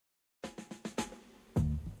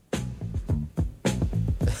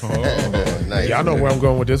Oh, nice. Y'all know where I'm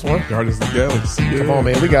going with this one. Guardians of the Galaxy. Yeah. Come on,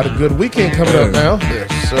 man. We got a good weekend coming up now.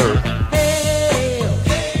 Yes, sir.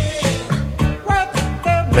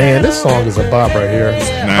 Man, this song is a bop right here.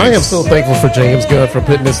 Nice. I am so thankful for James Gunn for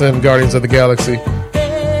putting this in Guardians of the Galaxy.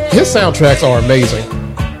 His soundtracks are amazing.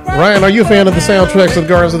 Ryan, are you a fan of the soundtracks of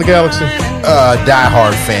Guardians of the Galaxy?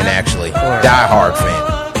 Die-hard fan, actually. Die-hard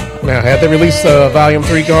fan. Now, had they released Volume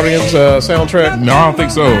 3 Guardians soundtrack? No, I don't think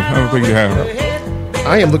so. I don't think they have.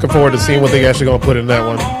 I am looking forward to seeing what they actually going to put in that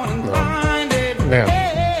one. Now,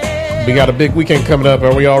 we got a big weekend coming up.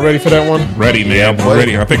 Are we all ready for that one? Ready, man. I'm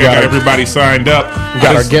ready. I think I got everybody signed up. We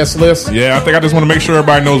got our guest list. Yeah, I think I just want to make sure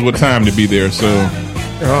everybody knows what time to be there. So,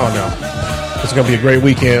 oh no, it's going to be a great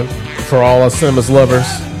weekend for all us Simmons lovers,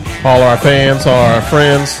 all our fans, all our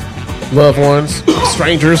friends, loved ones,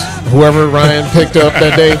 strangers, whoever Ryan picked up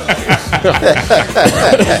that day.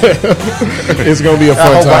 It's going to be a fun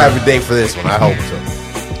time. I hope I have a day for this one. I hope so.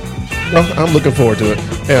 Well, I'm looking forward to it.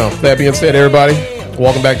 Now, that being said, everybody,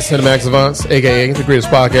 welcome back to Cinemax Avance, a.k.a. the greatest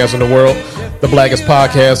podcast in the world, the blackest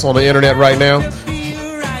podcast on the internet right now.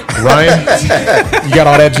 Ryan, you got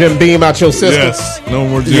all that Jim Beam out your system? yes, no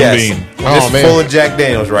more Jim Beam. It's full of Jack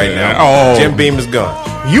Daniels right now. Oh. Jim Beam is gone.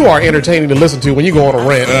 You are entertaining to listen to when you go on a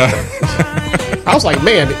rant. I was like,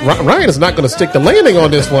 man, Ryan is not going to stick the landing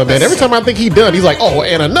on this one, man. Every time I think he's done, he's like, oh,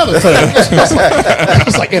 and another thing. I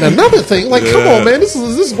was like, and another thing? Like, come on, man. This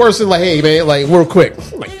is worse than like, hey, man, like, real quick.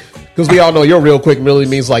 Like, because we all know your real quick really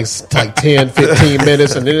means like 10, 15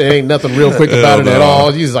 minutes, and it ain't nothing real quick about it at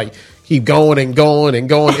all. He's like, keep going and going and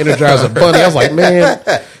going, Energizer Bunny. I was like, man,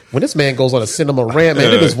 when this man goes on a cinema rant,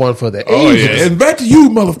 man, it is one for the ages. Oh, yeah. And back to you,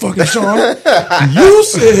 motherfucking Sean. You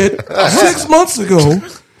said 6 months ago.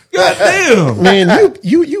 God damn. Man,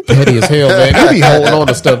 you petty as hell, man. You be holding on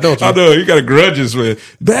to stuff, don't you? I know, you got a grudges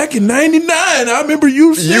with. Back in 99, I remember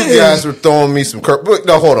you saying. You guys were throwing me some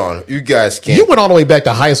no, hold on. You guys can't. You went all the way back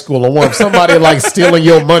to high school and want somebody like stealing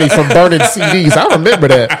your money from burning CDs. I remember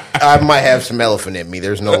that. I might have some elephant in me.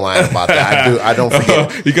 There's no lying about that. I don't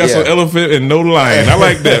forget. You got some elephant and no lion. I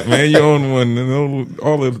like that, man. You own one. And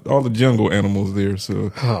all the jungle animals there.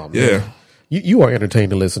 So, yeah. You are entertaining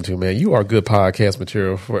to listen to, man. You are good podcast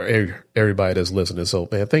material for everybody that's listening. So,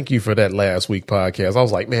 man, thank you for that last week podcast. I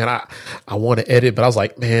was like, man, I want to edit, but I was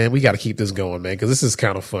like, man, we got to keep this going, man, because this is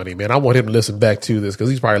kind of funny, man. I want him to listen back to this because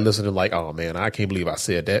he's probably listening like, oh, man, I can't believe I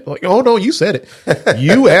said that. Like, oh, no, you said it.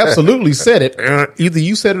 You absolutely said it. Either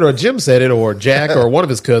you said it or Jim said it or Jack or one of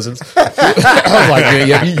his cousins. I was like, man,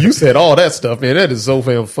 yeah, you said all that stuff, man. That is so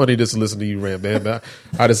funny just to listen to you rant, man. But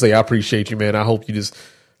I just say I appreciate you, man. I hope you just...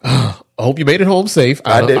 I hope you made it home safe.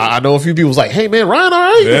 I know a few people was like, hey, man, Ryan, all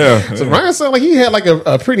right? Yeah. So Ryan sounded like he had like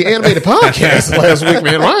a pretty animated podcast last week,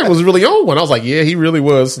 man. Ryan was really on one. I was like, yeah, he really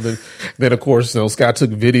was. And then of course, Scott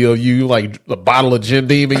took a video of you, like a bottle of Jim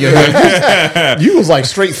Beam in your hand. You was like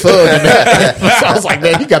straight thug in that. So I was like,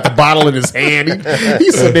 man, he got the bottle in his hand.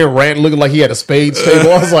 He's sitting there ranting, looking like he had a spades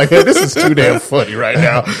table. I was like, man, this is too damn funny right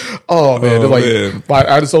now. Oh, man. Man.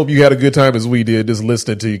 I just hope you had a good time as we did just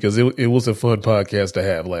listening to you because it was a fun podcast to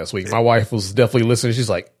have last week. My wife was definitely listening. She's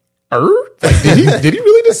like, like, did he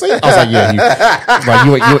really just say that? I was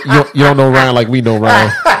like, yeah, you don't know Ryan like we know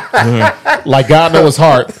Ryan. Like God knows his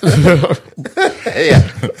heart. Yeah,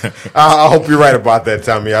 I hope you're right about that,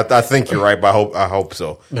 Tommy. I think you're right, but I hope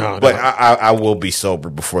so. But I will be sober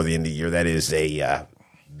before the end of the year. That is a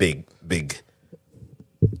big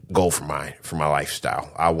goal for my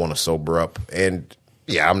lifestyle. I want to sober up, and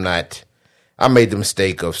yeah, I made the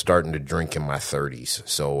mistake of starting to drink in my 30s.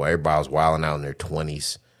 So everybody was wilding out in their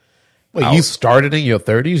 20s. Wait, you started in your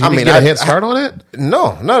 30s? You didn't get a head start on it?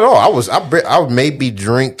 No, not at all. I would maybe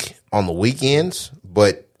drink on the weekends,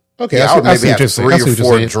 but okay, I would maybe have 3 or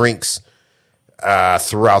 4 drinks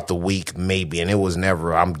throughout the week, maybe. And it was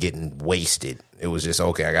never, I'm getting wasted. It was just,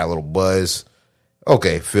 okay, I got a little buzz.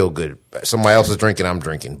 Okay, feel good. Somebody else is drinking, I'm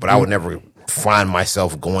drinking. But I would never find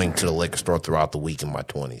myself going to the liquor store throughout the week in my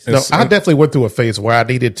 20s. No, I definitely went through a phase where I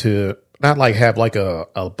needed to not like have like a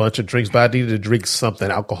bunch of drinks, but I needed to drink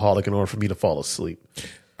something alcoholic in order for me to fall asleep.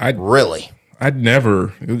 I'd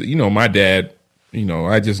never, my dad,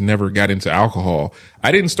 I just never got into alcohol.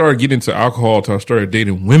 I didn't start getting into alcohol until I started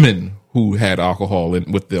dating women who had alcohol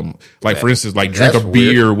with them. Like, for instance, like drink a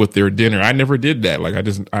beer with their dinner. I never did that. Like,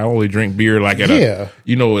 I only drink beer like at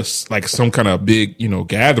it's like some kind of big,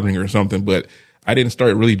 gathering or something. But I didn't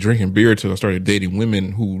start really drinking beer until I started dating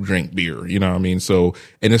women who drank beer. You know what I mean? So,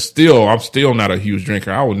 and I'm still not a huge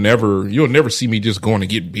drinker. You'll never see me just going to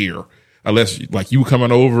get beer unless like you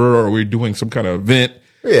coming over or we're doing some kind of event.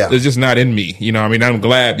 Yeah. It's just not in me. I'm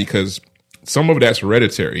glad because some of that's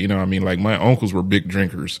hereditary. Like my uncles were big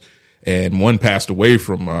drinkers. and one passed away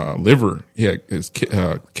from liver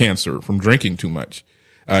cancer from drinking too much.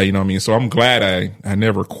 You know what I mean? So I'm glad I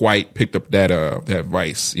never quite picked up that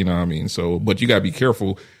vice, you know what I mean? So, but you gotta be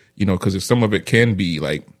careful, you know, cause if some of it can be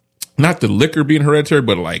like, not the liquor being hereditary,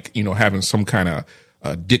 but like, you know, having some kind of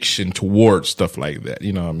addiction towards stuff like that,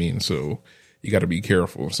 you know what I mean? So you gotta be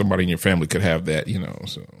careful. Somebody in your family could have that, you know,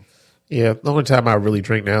 so. Yeah, the only time I really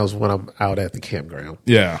drink now is when I'm out at the campground.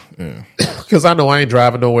 Yeah. Cause I know I ain't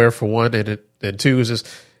driving nowhere for one, and two is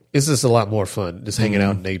it's just a lot more fun just hanging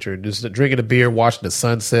out in nature and just drinking a beer, watching the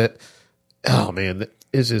sunset. Oh man,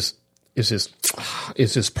 it's just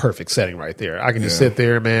perfect setting right there. I can just sit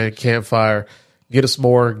there, man, campfire, get a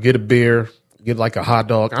s'more, get a beer, get like a hot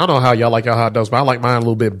dog. I don't know how y'all like your hot dogs, but I like mine a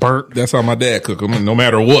little bit burnt. That's how my dad cook them, no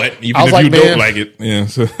matter what. Even if like, you don't like it, yeah.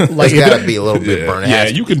 So. Like, it's gotta be a little bit burnt. Yeah,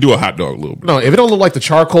 you can do a hot dog a little bit. No, if it don't look like the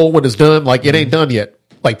charcoal when it's done, like it ain't done yet.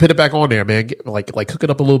 Like put it back on there, man. Like cook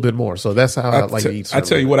it up a little bit more. So that's how I like to eat. I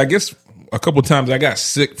tell you what, I guess a couple times I got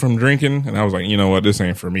sick from drinking, and I was like, you know what, this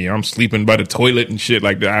ain't for me. I'm sleeping by the toilet and shit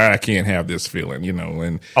like that. I can't have this feeling, you know.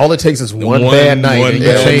 And all it takes is one bad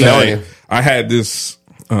night. I had this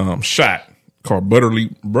shot called buttery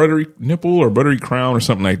nipple or buttery crown or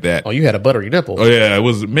something like that. Oh, you had a buttery nipple. Oh yeah, it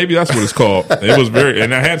was, maybe that's what it's called. It was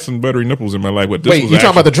and I had some buttery nipples in my life. But this wait, was you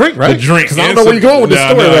talking about the drink, right? The drink. Because I don't know where you're going with this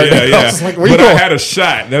story right now. Yeah. Like, but I had a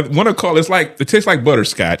shot. What I call it tastes like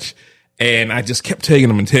butterscotch. And I just kept taking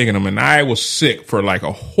them, and I was sick for like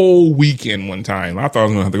a whole weekend one time. I thought I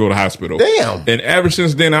was gonna have to go to the hospital. Damn. And ever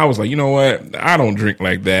since then, I was like, you know what? I don't drink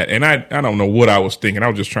like that. And I don't know what I was thinking. I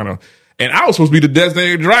was just trying to. And I was supposed to be the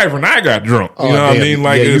designated driver, and I got drunk. You know what I mean?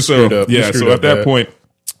 Like, you screwed up. So at that point,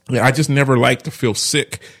 I just never liked to feel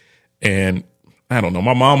sick. And I don't know.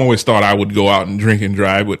 My mom always thought I would go out and drink and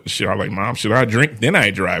drive. But shit, I'm like, Mom, should I drink? Then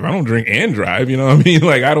I drive. I don't drink and drive. You know what I mean?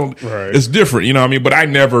 Like, I don't. Right. It's different. You know what I mean? But I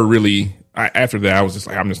never really. After that, I was just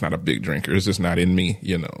like, I'm just not a big drinker. It's just not in me.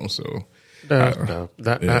 You know. So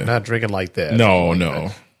not drinking like that.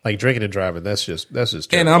 No. Like drinking and driving, that's just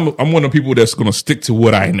terrible. And I'm one of the people that's going to stick to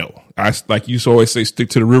what I know. Like you always say, stick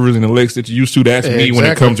to the rivers and the lakes that you used to. That's me when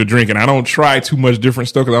it comes to drinking. I don't try too much different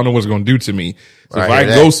stuff because I don't know what's going to do to me. So if I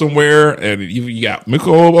go somewhere and you got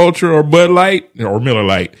Michelob Ultra or Bud Light or Miller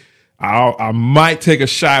Lite, I might take a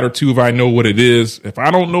shot or two if I know what it is. If I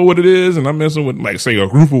don't know what it is and I'm messing with, like, say, a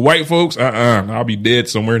group of white folks, I'll be dead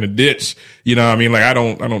somewhere in the ditch. You know what I mean? Like, I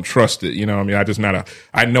don't trust it. You know what I mean?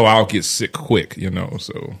 I know I'll get sick quick, you know,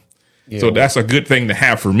 so. Yeah, so that's a good thing to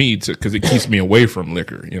have for me because it keeps me away from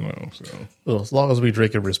liquor, you know. So well, as long as we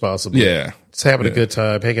drink it responsibly, it's having a good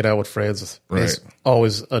time, hanging out with friends. Right. It's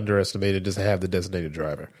always underestimated just to have the designated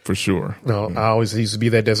driver for sure. No, I always used to be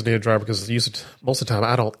that designated driver because most of the time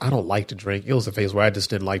I don't like to drink. It was a phase where I just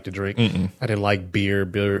didn't like to drink. I didn't like beer.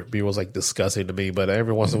 Beer was like disgusting to me. But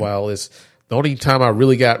every once in a while, it's the only time I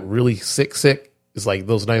really got really sick. It's like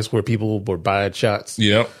those nights where people were buying shots.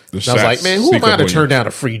 Yep. I was like, man, who am I to turn down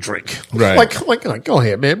a free drink? Right. Like, go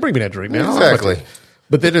ahead, man. Bring me that drink, man. Exactly.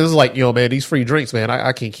 But then it's like, you know, man, these free drinks, man,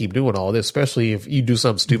 I can't keep doing all this, especially if you do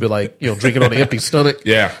something stupid like, you know, drinking on an empty stomach.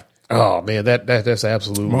 Yeah. Oh, man, that's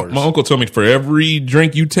absolute worst. My uncle told me for every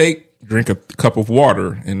drink you take, drink a cup of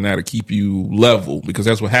water, and that'll keep you level because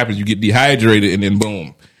that's what happens. You get dehydrated and then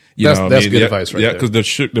boom. That's good advice right there. Yeah, because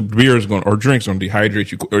the beer is going or drinks going to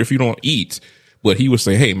dehydrate you, or if you don't eat. But he would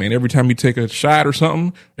say, hey, man, every time you take a shot or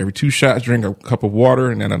something, every 2 shots, drink a cup of water,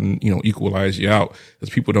 and that'll, you know, equalize you out.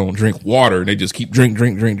 Because people don't drink water, and they just keep drink,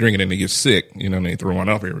 and then they get sick, you know, and they throwing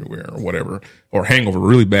up everywhere or whatever. Or hangover,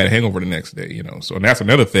 really bad hangover the next day, you know. So, and that's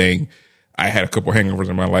another thing. I had a couple hangovers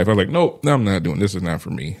in my life. I was like, nope, I'm not doing this. Is not for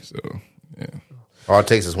me. So, yeah. All it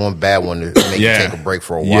takes is one bad one to make you take a break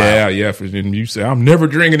for a while. Yeah. And you say, I'm never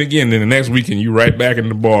drinking again. Then the next weekend, you right back in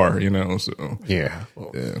the bar, you know. So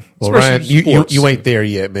Well, Ryan, you ain't there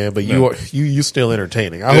yet, man. But you still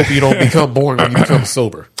entertaining. I hope you don't become boring when you become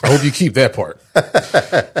sober. I hope you keep that part.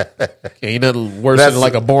 Ain't nothing worse than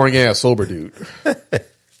like a boring ass sober dude.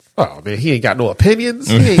 Oh man, he ain't got no opinions.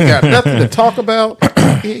 He ain't got nothing to talk about.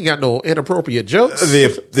 He ain't got no inappropriate jokes.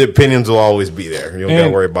 The opinions will always be there. You don't got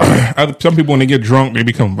to worry about it. Some people, when they get drunk, they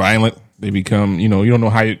become violent. They become, you know, you don't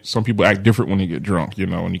know how some people act different when they get drunk, you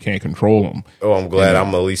know, and you can't control them. Oh, I'm glad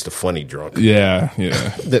I'm at least a funny drunk. Yeah.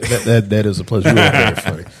 That is a pleasure. You are very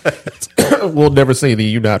funny. We'll never say that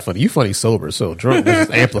you're not funny. You funny sober, so drunk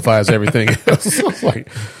just amplifies everything else. So it's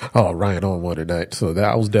like, oh, Ryan on one tonight. So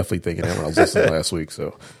I was definitely thinking that when I was listening last week.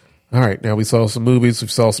 So. All right, now we saw some movies, we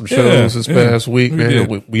saw some shows this past week,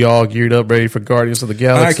 man. We all geared up, ready for Guardians of the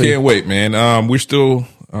Galaxy. I can't wait, man. We're still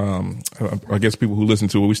I guess people who listen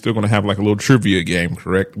to it, we're still going to have like a little trivia game,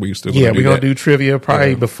 correct? We're going to do trivia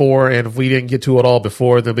probably before, and if we didn't get to it all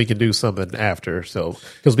before, then we can do something after. So,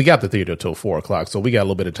 because we got the theater till 4:00, so we got a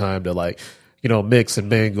little bit of time to like, mix and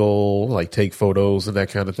mingle, like take photos and that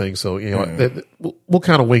kind of thing. So, we'll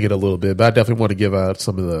kind of wing it a little bit, but I definitely want to give out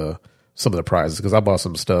some of the prizes because I bought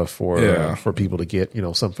some stuff for people to get,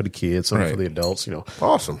 some for the kids, some for the adults,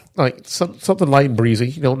 Awesome. Like something light and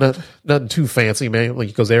breezy, nothing too fancy, man, like,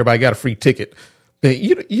 because everybody got a free ticket. Man,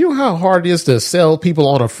 you know how hard it is to sell people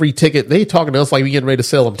on a free ticket? They talking to us like we getting ready to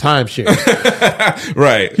sell them timeshare.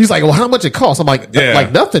 Right. He's like, well, how much it costs? I'm like,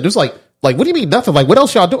 like nothing. It's like, what do you mean nothing? Like, what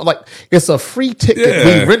else y'all doing? Like, it's a free ticket.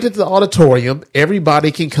 Yeah. We rented the auditorium.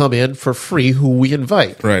 Everybody can come in for free who we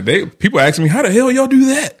invite. Right. People ask me, how the hell y'all do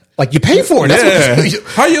that? Like, you pay for it. That's what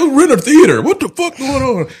how you rent a theater? What the fuck going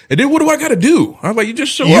on? And then what do I got to do? I'm like, you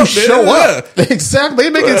just show up. You show up. Exactly.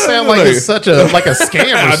 They make it sound like it's such a scam or something.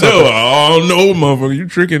 I know. Oh, no, motherfucker. You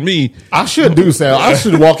tricking me. I should do so. I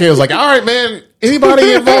should walk in and was like, all right, man.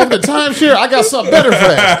 Anybody involved in timeshare? I got something better for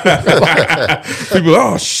that. People,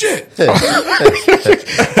 oh shit!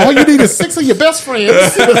 All you need is 6 of your best friends.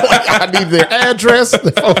 Like, I need their address.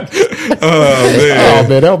 Oh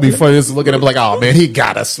man, that would be funny. Just looking at him like, oh man, he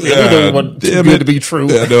got us. Too good to be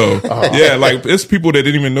true. Yeah, no. Yeah, like it's people that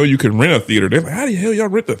didn't even know you could rent a theater. They're like, how the hell y'all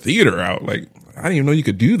rent the theater out? Like, I didn't even know you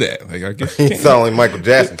could do that. Like, I guess it's only Michael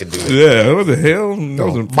Jackson could do it. Yeah, what the hell?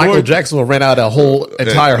 Michael Jackson will rent out a whole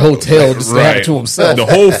entire hotel just to have it to himself. The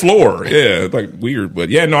whole floor. Yeah, like weird. But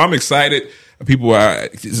yeah, no, I'm excited. People are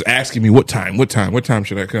just asking me what time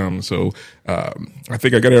should I come? So I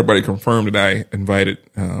think I got everybody confirmed that I invited.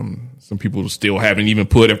 Some people still haven't even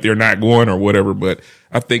put if they're not going or whatever. But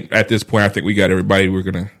I think at this point, we got everybody.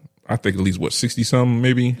 I think at least 60 something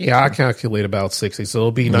maybe. Yeah, I calculate about 60, so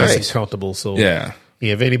it'll be nice and comfortable. So yeah,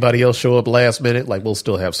 if anybody else show up last minute, like we'll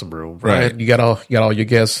still have some room. Right? You got all your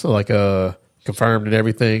guests like confirmed and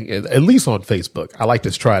everything. At least on Facebook. I like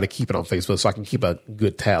to try to keep it on Facebook so I can keep a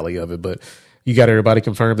good tally of it. But you got everybody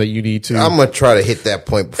confirmed that you need to. I'm gonna try to hit that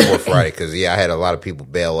point before Friday because I had a lot of people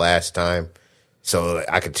bail last time, so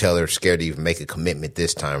I could tell they're scared to even make a commitment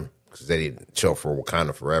this time because they didn't show up for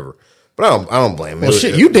Wakanda Forever. But I don't blame him. Well,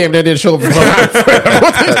 shit, you damn near didn't show up for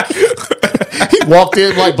He walked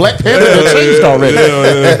in like Black Panther and changed already.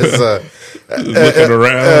 Looking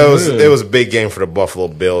around. It was a big game for the Buffalo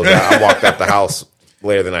Bills. I walked out the house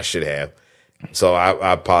later than I should have. So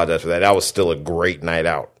I apologize for that. That was still a great night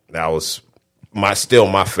out. That was my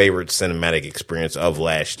favorite cinematic experience of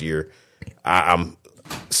last year. I'm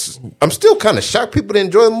still kind of shocked people didn't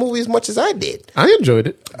enjoy the movie as much as I did. I enjoyed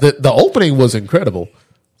it. The opening was incredible.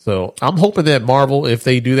 So I'm hoping that Marvel, if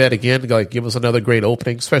they do that again, like give us another great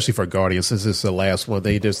opening, especially for Guardians, since this is the last one.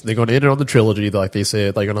 They're going to end it on the trilogy, like they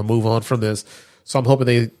said. They're going to move on from this. So I'm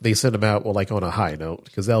hoping they send them out on a high note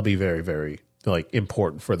because that'll be very, very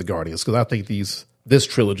important for the Guardians. Because I think this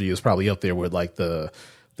trilogy is probably up there with like the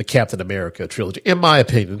Captain America trilogy, in my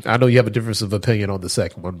opinion. I know you have a difference of opinion on the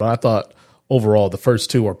second one, but I thought overall the first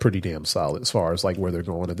two are pretty damn solid as far as like where they're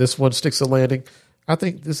going. If this one sticks a landing, I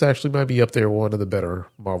think this actually might be up there one of the better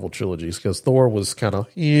Marvel trilogies because Thor was kind of,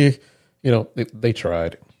 they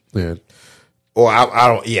tried. Yeah. Well,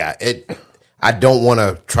 I don't want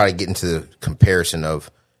to try to get into the comparison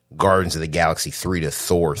of Guardians of the Galaxy 3 to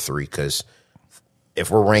Thor 3 because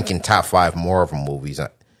if we're ranking top 5 Marvel movies,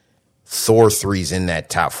 Thor 3's in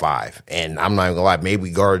that top 5. And I'm not even gonna lie,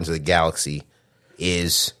 maybe Guardians of the Galaxy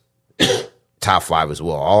is top 5 as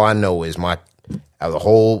well. All I know is out of the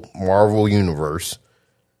whole Marvel universe,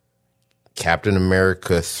 Captain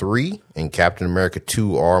America 3 and Captain America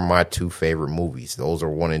 2 are my 2 favorite movies. Those are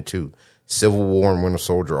 1 and 2. Civil War and Winter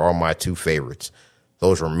Soldier are my 2 favorites.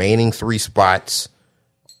 Those remaining 3 spots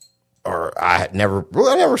are I never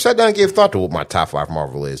sat down and gave thought to what my top 5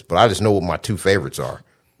 Marvel is, but I just know what my 2 favorites are.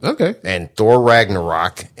 Okay. And Thor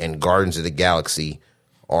Ragnarok and Guardians of the Galaxy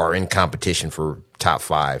are in competition for top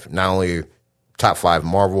 5. Not only top 5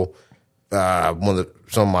 Marvel,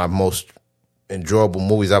 some of my most enjoyable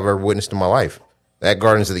movies I've ever witnessed in my life. That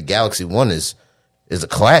Guardians of the Galaxy one is a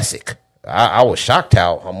classic. I was shocked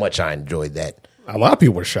how much I enjoyed that. A lot of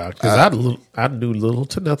people were shocked because I knew little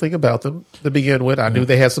to nothing about them to begin with. I knew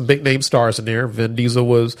they had some big name stars in there. Vin Diesel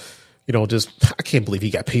was, I can't believe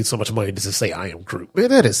he got paid so much money just to say I am Groot. Man,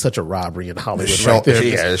 that is such a robbery in Hollywood right there.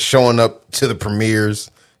 Yeah, showing up to the premieres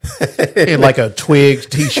in like a twig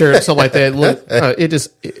T-shirt, something like that. Look,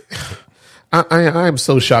 I am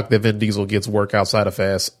so shocked that Vin Diesel gets work outside of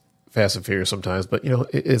Fast and Furious sometimes, but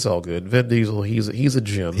it's all good. Vin Diesel, he's a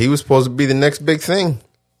gem. He was supposed to be the next big thing.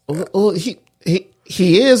 Well, he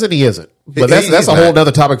is and he isn't. But that's a whole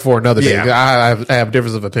other topic for another day. Yeah. I have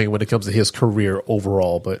difference of opinion when it comes to his career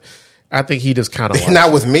overall, but I think he just kind of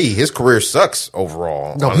not with me. His career sucks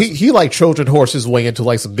overall. No, he like Trojan horse his way into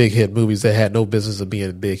like some big hit movies that had no business of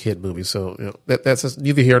being big hit movies. So that's just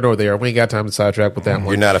neither here nor there. We ain't got time to sidetrack with that one.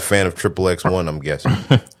 You're not a fan of Triple X1, I'm guessing.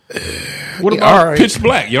 What about Pitch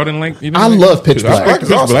Black? Y'all didn't like? I love Pitch Black. Pitch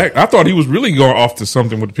Black. I thought he was really going off to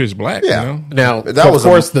something with Pitch Black. Yeah. You know? Now, of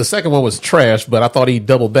course, the second one was trash, but I thought he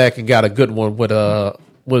doubled back and got a good one with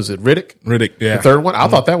what is it, Riddick? Riddick, yeah. The third one, I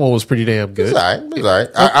thought that one was pretty damn good. It's all right.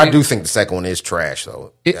 I do think the second one is trash,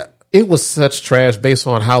 though. It was such trash based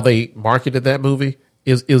on how they marketed that movie.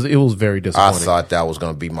 It was very disappointing. I thought that was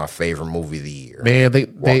going to be my favorite movie of the year. Man,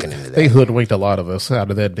 they hoodwinked a lot of us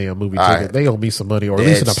out of that damn movie ticket. They owe me some money, or at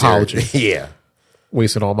least an apology. Yeah.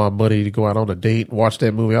 Wasted all my money to go out on a date and watch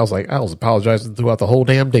that movie. I was apologizing throughout the whole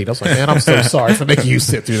damn date. I was like, man, I'm so sorry for making you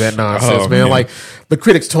sit through that nonsense, man. Like, the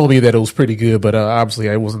critics told me that it was pretty good, but obviously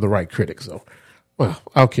I wasn't the right critic. So, well,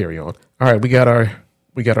 I'll carry on. All right, we got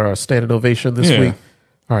our standing ovation this week.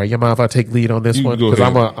 All right, you mind if I take lead on this one? Because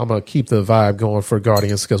I'm gonna keep the vibe going for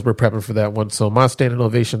Guardians because we're prepping for that one. So my standing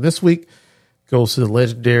ovation this week goes to the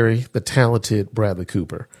legendary, the talented Bradley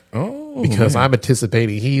Cooper. Oh, because I'm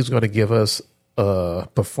anticipating he's going to give us a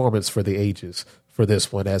performance for the ages for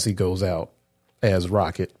this one as he goes out as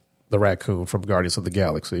Rocket, the raccoon from Guardians of the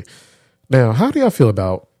Galaxy. Now, how do y'all feel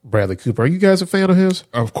about Bradley Cooper? Are you guys a fan of his?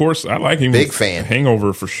 Of course, I like him. Big fan.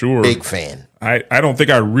 Hangover for sure. Big fan. I don't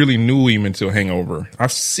think I really knew him until Hangover.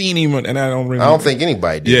 I've seen him, and I don't think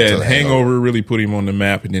anybody did. Yeah, and Hangover really put him on the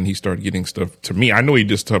map, and then he started getting stuff to me. I know he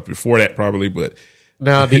did stuff before that probably, but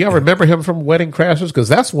now, do y'all remember him from Wedding Crashers? Because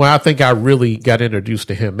that's why I think I really got introduced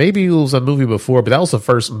to him. Maybe it was a movie before, but that was the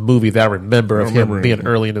first movie that I remember of him being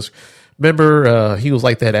early in his. Remember, he was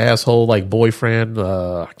like that asshole, like boyfriend.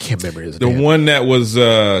 I can't remember his name. The one that was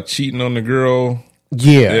cheating on the girl.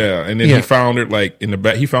 Yeah, and then he found her like in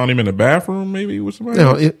the He found him in the bathroom, maybe with somebody.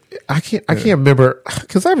 No, I can't remember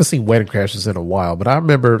because I haven't seen Wedding Crashers in a while. But I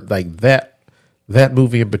remember like that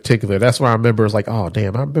movie in particular. That's why I remember. It's like, oh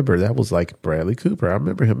damn, I remember that was like Bradley Cooper. I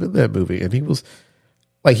remember him in that movie, and he was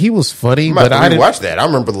funny. But I didn't watch that. I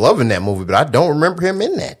remember loving that movie, but I don't remember him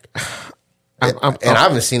in that. I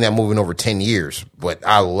haven't seen that movie in over 10 years, but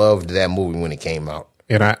I loved that movie when it came out.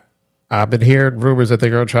 And I've been hearing rumors that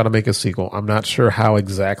they're going to try to make a sequel. I'm not sure how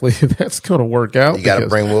exactly that's going to work out. You got to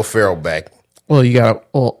bring Will Ferrell back. Well, you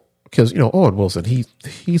got to, because Owen Wilson,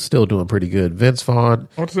 he's still doing pretty good. Vince Vaughn.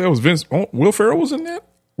 I want to say it was Vince. Will Ferrell was in that.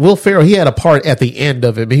 Will Ferrell, he had a part at the end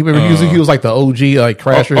of it. He was like the OG like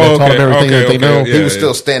Crasher that taught him everything that they know. Yeah, he was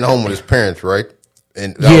still staying home with his parents, right?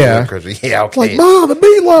 And okay. Like, Mom, the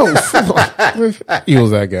meatloaf. He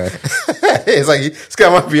was that guy. It's like this guy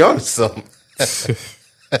might be on something.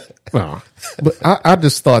 No, but I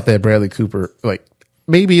just thought that Bradley Cooper, like,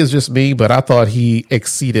 maybe it's just me, but I thought he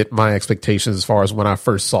exceeded my expectations as far as when I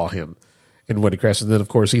first saw him in Wedding Crashers. And then, of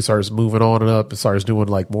course, he starts moving on and up and starts doing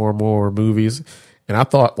like more and more movies. And I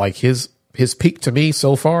thought like his peak to me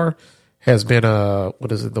so far has been A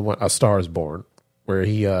Star Is Born. Where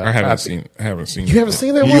he, I haven't seen. You haven't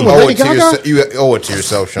seen that one? You owe it to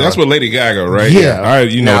yourself, Sean. That's with Lady Gaga, right? Yeah.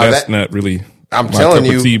 That's not really. I'm telling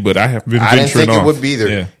you, tea, but I have been. I didn't think off. it would be either.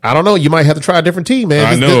 Yeah. I don't know. You might have to try a different team, man.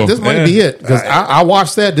 I know. This might be it because I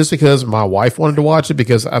watched that just because my wife wanted to watch it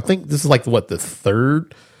because I think this is like the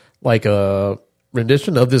third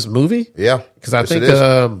rendition of this movie. Yeah, because I think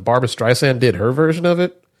Barbara Streisand did her version of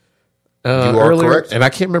it. You are earlier, correct, and I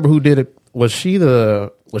can't remember who did it. Was she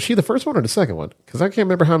the first one or the second one? Because I can't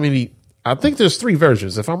remember how many. I think there's 3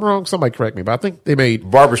 versions. If I'm wrong, somebody correct me. But I think they made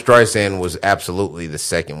Barbara Streisand was absolutely the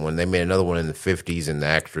second one. They made another one in the 50s, and the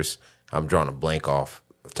actress I'm drawing a blank off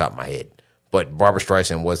the top of my head. But Barbara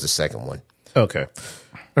Streisand was the second one. Okay,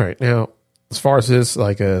 all right. Now, as far as his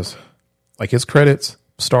his credits,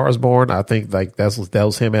 Star Is Born, I think like that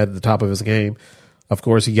was him at the top of his game. Of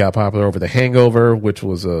course, he got popular over The Hangover, which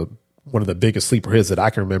was one of the biggest sleeper hits that I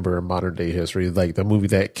can remember in modern day history, like the movie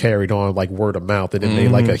that carried on like word of mouth and it made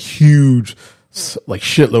like a huge, like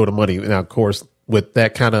shitload of money. Now, of course, with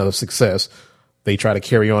that kind of success, they try to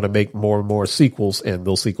carry on and make more and more sequels, and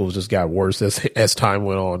those sequels just got worse as time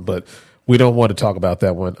went on. But we don't want to talk about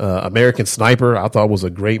that one. American Sniper, I thought was a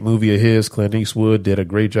great movie of his. Clint Eastwood did a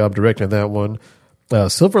great job directing that one.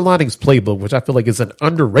 Silver Linings Playbook, which I feel like is an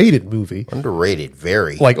underrated movie. Underrated,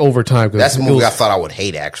 very. Like over time. That's a movie I thought I would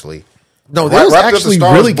hate, actually. No, that was actually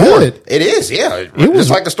really good. It is, yeah. It was just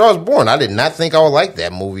like A Star Is Born. I did not think I would like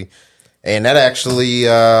that movie. And that actually,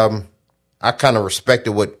 I kind of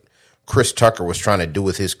respected what Chris Tucker was trying to do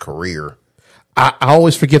with his career. I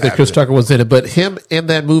always forget that Chris Tucker was in it, but him in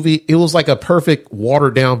that movie, it was like a perfect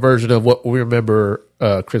watered down version of what we remember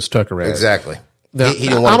Chris Tucker as. Exactly. Now, he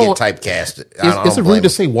didn't want to get typecast. Is it really to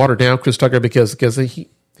say watered down Chris Tucker because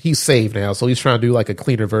he's saved now, so he's trying to do like a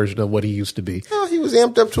cleaner version of what he used to be. No, he was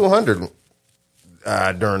amped up to 100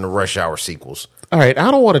 during the Rush Hour sequels. All right,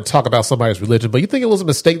 I don't want to talk about somebody's religion, but you think it was a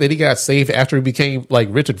mistake that he got saved after he became like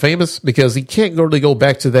rich and famous? Because he can't really go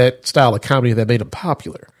back to that style of comedy that made him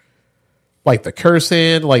popular. Like the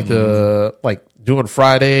cursing, like the like doing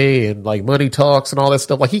Friday and like money talks and all that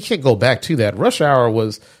stuff. Like he can't go back to that. Rush Hour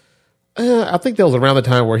was, I think that was around the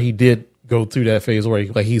time where he did go through that phase where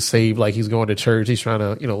he's saved, like he's going to church, he's trying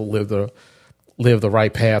to live the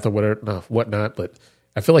right path or whatnot. But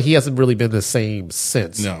I feel like he hasn't really been the same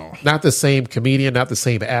since. No, not the same comedian, not the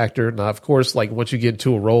same actor. Now, of course, like once you get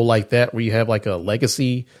into a role like that where you have like a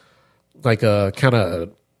legacy, like a kind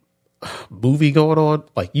of movie going on,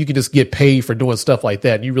 like you can just get paid for doing stuff like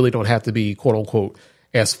that, and you really don't have to be quote unquote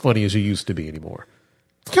as funny as you used to be anymore.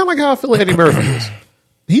 It's kind of like how I feel like Eddie Murphy is.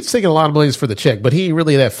 He's taking a lot of money for the check, but he ain't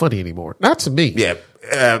really that funny anymore. Not to me. Yeah,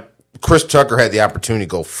 Chris Tucker had the opportunity to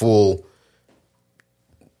go full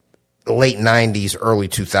late 90s, early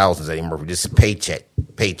 2000s. Eddie Murphy, just paycheck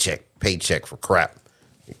for crap.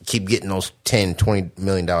 Keep getting those $10, $20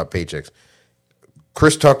 million paychecks.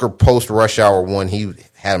 Chris Tucker, post Rush Hour 1, he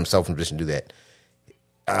had himself in a position to do that.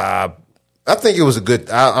 I think it was a good.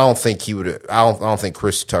 I don't think he would. I don't think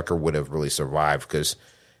Chris Tucker would have really survived because,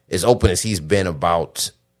 as open as he's been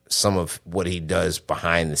about some of what he does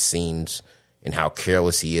behind the scenes and how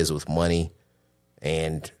careless he is with money,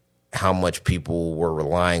 and how much people were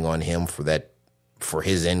relying on him for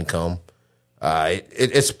his income,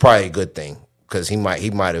 it's probably a good thing because he might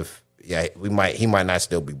not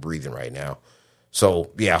still be breathing right now.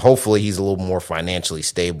 So yeah, hopefully he's a little more financially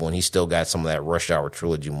stable and he's still got some of that Rush Hour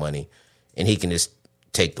trilogy money, and he can just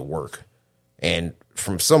take the work. And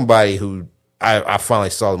from somebody who I finally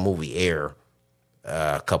saw the movie Air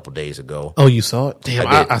a couple days ago. Oh, you saw it? Damn,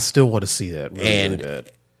 I still want to see that. Really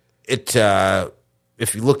bad. It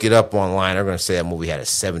if you look it up online, they're going to say that movie had a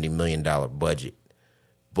 $70 million budget,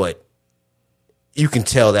 but you can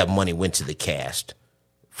tell that money went to the cast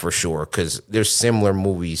for sure because there's similar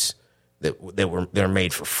movies that are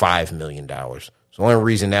made for $5 million. So the only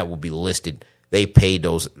reason that will be listed, they paid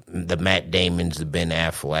the Matt Damons, the Ben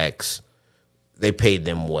Afflecks, they paid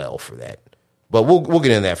them well for that. But we'll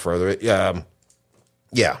get into that further.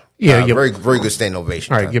 Very very good standing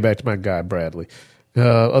ovation. All right, get back to my guy Bradley.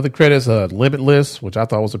 Other credits, Limitless, which I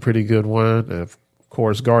thought was a pretty good one. Of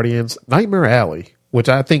course, Guardians, Nightmare Alley, which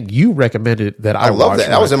I think you recommended that I love that.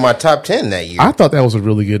 That was in my top 10 that year. I thought that was a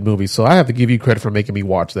really good movie, so I have to give you credit for making me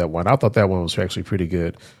watch that one. I thought that one was actually pretty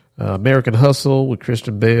good. American Hustle with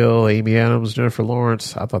Christian Bale, Amy Adams, Jennifer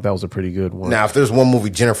Lawrence. I thought that was a pretty good one. Now, if there's one movie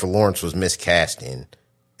Jennifer Lawrence was miscast in,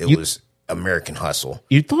 it was American Hustle.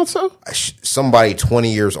 You thought so? Somebody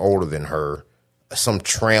 20 years older than her, some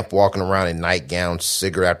tramp walking around in nightgowns,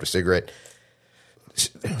 cigarette after cigarette.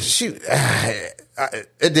 She's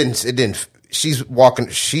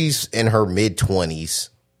in her mid-20s,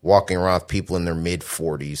 walking around with people in their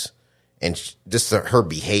mid-40s, and just her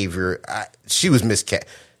behavior, she was miscast.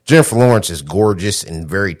 Jennifer Lawrence is gorgeous and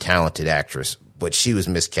very talented actress, but she was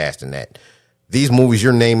miscast in that. These movies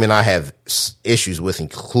you're naming, I have issues with,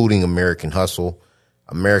 including American Hustle.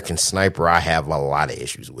 American Sniper, I have a lot of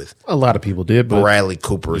issues with. A lot of people did, but Bradley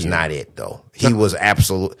Cooper is not it, though. He was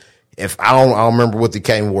absolute. If I don't remember what the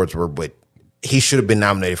Academy Awards were, but he should have been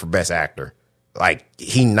nominated for Best Actor. Like,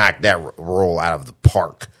 he knocked that role out of the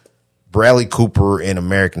park. Bradley Cooper in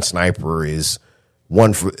American Sniper is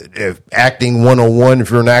one for acting 101.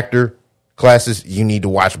 If you're an actor classes, you need to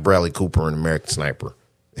watch Bradley Cooper in American Sniper.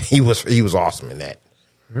 He was awesome in that.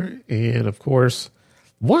 And of course,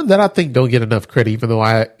 one that I think don't get enough credit, even though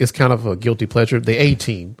it's kind of a guilty pleasure, The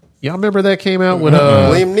A-Team. Y'all remember that came out with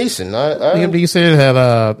Liam Neeson? Liam Neeson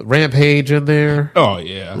had Rampage in there. Oh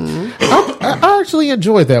yeah, I actually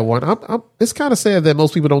enjoyed that one. It's kind of sad that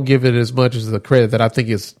most people don't give it as much as the credit that I think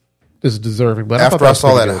is deserving. But after I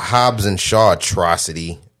saw that Hobbs and Shaw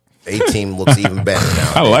atrocity, A-Team looks even better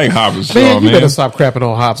now. I like Hobbs and Shaw, man. You better stop crapping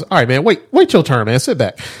on Hobbs. All right, man. Wait your turn, man. Sit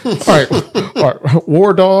back. All right.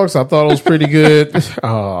 War Dogs, I thought it was pretty good.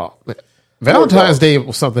 Valentine's Day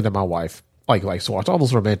was something that my wife likes to watch. All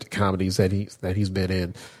those romantic comedies that he's been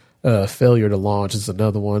in. Failure to Launch is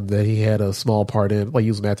another one that he had a small part in. Like,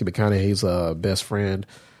 he was Matthew McConaughey's best friend.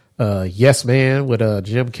 Yes Man with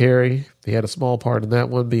Jim Carrey. He had a small part in that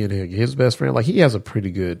one, being his best friend. Like, he has a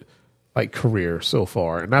pretty good career so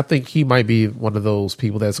far, and I think he might be one of those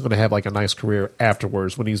people that's going to have a nice career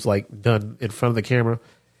afterwards when he's done in front of the camera.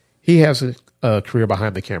 He has career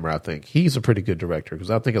behind the camera. I think he's a pretty good director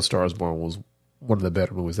because I think A Star Is Born was one of the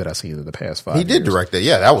better movies that I've seen in the past 5 years. He did direct that.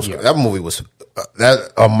 Yeah, that movie was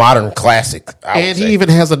a modern classic. And he even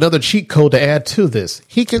has another cheat code to add to this.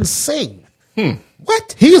 He can sing.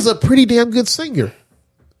 What? He is a pretty damn good singer.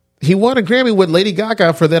 He won a Grammy with Lady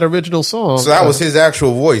Gaga for that original song. So that was his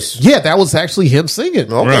actual voice. Yeah, that was actually him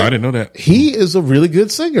singing. Okay. I didn't know that. He is a really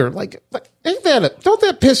good singer. Like don't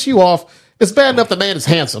that piss you off? It's bad enough the man is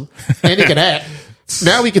handsome and he can act.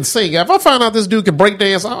 Now he can sing. If I find out this dude can break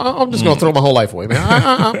dance, I'm just gonna throw my whole life away, man.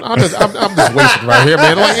 I'm just wasting right here,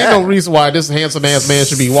 man. Like, ain't no reason why this handsome ass man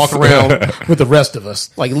should be walking around with the rest of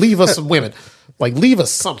us. Like, leave us some women. Like, leave us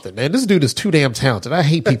something, man. This dude is too damn talented. I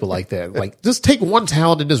hate people like that. Like, just take one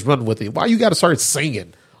talent and just run with it. Why you got to start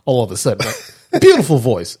singing all of a sudden? Like, beautiful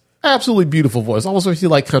voice, absolutely beautiful voice. Almost like you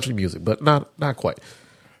like country music, but not quite.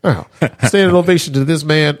 Wow. Standing ovation to this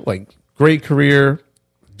man. Like, great career,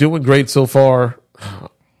 doing great so far.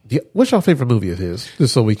 What's your favorite movie of his?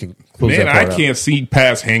 Just so we can close that part out. Can't see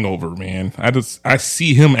past Hangover, man. I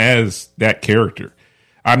see him as that character.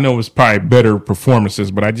 I know it's probably better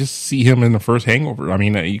performances, but I just see him in the first Hangover. I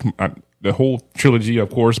mean, the whole trilogy,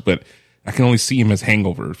 of course, but I can only see him as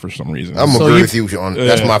Hangover for some reason. I'm agree with you on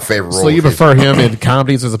that's my favorite role. So you prefer him in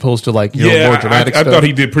comedies as opposed to like more dramatic stuff? I thought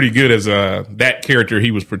he did pretty good as that character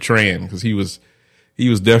he was portraying because he was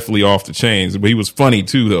definitely off the chains, but he was funny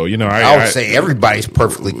too, though. You know, I would say everybody's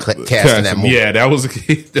perfectly cast in that movie. Yeah, that was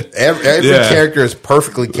every character is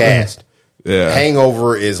perfectly cast. Yeah.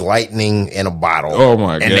 Hangover is lightning in a bottle. Oh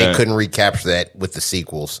my god! And they couldn't recapture that with the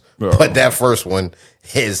sequels. Oh. But that first one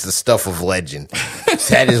is the stuff of legend.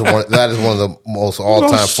 That is one of the most all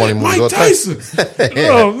time funny movies. Mike Tyson. Yeah.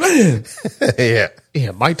 Oh man. Yeah,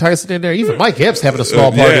 Mike Tyson in there. Even Mike Epps having a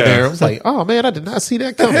small part in there. I was like, oh man, I did not see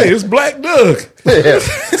that coming. Hey, it's Black Doug. Yeah.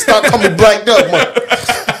 Stop calling me Black Doug, man.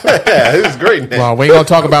 Yeah, it was great. Man. Well, we ain't gonna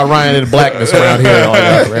talk about Ryan and blackness around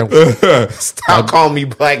here. Stop calling me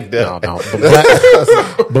Black Doug. No.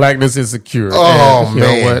 Blackness is secure. Oh and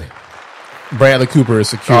man, you know what? Bradley Cooper is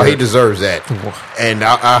secure. Oh, he deserves that. And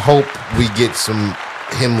I hope we get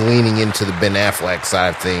him leaning into the Ben Affleck side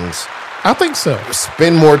of things. I think so.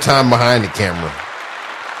 Spend more time behind the camera.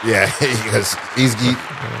 Yeah, because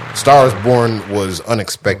Star Is Born was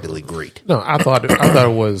unexpectedly great. No, I thought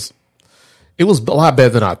it was a lot better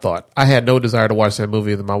than I thought. I had no desire to watch that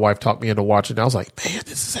movie, and then my wife talked me into watching it. I was like, man,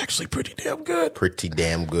 this is actually pretty damn good. Pretty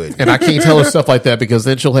damn good. And I can't tell her stuff like that because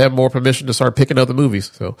then she'll have more permission to start picking other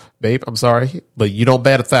movies. So, babe, I'm sorry, but you don't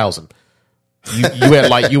bat 1,000. You had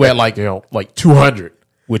like 200,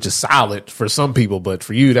 which is solid for some people, but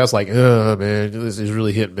for you, that's like, man, this is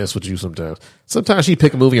really hit and miss with you sometimes. Sometimes she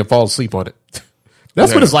pick a movie and fall asleep on it.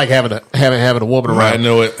 That's what it's like having a woman around. I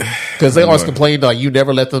know it. Because they always complain like you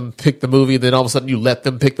never let them pick the movie, and then all of a sudden you let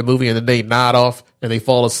them pick the movie, and then they nod off and they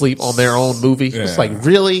fall asleep on their own movie. Yeah. It's like,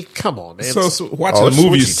 really? Come on, man. So watching the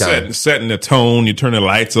movie, setting the tone, you turn the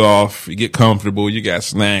lights off, you get comfortable, you got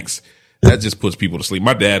snacks. That just puts people to sleep.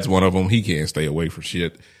 My dad's one of them. He can't stay away from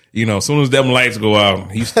shit. You know, as soon as them lights go out,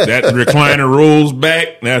 that recliner rolls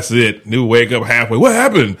back. That's it. He'll wake up halfway. What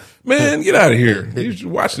happened? Man, get out of here. You should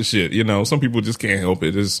watch the shit. You know, some people just can't help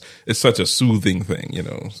it. It's such a soothing thing, you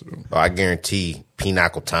know. So. I guarantee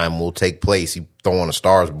pinochle time will take place. He throwing A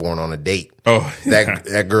Star Is Born on a date. Oh,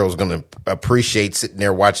 that girl's gonna appreciate sitting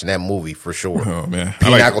there watching that movie for sure. Oh man,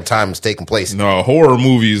 pinochle time is taking place. No, horror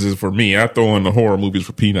movies is for me. I throw in the horror movies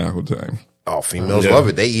for pinochle time. Oh, females love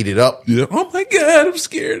it. They eat it up. Yeah. Oh my god, I'm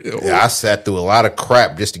scared. Oh. Yeah, I sat through a lot of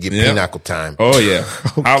crap just to get pinochle time. Oh yeah,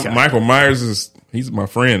 Michael Myers he's my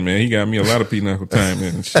friend, man. He got me a lot of pinochle time,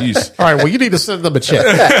 man. Jeez. All right, well, you need to send them a check.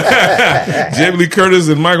 Jamie Lee Curtis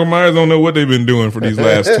and Michael Myers don't know what they've been doing for these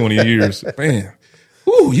last 20 years. Man.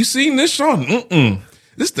 Ooh, you seen this, Sean?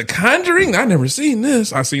 This The Conjuring? I never seen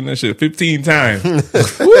this. I seen that shit 15 times.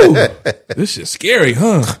 Ooh, this shit's scary,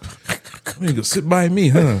 huh? You go sit by me,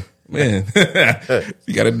 huh? Man,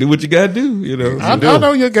 you got to do what you got to do, you know. I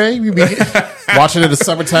know your game. You be watching it in the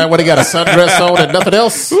summertime when they got a sundress on and nothing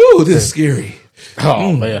else. Ooh, this is scary.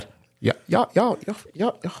 Oh man, y'all.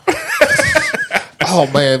 Oh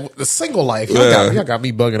man, the single life. Y'all got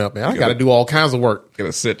me bugging up, man. I got to do all kinds of work. Got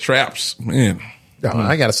to set traps, man. No,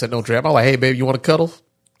 I got to set no trap. I'm like, hey baby, you want to cuddle?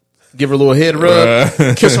 Give her a little head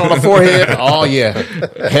rub, kiss her on the forehead. Oh yeah,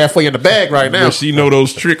 halfway in the bag right now. Well, she know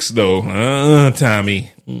those tricks though. Tommy,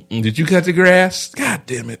 did you cut the grass? God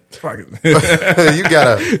damn it! you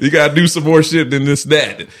gotta do some more shit than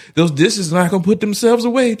that. Those dishes not gonna put themselves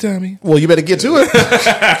away, Tommy. Well, you better get to it.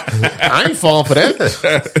 I ain't falling for that.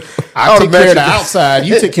 I take care of the outside.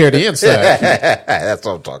 You take care of the inside. That's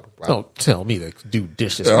what I'm talking about. Don't tell me to do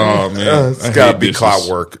dishes. Oh man, it's gotta be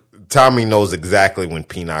clockwork. Tommy knows exactly when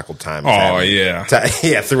pinochle time is happening. Yeah.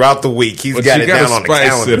 Yeah, throughout the week. He's got it down on the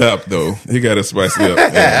calendar. Spice it up, though. You got to spice it up.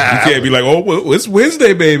 Yeah. You can't be like, well, it's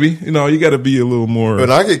Wednesday, baby. You know, you got to be a little more. When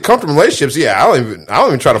I get comfortable in relationships, I don't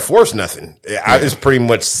even try to force nothing. I just pretty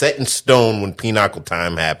much set in stone when pinochle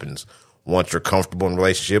time happens. Once you're comfortable in a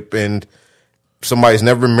relationship and somebody's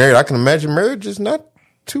never been married, I can imagine marriage is not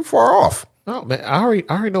too far off. Oh man, I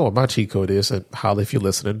already know what my cheat code is. And Holly, if you're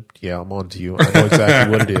listening, I'm on to you. I know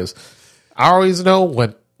exactly what it is. I always know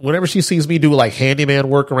whenever she sees me do like handyman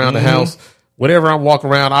work around the house, whenever I'm walking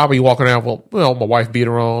around, I'll be walking around. Well, my wife beat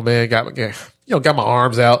her on, man. Got my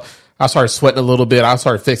arms out. I started sweating a little bit. I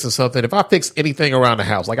started fixing something. If I fix anything around the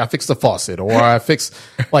house, like I fix the faucet or I fix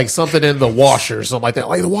like something in the washer or something like that,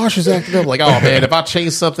 like the washer's acting up. Like, oh man, if I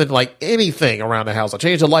change something like anything around the house, I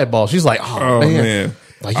change the light bulb. She's like, oh man.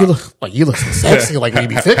 Like you look so sexy. Like when you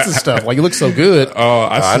be fixing stuff, like you look so good.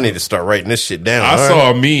 I need to start writing this shit down. I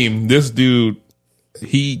saw a meme. This dude,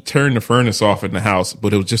 he turned the furnace off in the house,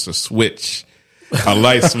 but it was just a switch, a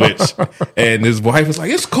light switch. And his wife was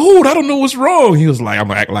like, "It's cold. I don't know what's wrong." He was like, "I'm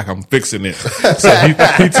gonna act like I'm fixing it." So he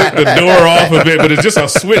took the door off of it, but it's just a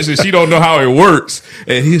switch, and she don't know how it works.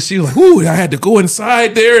 And she was like, "Ooh, I had to go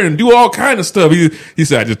inside there and do all kind of stuff." He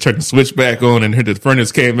said, "I just turned the switch back on, and the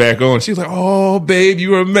furnace came back on." She was like, "Oh, babe,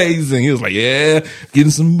 you were amazing." He was like, "Yeah,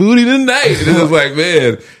 getting some booty tonight." And it was like,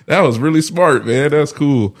 man, that was really smart, man. That's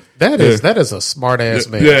cool. That is a smart ass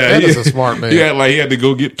man. That is a smart man. Yeah, like he had to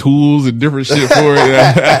go get tools and different shit for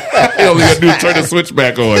it. He only got to do is turn the switch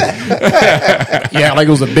back on. Yeah, like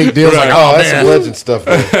it was a big deal. Right. Like, that's some legend stuff.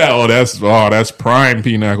 That's prime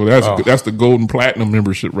pinochle. That's the golden platinum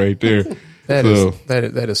membership right there. That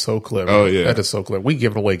is so clever. Oh yeah, that is so clever. We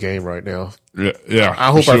giving away game right now. Yeah.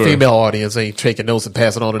 I hope our female audience ain't taking notes and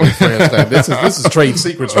passing on to their friends. This is trade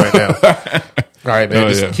secrets right now. All right,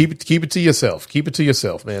 man. Keep it to yourself. Keep it to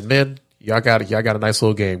yourself, man. Men, y'all got a nice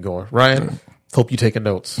little game going. Ryan, hope you taking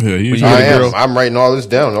notes. Yeah, I am. I'm writing all this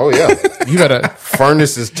down. Oh yeah, you got a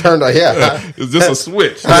furnace is turned on. Yeah, it's just a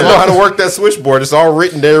switch. I know how to work that switchboard. It's all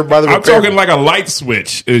written there by the. I'm talking like a light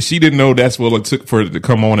switch. She didn't know that's what it took for it to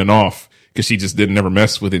come on and off. Because she just didn't never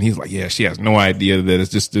mess with it. And he's like, yeah, she has no idea that it's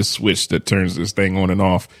just this switch that turns this thing on and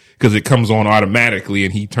off. Because it comes on automatically,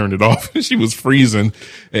 and he turned it off. She was freezing,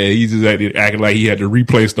 and he just acted like he had to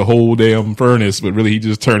replace the whole damn furnace. But really, he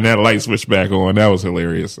just turned that light switch back on. That was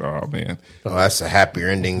hilarious. Oh man, that's a happier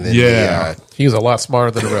ending than he was a lot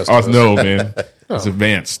smarter than the rest of us. No, man, it's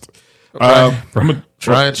advanced.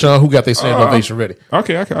 Ryan, Sean, who got their standing ovation ready?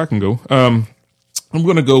 Okay, I can go. I'm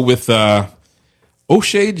gonna go with.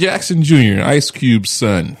 O'Shea Jackson Jr., Ice Cube's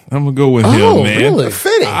son. I'm gonna go with him, man. Really?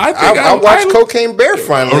 Fitting. I watched Cocaine Bear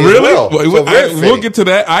finally. Really? So we'll get to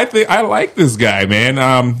that. I like this guy,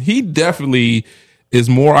 man. He definitely is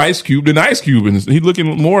more Ice Cube than Ice Cube, and he's looking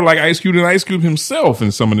more like Ice Cube than Ice Cube himself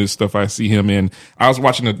in some of this stuff I see him in. I was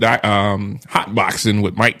watching hot boxing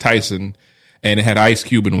with Mike Tyson, and it had Ice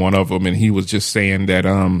Cube in one of them, and he was just saying that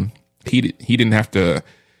he didn't have to.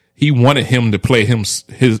 He wanted him to play his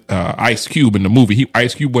Ice Cube in the movie.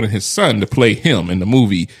 Ice Cube wanted his son to play him in the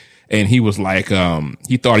movie, and he was like,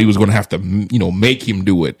 he thought he was going to have to, make him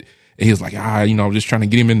do it. And he was like, I was just trying to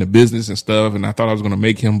get him into business and stuff, and I thought I was going to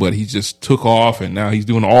make him, but he just took off, and now he's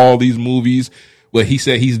doing all these movies. Well, he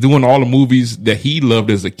said he's doing all the movies that he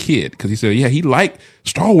loved as a kid. Cause he said, yeah, he liked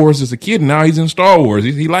Star Wars as a kid. And now he's in Star Wars.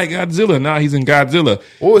 He liked Godzilla. Now he's in Godzilla.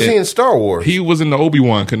 What was he in Star Wars? He was in the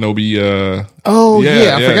Obi-Wan Kenobi. I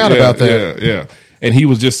forgot about that. Yeah. And he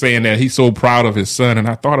was just saying that he's so proud of his son. And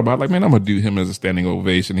I thought about man, I'm going to do him as a standing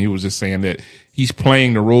ovation. He was just saying that he's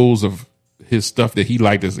playing the roles of his stuff that he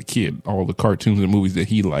liked as a kid, all the cartoons and movies that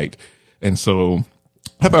he liked. And so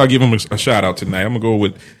how about I give him a shout out tonight? I'm going to go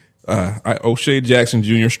with, O'Shea Jackson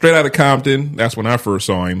Jr., straight out of Compton. That's when I first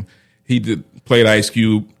saw him. He played Ice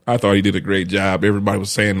Cube. I thought he did a great job. Everybody was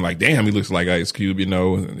saying like, damn, he looks like Ice Cube, he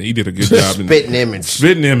did a good job. Spitting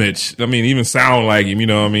image. I mean, even sound like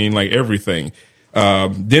him, like everything.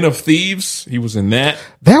 Den of Thieves, he was in that.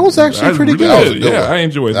 That was actually pretty good. Yeah, I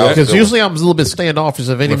enjoyed that. Because usually I'm a little bit standoffish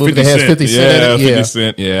of any movie that has 50 Cent in it. 50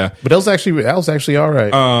 Cent, yeah. But that was actually all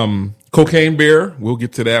right. Cocaine Bear, we'll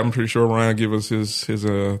get to that. I'm pretty sure Ryan give us his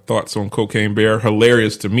thoughts on Cocaine Bear.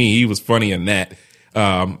 Hilarious to me. He was funny in that.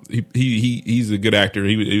 He's a good actor.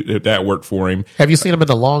 That worked for him. Have you seen him in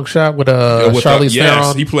The Long Shot with Charlize Theron?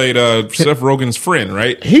 Yes, he played Seth Rogen's friend,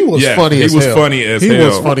 right? He was funny as hell. He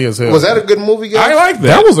was funny as hell. Was that a good movie, guys? I like that.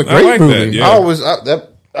 That was a great movie. That,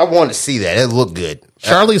 I wanted to see that. It looked good.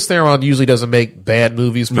 Charlize Theron usually doesn't make bad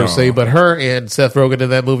movies per se, but her and Seth Rogen in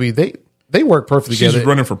that movie, they work perfectly together. She's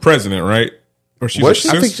running for president, right? Or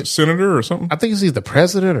she's senator or something? I think she's the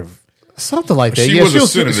president or Something like that. She Yeah, was a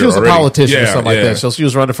senator she was a already. politician or Yeah, something like yeah. that. So she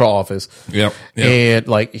was running for office. Yep. And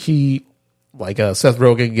like Seth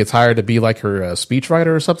Rogen gets hired to be like her speechwriter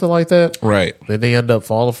or something like that. Right. Then they end up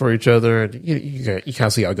falling for each other, and you kind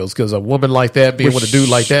of see how it goes. Because a woman like that being with a dude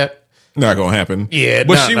like that, not gonna happen. Yeah,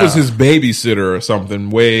 but she was his babysitter or something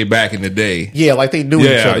way back in the day. yeah, like they knew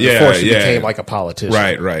each other before she became like a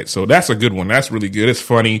politician. Right. So that's a good one. That's really good. It's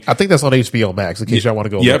funny. I think that's on HBO Max. In case y'all want to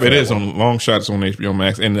go. Yep, it is on long shots on HBO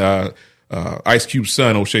Max. And Ice Cube's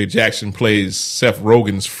son O'Shea Jackson plays Seth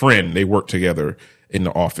Rogen's friend. They work together in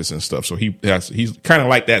the office and stuff. So he's kind of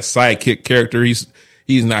like that sidekick character. He's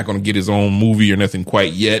not going to get his own movie or nothing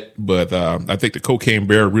quite yet, but I think the Cocaine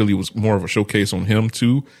Bear really was more of a showcase on him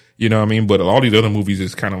too. You know what I mean? But all these other movies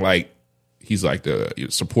is kind of like he's like the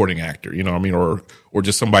supporting actor. You know what I mean? Or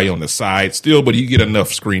just somebody on the side still, but he get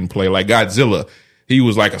enough screenplay. Like Godzilla, he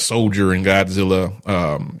was like a soldier in Godzilla.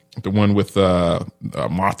 The one with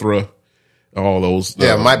Mothra. All those.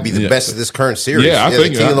 Yeah, it might be the best of this current series. Yeah, I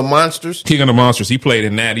think King of the Monsters. King of the Monsters. He played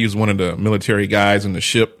in that. He was one of the military guys in the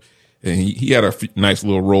ship, and he had a nice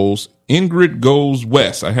little roles. Ingrid Goes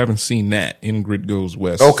West. I haven't seen that. Ingrid Goes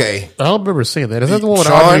West. Okay, I don't remember seeing that. Is that the one with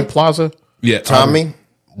Sean? Aubrey Plaza? Yeah, Tommy,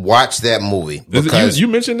 watch that movie because you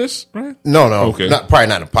mentioned this, right? no, Okay. probably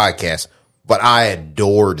not a podcast, but I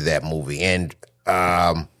adored that movie, and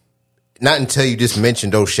not until you just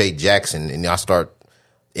mentioned O'Shea Jackson, and I start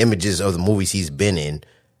images of the movies he's been in.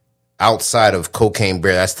 Outside of Cocaine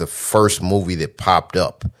Bear, that's the first movie that popped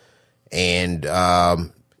up, and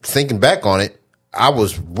thinking back on it, I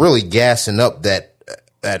was really gassing up that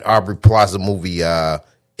Aubrey Plaza movie,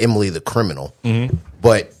 Emily the Criminal. Mm-hmm.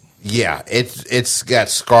 But yeah, it's got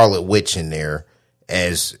Scarlet Witch in there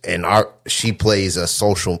she plays a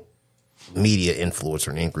social media influencer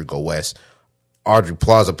in Ingrid Go West. Aubrey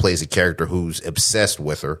Plaza plays a character who's obsessed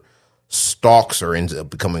with her, stalks her, ends up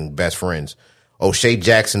becoming best friends. O'Shea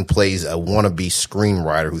Jackson plays a wannabe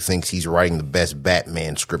screenwriter who thinks he's writing the best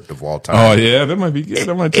Batman script of all time. Oh yeah, that might be good.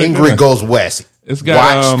 Ingrid Goes West. It's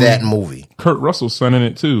got watch that movie. Kurt Russell's son in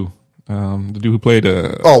it too. The dude who played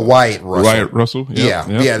Wyatt Russell. Wyatt Russell. Yep,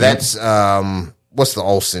 yeah. That's what's the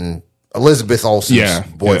Olsen? Elizabeth Olsen's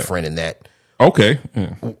boyfriend in that. Okay,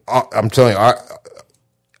 yeah. I'm telling you,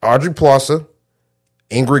 Audrey Plaza,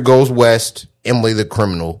 Ingrid Goes West, Emily the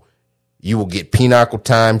Criminal. You will get pinochle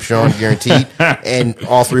time, Sean, guaranteed. And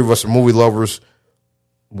all three of us are movie lovers.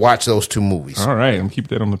 Watch those two movies. All right, I'm keep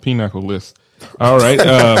that on the pinochle list. All right,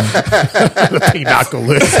 The pinochle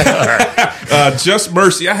list. Just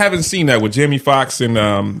Mercy. I haven't seen that with Jamie Foxx and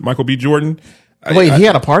Michael B. Jordan. Wait, he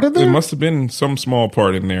had a part in there? There must have been some small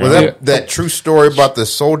part in there. Was that true story about the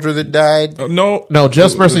soldier that died? No,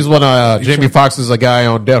 Just Mercy's when Jamie Foxx is a guy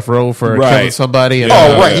on death row for killing somebody. And,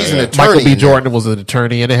 right, he's an attorney. Michael B. Jordan was an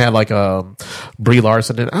attorney, and it had like Brie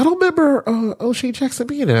Larson. And I don't remember O'Shea Jackson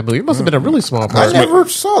being in that movie. It must have been a really small part. I never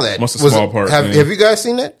saw that. Must have small part. Have you guys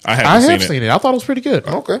seen that? I I haven't have seen it. I thought it was pretty good.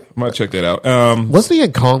 Okay, I might check that out. Wasn't he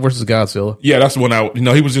in Kong versus Godzilla? Yeah, that's the one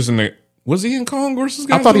he was just in the. Was he in Kong versus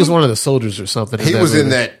Godzilla? I thought he was one of the soldiers or something. he was in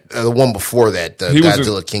that the one before that,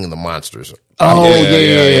 Godzilla King of the Monsters. Oh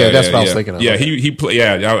yeah. That's what I was thinking of. Yeah, he played.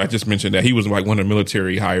 Yeah, I just mentioned that he was like one of the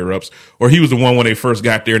military higher ups, or he was the one when they first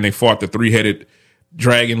got there and they fought the 3-headed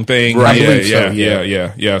dragon thing. Right.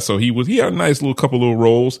 Yeah. So he had a nice couple little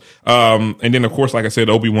roles. And then of course, like I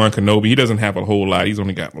said, Obi-Wan Kenobi. He doesn't have a whole lot. He's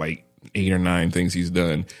only got like 8 or 9 things he's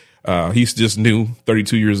done. He's just new,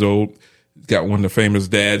 32 years old. Got one of the famous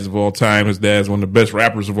dads of all time. His dad's one of the best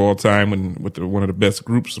rappers of all time, and with one of the best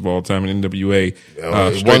groups of all time in NWA.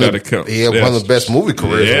 One of the best movie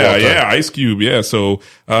careers. of all time. Yeah, Ice Cube. Yeah, so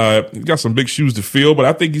he's got some big shoes to fill, but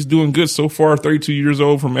I think he's doing good so far. 32 years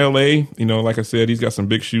old from LA. You know, like I said, he's got some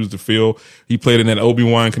big shoes to fill. He played in that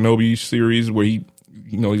Obi-Wan Kenobi series where he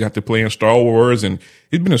got to play in Star Wars, and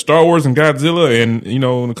he's been in Star Wars and Godzilla, and in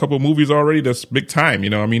a couple of movies already. That's big time.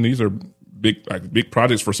 I mean, these are big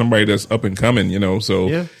projects for somebody that's up and coming,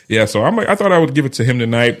 So so I thought I would give it to him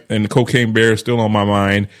tonight. And the Cocaine Bear is still on my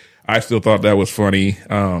mind. I still thought that was funny.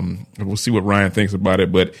 We'll see what Ryan thinks about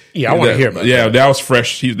it, but I want to hear about it. Yeah, that was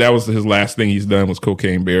fresh. That was his last thing he's done was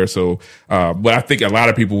Cocaine Bear. So, but I think a lot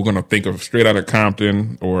of people were going to think of Straight Outta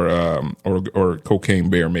Compton or Cocaine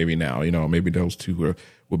Bear maybe now. Maybe those two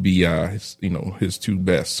would be his two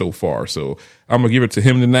best so far. So I'm gonna give it to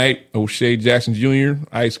him tonight. O'Shea Jackson Jr.,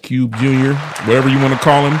 Ice Cube Jr., whatever you want to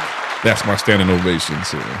call him. That's my standing ovation.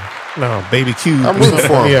 So no, Baby Cube. I'm rooting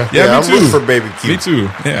for him. Yeah, I'm rooting for Baby Cube. Me too.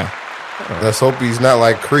 Yeah. Let's hope he's not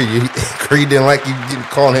like Creed. Creed didn't like you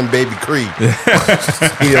calling him Baby Creed.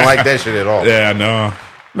 He didn't like that shit at all. Yeah, no.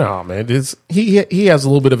 No, man. He has a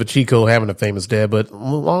little bit of a cheat code having a famous dad, but as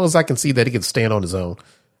long as I can see that he can stand on his own.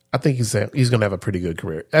 I think he's going to have a pretty good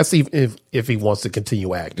career. That's even if he wants to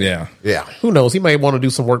continue acting. Yeah. Yeah. Who knows? He may want to do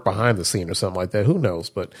some work behind the scene or something like that. Who knows?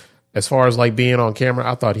 But as far as like being on camera,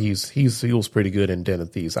 I thought he was pretty good in Den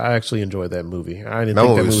of Thieves. I actually enjoyed that movie. I didn't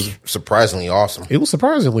think that was surprisingly awesome. It was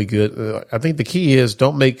surprisingly good. I think the key is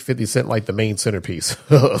don't make 50 Cent like the main centerpiece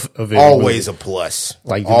of it. Always a plus.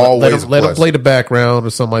 Like always let him play the background or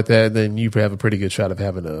something like that, and then you have a pretty good shot of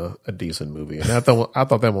having a decent movie. And I thought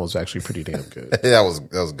that one was actually pretty damn good. that was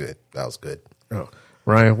good. That was good. Oh.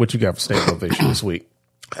 Ryan, what you got for standing ovation this week?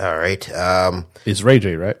 All right. It's Ray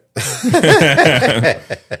J, right?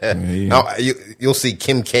 No, you'll see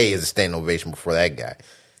Kim K as a standing ovation before that guy.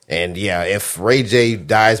 And yeah, if Ray J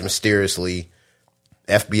dies mysteriously,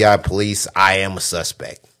 FBI police, I am a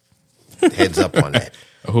suspect. Heads up on that.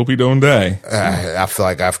 I hope he don't die. I feel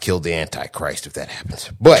like I've killed the Antichrist if that happens.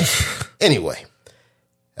 But anyway,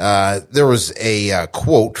 there was a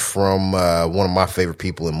quote from one of my favorite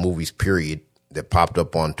people in movies, period, that popped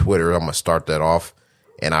up on Twitter. I'm going to start that off.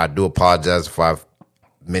 And I do apologize if I've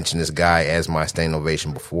mentioned this guy as my standing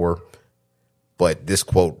ovation before. But this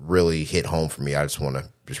quote really hit home for me. I just want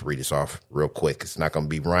to read this off real quick. It's not going to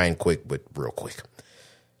be Ryan quick, but real quick.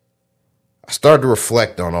 I started to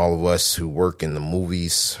reflect on all of us who work in the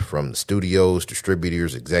movies, from the studios,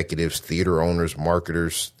 distributors, executives, theater owners,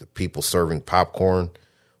 marketers, the people serving popcorn.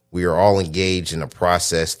 We are all engaged in a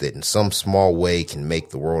process that in some small way can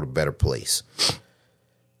make the world a better place.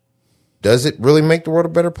 Does it really make the world a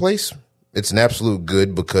better place? It's an absolute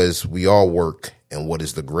good, because we all work in what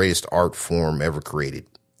is the greatest art form ever created,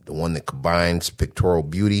 the one that combines pictorial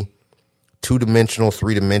beauty, two-dimensional,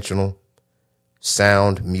 three-dimensional,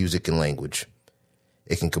 sound, music, and language.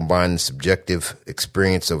 It can combine the subjective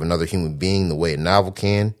experience of another human being the way a novel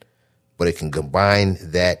can, but it can combine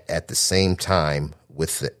that at the same time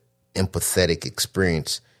with the empathetic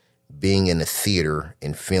experience being in a theater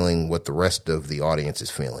and feeling what the rest of the audience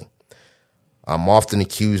is feeling. I'm often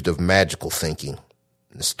accused of magical thinking,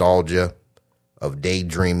 nostalgia, of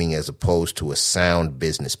daydreaming as opposed to a sound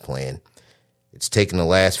business plan. It's taken the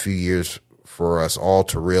last few years for us all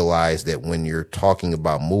to realize that when you're talking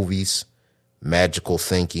about movies, magical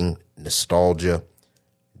thinking, nostalgia,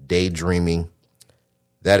 daydreaming,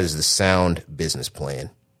 that is the sound business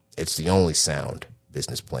plan. It's the only sound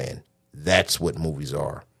business plan. That's what movies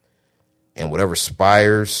are. And whatever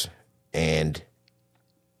spires and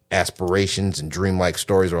aspirations and dreamlike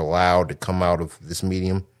stories are allowed to come out of this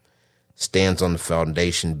medium stands on the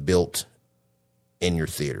foundation built in your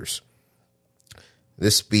theaters.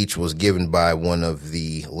 This speech was given by one of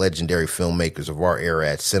the legendary filmmakers of our era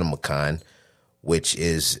at CinemaCon, which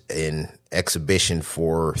is an exhibition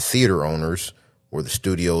for theater owners where the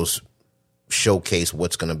studios showcase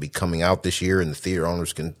what's going to be coming out this year, and the theater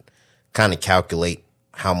owners can kind of calculate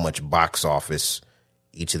how much box office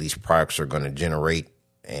each of these products are going to generate,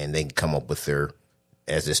 and they can come up with their,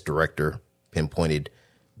 as this director pinpointed,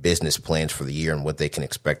 business plans for the year and what they can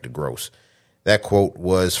expect to gross. That quote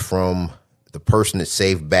was from the person that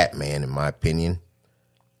saved Batman, in my opinion,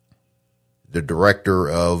 the director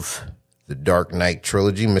of the Dark Knight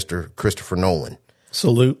trilogy, Mr. Christopher Nolan.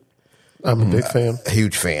 Salute. I'm a big fan.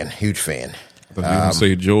 Huge fan. I thought you were going to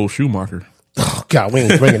say Joel Schumacher. Oh, God, we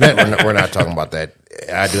ain't bringing that. We're not talking about that.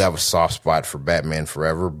 I do have a soft spot for Batman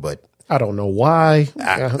Forever, but I don't know why.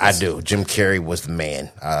 I do. Jim Carrey was the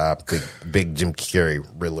man. Big Jim Carrey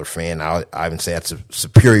Riddler fan. I even say that's a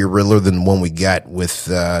superior Riddler than the one we got with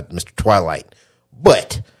Mr. Twilight.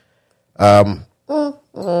 But I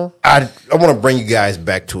want to bring you guys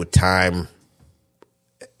back to a time.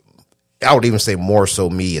 I would even say more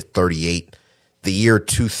so me at 38, the year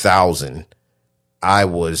 2000. I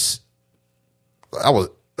was. A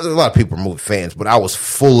lot of people are movie fans, but I was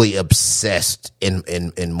fully obsessed in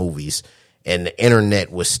movies, and the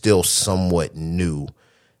internet was still somewhat new.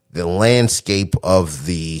 The landscape of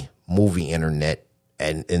the movie internet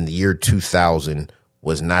and in the year 2000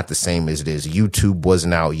 was not the same as it is. YouTube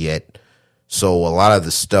wasn't out yet, so a lot of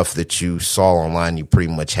the stuff that you saw online, you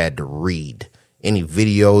pretty much had to read. Any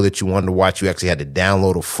video that you wanted to watch, you actually had to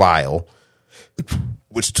download a file,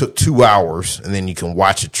 which took 2 hours, and then you can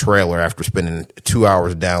watch a trailer after spending 2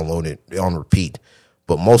 hours downloading it on repeat.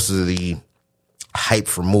 But most of the hype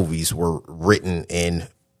for movies were written in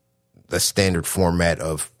the standard format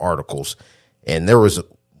of articles. And there was,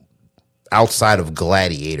 outside of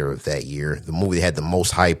Gladiator of that year, the movie that had the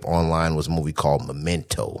most hype online was a movie called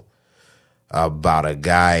Memento, about a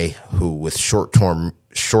guy who with short-term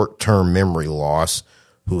memory loss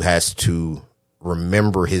who has to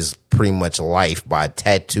remember his pretty much life by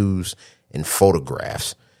tattoos and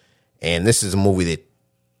photographs. And this is a movie that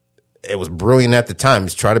it was brilliant at the time.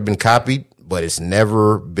 It's tried to been copied, but it's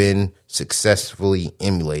never been successfully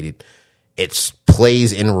emulated. It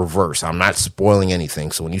plays in reverse. I'm not spoiling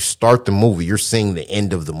anything. So when you start the movie, you're seeing the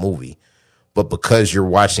end of the movie. But because you're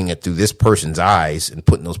watching it through this person's eyes and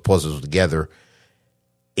putting those puzzles together,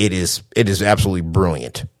 it is absolutely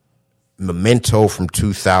brilliant. Memento from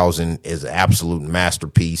 2000 is an absolute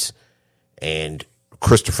masterpiece. And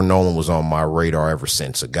Christopher Nolan was on my radar ever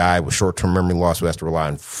since. A guy with short-term memory loss who has to rely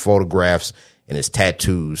on photographs and his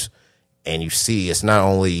tattoos. And you see it's not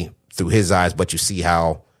only through his eyes, but you see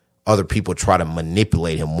how other people try to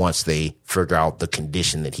manipulate him once they figure out the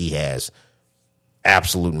condition that he has.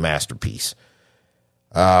 Absolute masterpiece.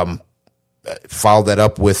 Followed that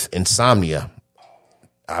up with Insomnia,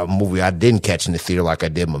 a movie I didn't catch in the theater like I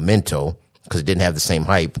did Memento because it didn't have the same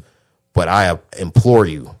hype. But I implore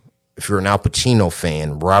you, if you're an Al Pacino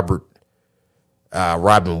fan, Robin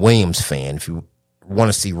Williams fan, if you want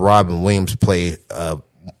to see Robin Williams play a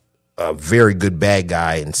very good bad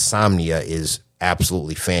guy, Insomnia is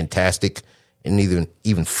absolutely fantastic, and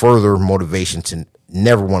even further motivation to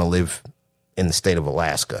never want to live in the state of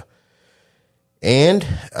Alaska. And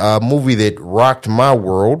a movie that rocked my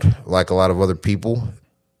world, like a lot of other people,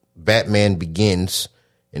 Batman Begins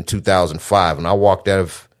in 2005. And I walked out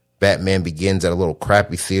of Batman Begins at a little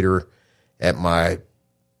crappy theater at my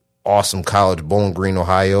awesome college, Bowling Green,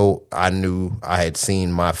 Ohio. I knew I had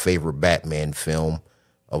seen my favorite Batman film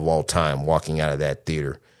of all time walking out of that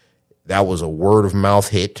theater. That was a word of mouth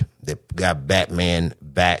hit that got Batman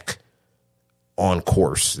back on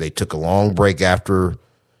course. They took a long break after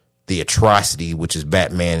the atrocity, which is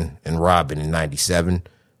Batman and Robin in 97.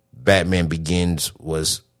 Batman Begins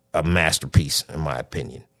was a masterpiece, in my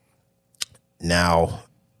opinion. Now,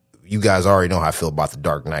 you guys already know how I feel about The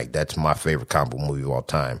Dark Knight. That's my favorite comic book movie of all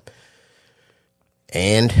time.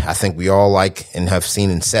 And I think we all like and have seen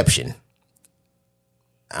Inception.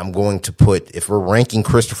 I'm going to put, if we're ranking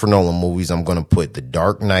Christopher Nolan movies, I'm going to put The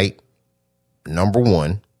Dark Knight number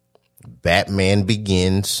 1, Batman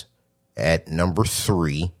Begins at number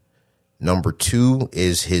 3. Number 2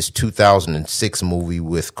 is his 2006 movie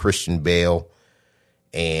with Christian Bale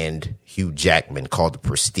and Hugh Jackman called The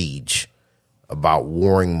Prestige, about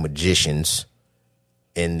warring magicians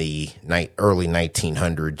in the early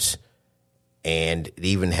 1900s. And it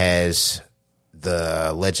even has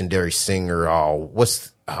the legendary singer,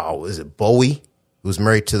 is it Bowie, who's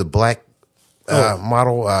married to the black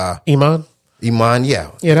model? Iman? Iman,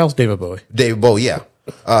 yeah. Yeah, that was David Bowie. David Bowie, yeah.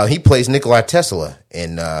 He plays Nikola Tesla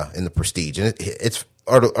in The Prestige, and it's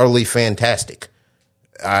utterly fantastic.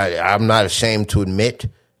 I'm not ashamed to admit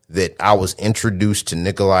that I was introduced to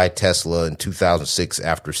Nikola Tesla in 2006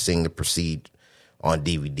 after seeing The Prestige on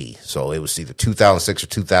DVD. So it was either 2006 or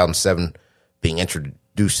 2007 being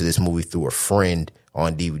introduced to this movie through a friend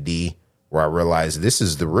on DVD, where I realized this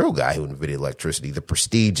is the real guy who invented electricity. The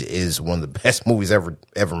Prestige is one of the best movies ever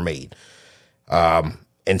made.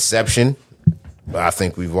 Inception, I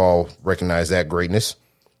think we've all recognized that greatness.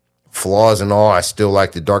 Flaws and all, I still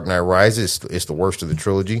like The Dark Knight Rises. It's the worst of the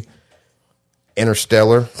trilogy.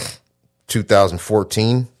 Interstellar,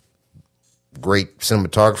 2014. Great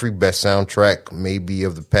cinematography, best soundtrack maybe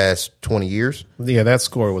of the past 20 years. Yeah, that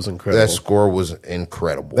score was incredible. That score was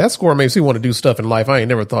incredible. That score makes me want to do stuff in life I ain't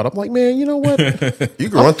never thought of. I'm like, man, you know what? You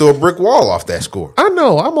can run through a brick wall off that score. I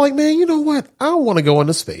know. I'm like, man, you know what? I want to go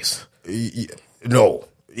into space. No.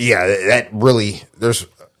 Yeah, that really, there's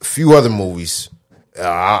a few other movies.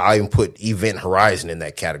 I even put Event Horizon in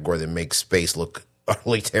that category that makes space look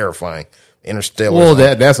utterly terrifying. Interstellar. Well,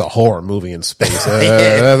 that's a horror movie in space.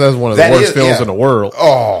 That's one of the worst films in the world.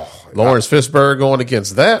 Oh, Lawrence Fishburne going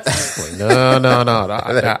against that? Like,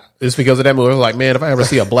 no. It's because of that movie. I was like, man, if I ever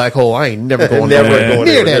see a black hole, I ain't never going near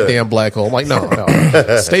that damn black hole. I'm like, no.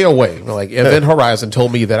 Stay away. Like, Event Horizon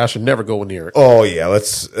told me that I should never go near it. Oh, yeah.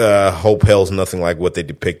 Let's hope hell's nothing like what they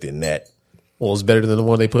depicted in that. Well, it's better than the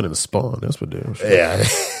one they put in the Spawn. That's what they're Yeah,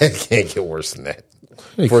 it can't get worse than that.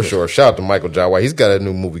 For sure. Shout out to Michael Jai White. He's got a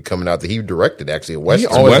new movie coming out that he directed, actually, a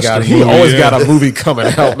Western. He always got a movie coming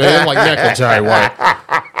out, man. Like Michael Jai White.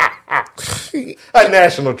 A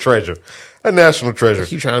national treasure.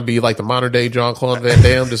 He's trying to be like the modern day Jean-Claude Van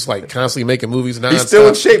Damme, just like constantly making movies nonstop. He's still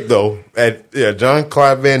in shape, though.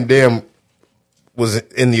 Jean-Claude Van Damme was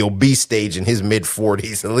in the obese stage in his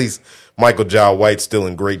mid-40s. At least Michael Jai White's still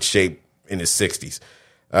in great shape in his 60s.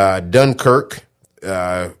 Dunkirk.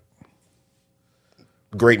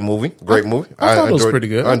 Great movie. I thought it was pretty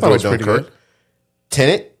good. I enjoyed Dunkirk.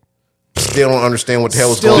 Tenet. Still don't understand what the hell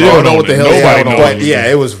was going on. Still don't know what the hell is going on. But yeah,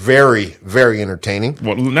 it was very, very entertaining.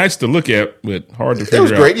 Well, nice to look at, but hard to figure out.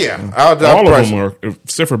 It was great, yeah. All of them were,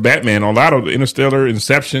 except for Batman, a lot of Interstellar,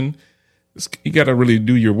 Inception, You got to really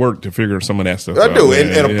do your work to figure some of that stuff out. I do.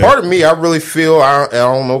 And a part of me, I really feel, I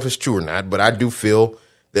don't know if it's true or not, but I do feel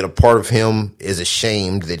that a part of him is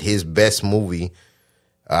ashamed that his best movie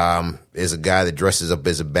is a guy that dresses up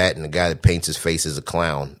as a bat and a guy that paints his face as a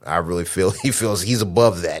clown. I really feel he feels he's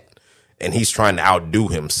above that, and he's trying to outdo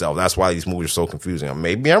himself. That's why these movies are so confusing.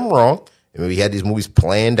 Maybe I'm wrong. Maybe he had these movies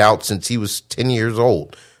planned out since he was 10 years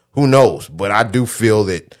old. Who knows? But I do feel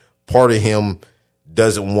that part of him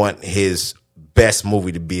doesn't want his best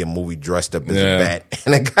movie to be a movie dressed up as a bat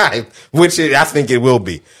and a guy, which I think it will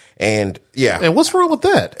be. And and what's wrong with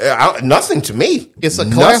that? Nothing to me. It's a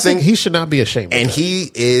classic. He should not be ashamed. And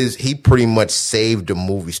he pretty much saved the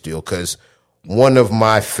movie still, because one of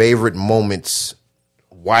my favorite moments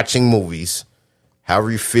watching movies,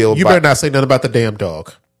 however you feel. You better not say nothing about the damn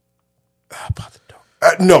dog. About the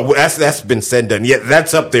dog. No, that's been said and done. Yeah,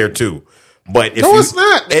 that's up there too. But it's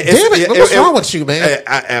not. Damn it! What's wrong with you, man?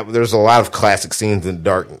 There's a lot of classic scenes in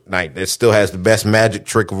Dark Knight. It still has the best magic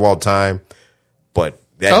trick of all time. But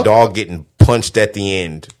that dog getting punched at the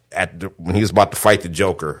end when he was about to fight the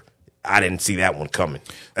Joker, I didn't see that one coming.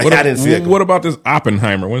 I didn't see that. What about this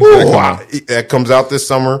Oppenheimer? When's that come out? That comes out this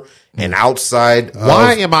summer. And outside,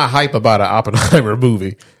 why am I hype about an Oppenheimer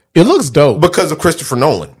movie? It looks dope because of Christopher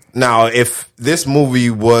Nolan. Now, if this movie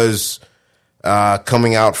was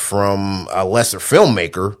coming out from a lesser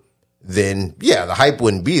filmmaker, then the hype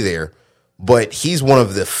wouldn't be there. But he's one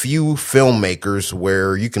of the few filmmakers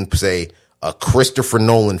where you can say a Christopher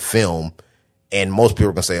Nolan film, and most people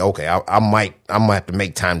are gonna say, okay, I might have to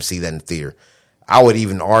make time to see that in the theater. I would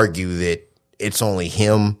even argue that it's only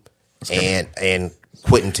him and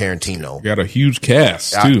Quentin Tarantino. Got a huge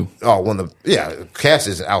cast too. Cast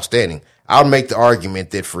is outstanding. I would make the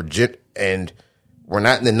argument that and we're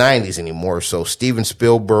not in the 90s anymore, so Steven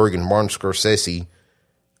Spielberg and Martin Scorsese,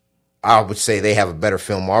 I would say they have a better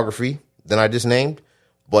filmography than I just named.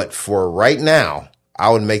 But for right now, I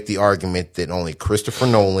would make the argument that only Christopher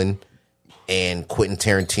Nolan and Quentin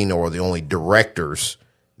Tarantino are the only directors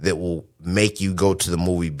that will make you go to the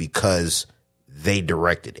movie because they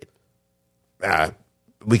directed it.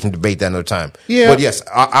 We can debate that another time. Yeah. But yes,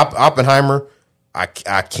 Oppenheimer, I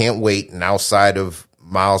can't wait. And outside of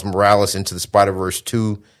Miles Morales Into the Spider-Verse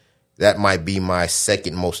 2, that might be my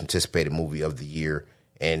second most anticipated movie of the year.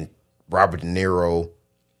 And Robert De Niro,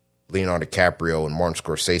 Leonardo DiCaprio, and Martin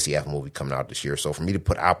Scorsese have a movie coming out this year. So for me to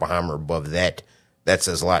put Oppenheimer above that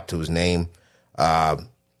says a lot to his name.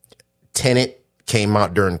 Tenet came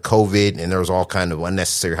out during COVID, and there was all kind of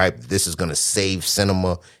unnecessary hype. This is going to save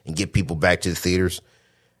cinema and get people back to the theaters.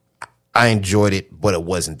 I enjoyed it, but it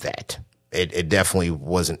wasn't that. It definitely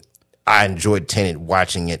wasn't. I enjoyed Tenet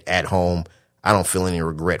watching it at home. I don't feel any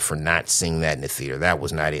regret for not seeing that in the theater. That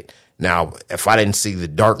was not it. Now, if I didn't see The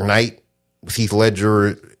Dark Knight with Heath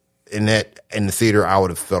Ledger in the theater, I would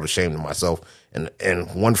have felt ashamed of myself. And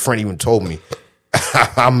one friend even told me,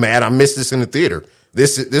 I'm mad I missed this in the theater.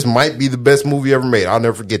 This might be the best movie ever made. I'll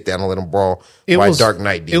never forget that. I'll let him borrow my Dark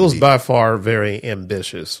Knight DVD. It was by far very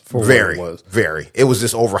ambitious for what it was. Very. It was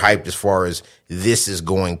just overhyped as far as this is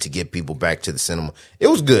going to get people back to the cinema. It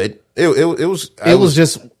was good. It was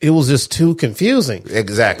just too confusing.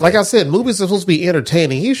 Exactly. Like I said, movies are supposed to be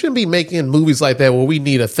entertaining. He shouldn't be making movies like that where we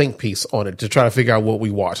need a think piece on it to try to figure out what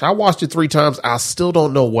we watch. I watched it 3 times. I still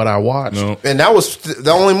don't know what I watched. No. And that was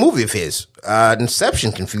the only movie of his.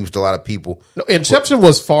 Inception confused a lot of people. No, Inception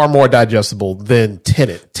was far more digestible than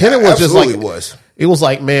Tenet. Tenet was just like it was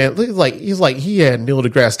like, man, he had Neil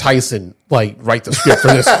deGrasse Tyson write the script for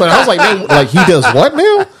this. But I was like, man, he does what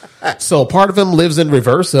now? So part of him lives in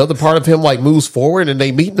reverse, the other part of him moves forward, and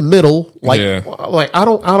they meet in the middle. I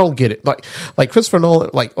don't get it. Like Christopher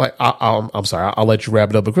Nolan. I'm sorry, I'll let you wrap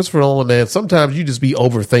it up. But Christopher Nolan, man, sometimes you just be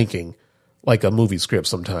overthinking a movie script.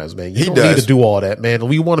 Sometimes, man, you don't need to do all that, man.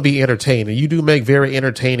 We want to be entertained, and you do make very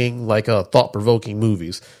entertaining, thought provoking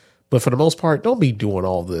movies. But for the most part, don't be doing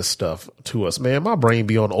all this stuff to us, man. My brain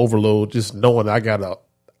be on overload just knowing I gotta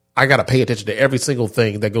pay attention to every single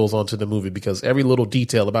thing that goes on to the movie, because every little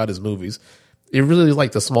detail about his movies, it really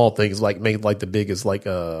the small things made the biggest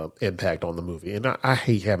impact on the movie. And I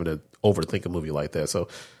hate having to overthink a movie like that. So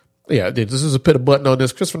yeah, this is a put a button on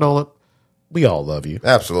this. Christopher Nolan, we all love you.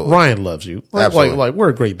 Absolutely. Ryan loves you. Absolutely. We're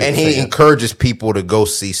a great big And he encourages people to go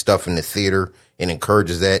see stuff in the theater and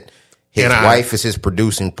encourages that. His wife is his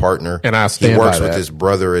producing partner. And I stand He works by with that. his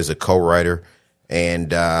brother as a co-writer.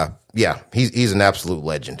 And he's an absolute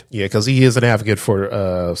legend. Yeah, because he is an advocate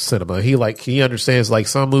for cinema. He understands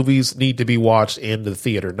some movies need to be watched in the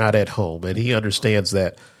theater, not at home, and he understands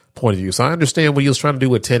that point of view. So I understand what he was trying to do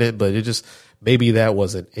with Tenet, but it just maybe that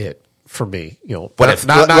wasn't it for me. But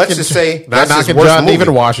let's just say that's his worst John movie.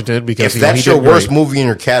 David Washington, because if that's your worst movie in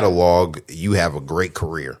your catalog, you have a great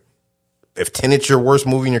career. If Tenet's your worst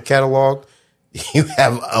movie in your catalog, you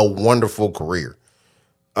have a wonderful career,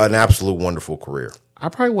 an absolute wonderful career. I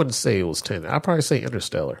probably wouldn't say it was Tenet. I'd probably say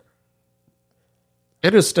Interstellar.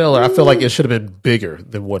 Interstellar, I feel like it should have been bigger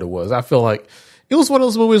than what it was. I feel like it was one of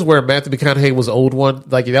those movies where Matthew McConaughey was the old one.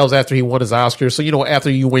 Like, that was after he won his Oscar. So, after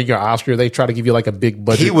you win your Oscar, they try to give you like a big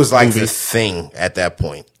budget. He was like movie. the thing at that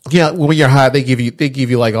point. Yeah, when you're high, they give you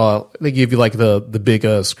like the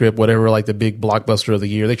big script, whatever, like the big blockbuster of the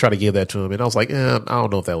year. They try to give that to him, and I was like, I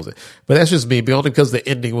don't know if that was it. But that's just me, only because the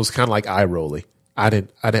ending was kind of like eye rolly. I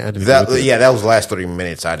didn't. That was the last 30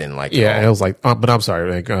 minutes. I didn't like. Yeah, it was like, but I'm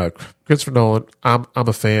sorry, man. Christopher Nolan, I'm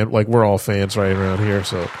a fan. Like, we're all fans right around here.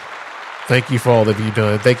 So, thank you for all that you've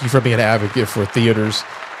done. Thank you for being an advocate for theaters,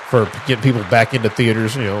 for getting people back into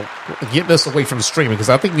theaters. Getting us away from streaming, because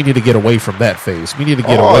I think we need to get away from that phase. We need to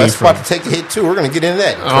get away that's from. About to take a hit too. We're going to get into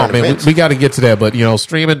that. Oh man, we got to get to that. But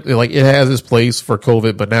streaming, like, it has its place for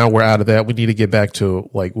COVID, but now we're out of that. We need to get back to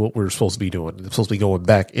like what we're supposed to be doing. We're supposed to be going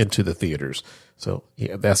back into the theaters. So,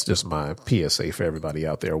 yeah, that's just my PSA for everybody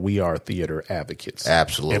out there. We are theater advocates.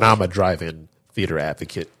 Absolutely. And I'm a drive-in theater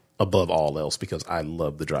advocate above all else, because I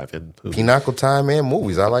love the drive-in movies. Pinochle time and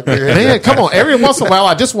movies. I like that. Man, come on. Every once in a while,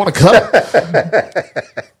 I just want to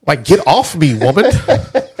cut. Like, get off me, woman.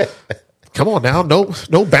 Come on now.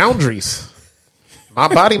 No boundaries. My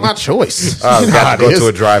body, my choice. I've got to go to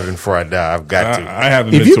a drive-in before I die. I've got to. I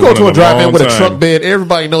haven't. If you go to a drive-in with a truck bed,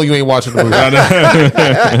 everybody know you ain't watching the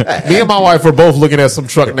movie. Me and my wife were both looking at some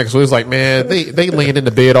truck next to us. It's like, man, they laying in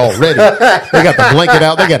the bed already. They got the blanket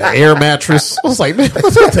out. They got an air mattress. I was like, man,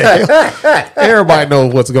 what the hell? Everybody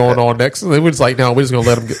knows what's going on next. And we're just like, no, we're just gonna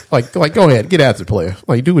let them get, like, go ahead, get after it, player.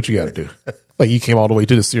 Like, do what you got to do. Like, you came all the way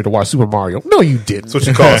to the theater to watch Super Mario. No, you didn't. That's what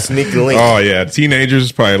you call a sneaky link. Oh yeah,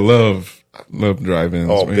 teenagers probably love drive-ins.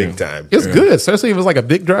 Oh, man. big time. It's good, especially if it's like a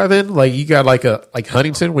big drive-in. Like, you got like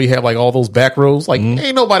Huntington, where you have like all those back rows. Like,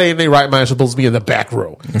 ain't nobody in their right mind supposed to be in the back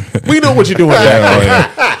row. We know what you're doing back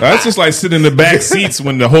Yeah. That's just like sitting in the back seats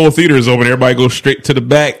when the whole theater is open. Everybody goes straight to the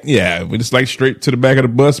back. Yeah, we just like straight to the back of the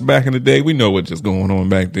bus back in the day. We know what's just going on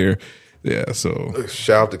back there. Yeah, so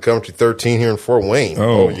shout out to Country 13 here in Fort Wayne.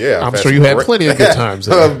 Oh yeah, I'm sure you had plenty of good times.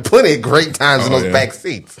 Plenty of great times in those back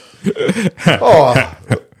seats.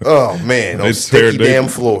 Oh man, those sticky damn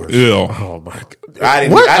floors. Yeah. Oh my god,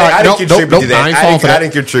 I didn't contribute to that. I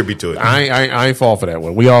didn't contribute to it. I ain't fall for that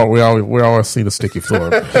one. We all seen a sticky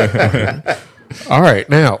floor. All right,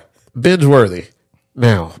 now binge worthy.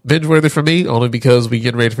 Now binge worthy for me only because we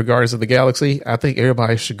getting ready for Guardians of the Galaxy. I think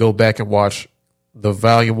everybody should go back and watch the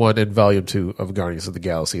Volume 1 and Volume 2 of Guardians of the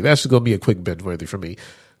Galaxy. That's going to be a quick binge worthy for me.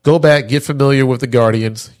 Go back, get familiar with the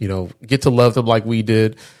Guardians, get to love them like we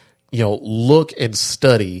did. Look and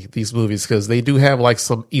study these movies, because they do have like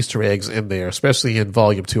some Easter eggs in there, especially in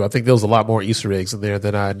Volume 2. I think there was a lot more Easter eggs in there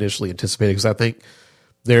than I initially anticipated, because I think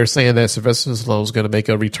they're saying that Sylvester Stallone is going to make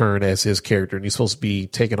a return as his character, and he's supposed to be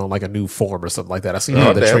taking on like a new form or something like that. I seen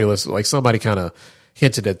the trailers, like somebody kind of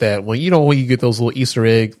hinted at that. When when you get those little Easter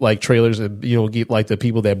egg like trailers, and get like the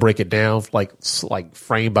people that break it down like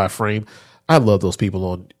frame by frame. I love those people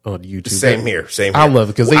on YouTube. Same here. I love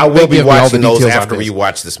it, because I will be watching those after we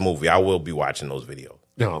watch this movie. I will be watching those videos.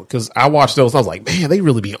 No, because I watched those. I was like, man, they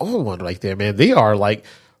really be on one right there, man. They are like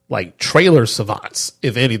trailer savants.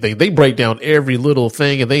 If anything, they break down every little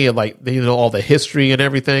thing, and they know all the history and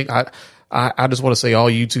everything. I just want to say, all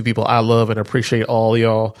YouTube people, I love and appreciate all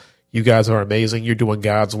y'all. You guys are amazing. You're doing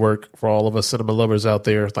God's work for all of us cinema lovers out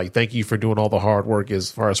there. Like, thank you for doing all the hard work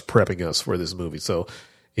as far as prepping us for this movie. So,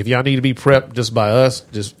 if y'all need to be prepped just by us,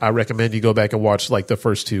 I recommend you go back and watch like the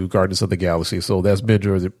first two Guardians of the Galaxy. So that's binge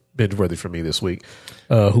worthy for me this week.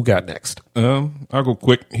 Who got next? I'll go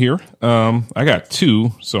quick here. I got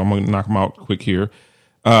two, so I'm going to knock them out quick here.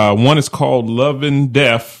 One is called Love and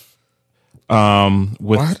Death.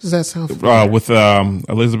 Why does that sound familiar? With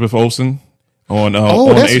Elizabeth Olsen on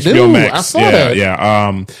HBO new. Max. I saw that.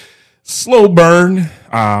 Yeah. Slow burn.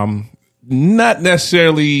 Not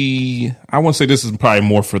necessarily. I want to say this is probably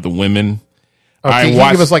more for the women. Can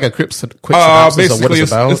you give us like a quick synopsis of what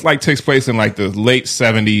it's about? It's like takes place in like the late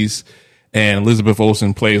 70s, and Elizabeth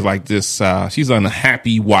Olsen plays like this. She's an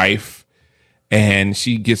unhappy wife, and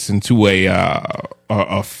she gets into a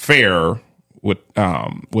affair with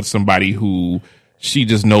somebody who she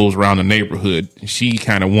just knows around the neighborhood. She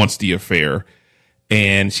kind of wants the affair,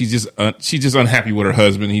 and she's just unhappy with her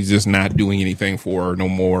husband. He's just not doing anything for her no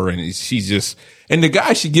more, and she's just. And the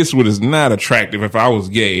guy she gets with is not attractive. If I was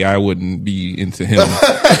gay, I wouldn't be into him. Damn,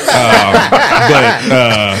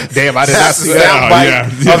 I did not see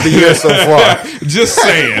that of the year so far. Just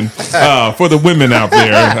saying, for the women out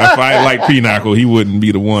there, if I like Pinochle, he wouldn't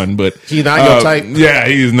be the one. But he's not your type. Yeah,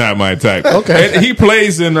 he's not my type. Okay, and he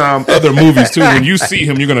plays in other movies too. When you see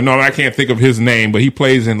him, you're gonna know. I can't think of his name, but he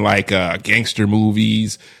plays in like gangster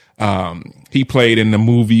movies. He played in the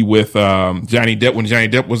movie with Johnny Depp when Johnny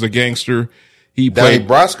Depp was a gangster. He played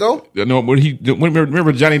Brasco. No,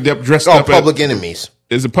 remember Johnny Depp dressed up. Public Enemies.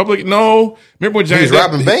 Is it Public? No, remember when Johnny Depp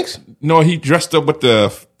robbing banks? No, he dressed up with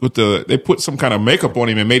the. They put some kind of makeup on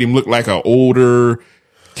him and made him look like an older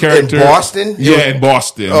character in Boston. Yeah, in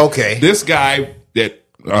Boston. Okay, this guy that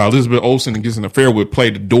Elizabeth Olsen gets an affair with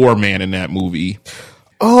played the doorman in that movie.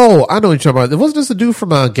 Oh, I know what you're talking about. Wasn't this the dude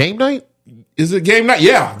from Game Night? Is it Game Night?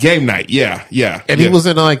 Yeah, Game Night. Yeah. And he was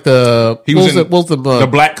in like the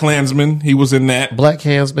Black Klansman. He was in that Black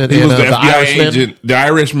Klansman. He and, was the FBI Irishman. agent, the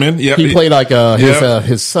Irishman. Yeah, he played like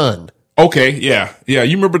his son. Okay, yeah. You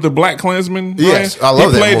remember the Black Klansman? Yes, Ryan? I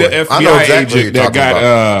love that. He played movie. the FBI agent that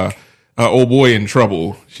got old boy in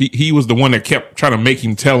trouble. He was the one that kept trying to make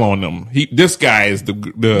him tell on them. This guy is the.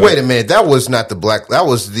 Wait a minute, that was not the Black. That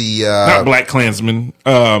was the not Black Klansman.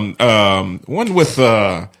 One with.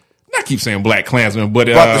 I keep saying Black Klansman, but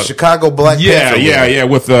about the Chicago Black Panther. Yeah,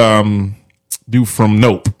 with dude from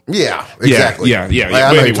Nope. Yeah, exactly. Yeah.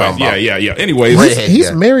 Anyways, Anyways,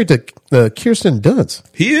 he's married to Kirsten Dunst.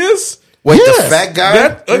 He is. Wait, the fat guy,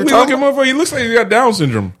 that ugly looking motherfucker. He looks like he's got Down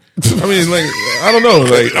syndrome. I mean, like, I don't know.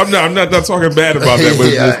 Like, I'm not talking bad about that.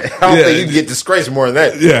 But I don't think you can get disgraced more than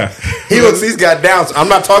that. Yeah, he's got Downs. I'm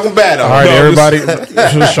not talking bad. All right, everybody.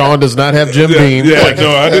 Sean does not have Jim Beam. Yeah,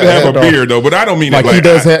 no, I did have a beard though, but I don't mean like he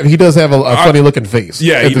does have a funny looking face.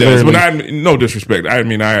 Yeah, he does. But no disrespect. I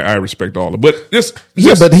mean, I respect all of it. But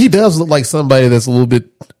but he does look like somebody that's a little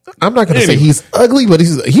bit. I'm not going to say he's ugly, but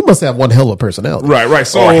he must have one hell of a personality. Right.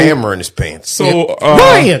 So or a hammer in his pants. So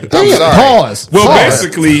Ryan, pause. Well,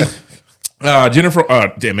 basically,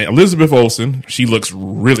 Elizabeth Olsen, she looks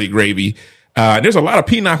really gravy. There's a lot of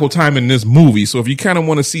Pinochle time in this movie, so if you kind of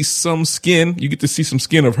want to see some skin, you get to see some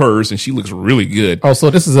skin of hers, and she looks really good. Oh, so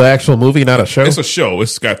this is an actual movie, not a show? It's a show.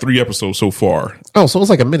 It's got 3 episodes so far. Oh, so it's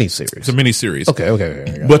like a mini-series. It's a mini-series.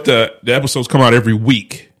 Okay. But the episodes come out every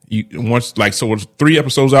week. So it's 3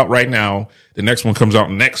 episodes out right now. The next one comes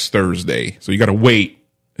out next Thursday. So you got to wait.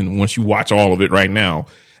 And once you watch all of it right now,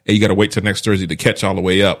 and you got to wait till next Thursday to catch all the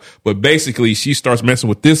way up. But basically, she starts messing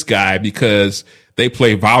with this guy because they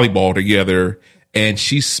play volleyball together, and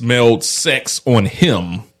she smelled sex on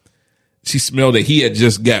him. She smelled that he had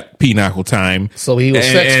just got Pinochle time. So he was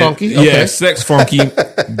sex funky? Okay. Yeah, sex funky.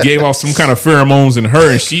 Gave off some kind of pheromones in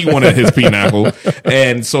her, and she wanted his Pinochle.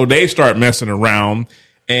 And so they start messing around.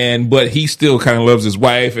 But he still kind of loves his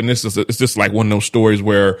wife, and it's just like one of those stories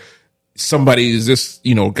where somebody is just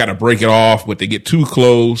got to break it off, but they get too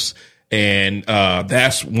close, and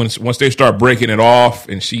that's once they start breaking it off,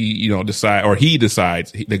 and she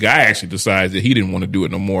the guy actually decides that he didn't want to do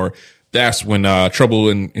it no more. That's when trouble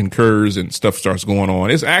incurs and stuff starts going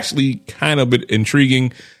on. It's actually kind of a bit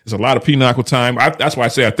intriguing. There's a lot of Pinochle time. That's why I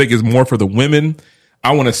say I think it's more for the women.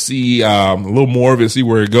 I want to see a little more of it, see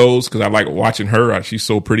where it goes, because I like watching her. She's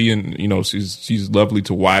so pretty, and she's lovely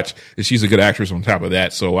to watch, and she's a good actress on top of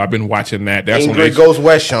that. So I've been watching that. That's Ingrid Goes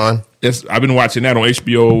West, Sean. I've been watching that on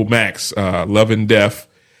HBO Max, Love and Death,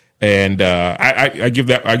 and I give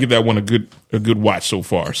that one a good watch so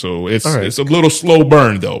far. So it's a little slow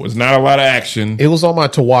burn though. It's not a lot of action. It was on my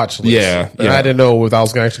to watch list. Yeah. I didn't know if I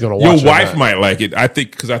was actually going to watch it. Your wife might like it. I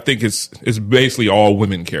think it's basically all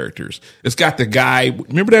women characters. It's got the guy.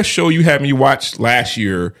 Remember that show you had me watch last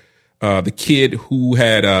year? The kid who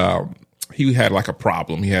had he had like a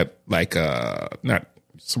problem. He had like not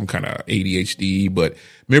some kind of ADHD, but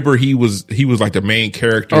remember he was like the main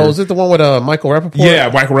character. Oh, is it the one with Michael Rappaport? Yeah,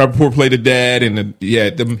 Michael Rappaport played the dad, and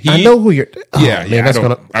I know who you're. Oh, yeah, man, I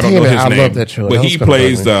don't know his name. I love that show, but he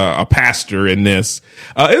plays a pastor in this.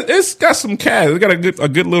 It's got some cast. It's got a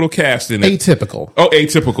good little cast in it. Atypical. Oh,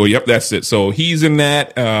 Atypical. Yep, that's it. So he's in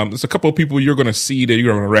that. There's a couple of people you're going to see that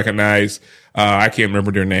you're going to recognize. I can't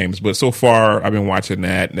remember their names, but so far I've been watching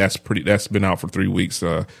that. That's been out for 3 weeks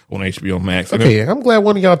on HBO Max. Okay, I'm glad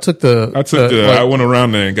one of y'all took I went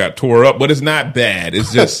around there and got tore up, but it's not bad.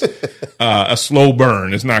 It's just a slow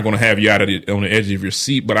burn. It's not going to have you out on the edge of your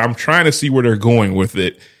seat, but I'm trying to see where they're going with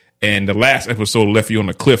it. And the last episode left you on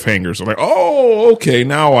a cliffhanger. So like, oh, okay,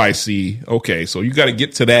 now I see. Okay, so you got to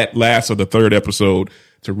get to that last of the 3rd episode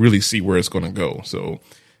to really see where it's going to go. So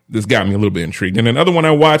this got me a little bit intrigued. And another one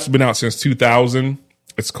I watched, been out since 2000.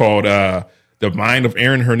 It's called The Mind of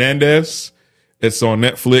Aaron Hernandez. It's on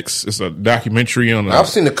Netflix. It's a documentary on. I've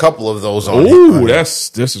seen a couple of those on. Oh,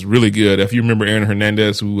 this is really good. If you remember Aaron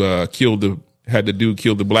Hernandez, who killed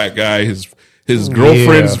the black guy, his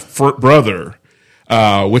girlfriend's brother,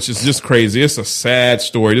 which is just crazy. It's a sad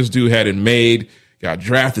story. This dude had it made. Got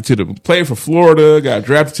drafted played for Florida. Got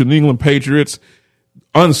drafted to the New England Patriots.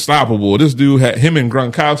 Unstoppable. This dude him and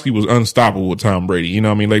Gronkowski was unstoppable with Tom Brady. You know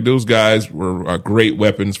what I mean? Like those guys were great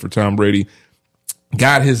weapons for Tom Brady.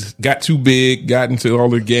 Got too big, got into all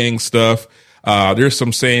the gang stuff. There's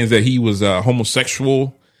some sayings that he was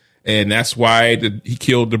homosexual, and that's why he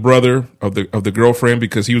killed the brother of the girlfriend,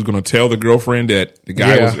 because he was going to tell the girlfriend that the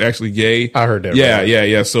guy was actually gay. I heard that.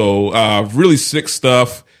 Yeah. So really sick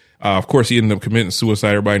stuff. Of course, he ended up committing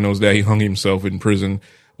suicide. Everybody knows that. He hung himself in prison,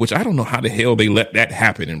 which I don't know how the hell they let that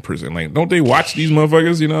happen in prison. Like, don't they watch these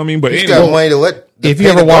motherfuckers? You know what I mean? But he's got money to let. If you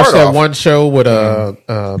ever watched that one show with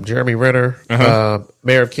Jeremy Renner,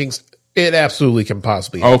 Mayor of Kings, it absolutely can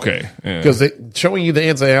possibly happen. Okay, because showing you the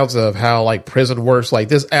ins and outs of how like prison works, like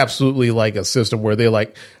there's absolutely like a system where they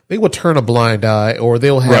will turn a blind eye, or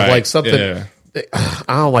they'll have like something. Yeah. I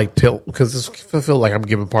don't like because I feel like I'm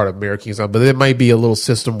giving part of Mayor of Kings, but there might be a little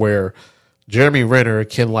system where Jeremy Renner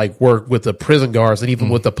can like work with the prison guards and even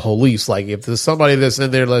with the police. Like if there's somebody that's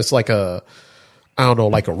in there that's like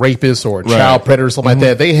like a rapist or a child predator or something like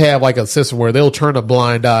that, they have like a system where they'll turn a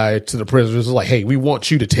blind eye to the prisoners. Like, hey, we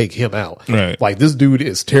want you to take him out. Right. Like this dude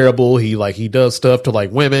is terrible. He does stuff to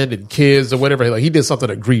like women and kids or whatever. Like he did something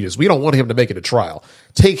egregious. We don't want him to make it a trial.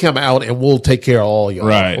 Take him out and we'll take care of all y'all.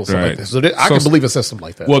 Right. Like that. So I can believe a system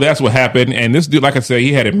like that. Well, that's what happened. And this dude, like I said,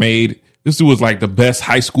 he had it made. This dude was like the best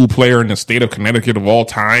high school player in the state of Connecticut of all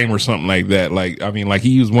time or something like that. Like, I mean, like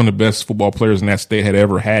he was one of the best football players in that state had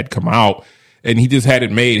ever had come out. And he just had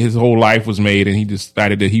it made. His whole life was made. And he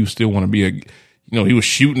decided that he still want to be he was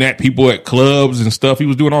shooting at people at clubs and stuff. He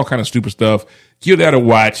was doing all kind of stupid stuff. Give that a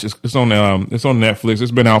watch. It's on Netflix.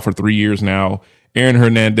 It's been out for 3 years now. Aaron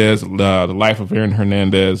Hernandez, the life of Aaron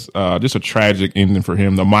Hernandez, just a tragic ending for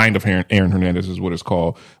him. The Mind of Aaron Hernandez is what it's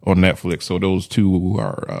called on Netflix. So those two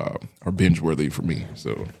are binge worthy for me.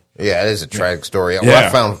 So yeah, it is a tragic story. Yeah. What I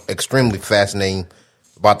found extremely fascinating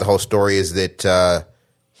about the whole story is that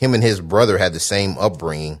him and his brother had the same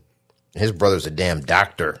upbringing. His brother's a damn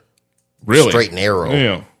doctor, really straight and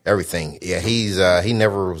narrow, everything. Yeah, he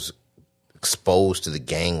never was exposed to the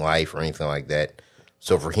gang life or anything like that.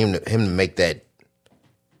 So for him to make that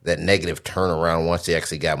negative turnaround once he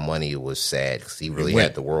actually got money, it was sad because he really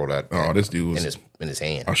had the world out. This dude was in his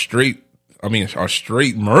hand. A straight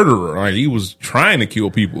murderer. Like he was trying to kill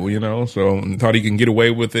people, So and thought he can get away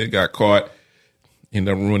with it. Got caught.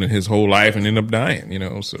 Ended up ruining his whole life and ended up dying.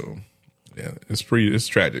 So yeah, it's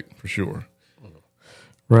tragic for sure.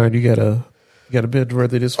 Ryan, you got a binge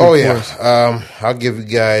worthy this week? Oh yeah, I'll give you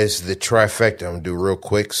guys the trifecta. I'm gonna do real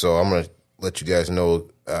quick. So I'm gonna let you guys know.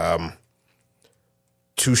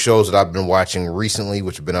 2 shows that I've been watching recently,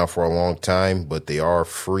 which have been out for a long time, but they are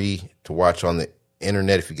free to watch on the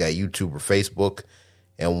internet if you got YouTube or Facebook.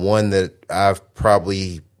 And one that I've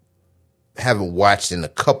probably haven't watched in a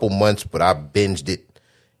couple months, but I binged it,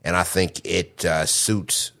 and I think it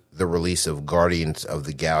suits the release of Guardians of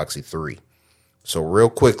the Galaxy 3. So real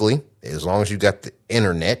quickly, as long as you got the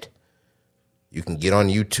internet, you can get on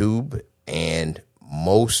YouTube, and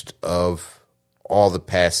most of all the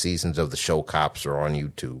past seasons of the show Cops are on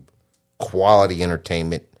YouTube. Quality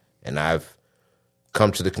entertainment, and I've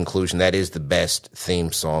come to the conclusion that is the best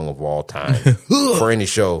theme song of all time for any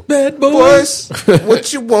show. Bad boys,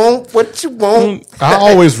 what you want? What you want? I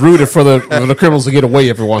always rooted for the criminals to get away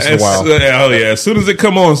every once in a while. Hell yeah! As soon as it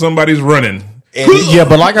come on, somebody's running. Yeah,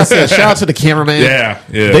 but like I said, shout out to the cameraman. Yeah.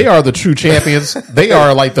 They are the true champions. They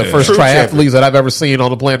are like the first triathletes that I've ever seen on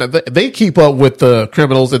the planet. They keep up with the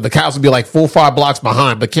criminals, and the cops will be like 4 or 5 blocks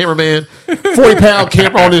behind. But cameraman, 40-pound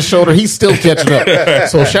camera on his shoulder, he's still catching up.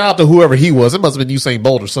 So shout out to whoever he was. It must have been Usain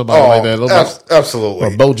Bolt or somebody like that. Absolutely.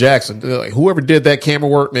 Or Bo Jackson. Like, whoever did that camera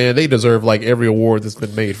work, man, they deserve like every award that's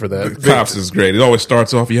been made for that. The Cops is great. It always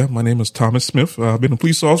starts off, my name is Thomas Smith. I've been a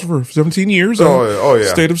police officer for 17 years.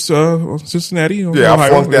 State of Cincinnati. Yeah, I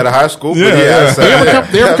flunked out of high school. They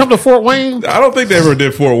ever come to Fort Wayne? I don't think they ever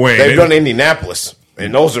did Fort Wayne. They've done Indianapolis,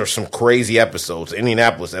 and those are some crazy episodes.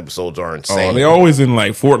 Indianapolis episodes are insane. They're always in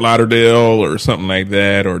like Fort Lauderdale or something like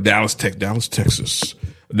that, or Dallas, Texas.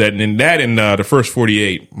 The first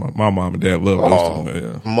 48. My mom and dad love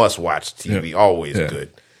those. Must watch TV, always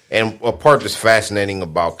good. And a part that's fascinating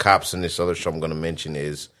about Cops and this other show I'm going to mention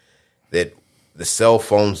is that the cell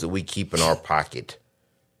phones that we keep in our pocket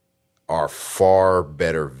are far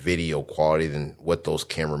better video quality than what those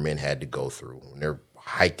cameramen had to go through when they're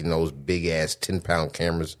hiking those big ass 10-pound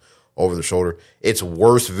cameras over the shoulder. It's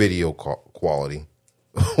worse video quality,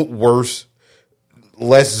 worse,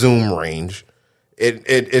 less zoom range.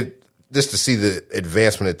 It just to see the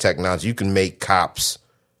advancement of technology. You can make cops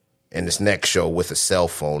in this next show with a cell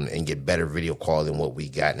phone and get better video quality than what we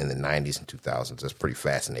got in the 90s and 2000s. That's pretty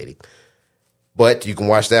fascinating. But you can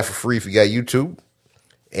watch that for free if you got YouTube.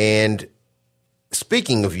 And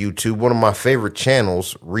speaking of YouTube, one of my favorite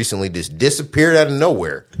channels recently just disappeared out of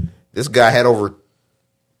nowhere. This guy had over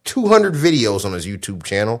 200 videos on his YouTube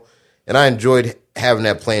channel, and I enjoyed having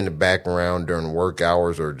that play in the background during work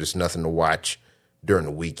hours or just nothing to watch during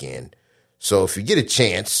the weekend. So if you get a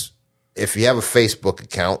chance, if you have a Facebook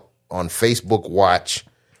account, on Facebook Watch,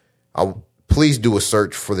 please do a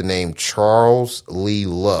search for the name Charles Lee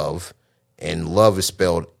Love, and Love is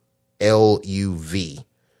spelled L-U-V.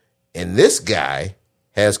 And this guy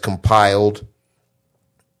has compiled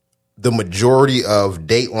the majority of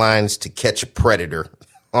Datelines to Catch a Predator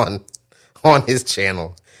on his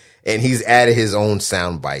channel, and he's added his own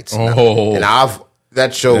sound bites. Oh. And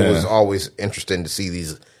that show was always interesting to see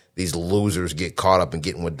these losers get caught up in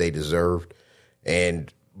getting what they deserved. And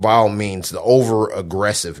by all means, the over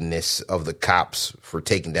aggressiveness of the cops for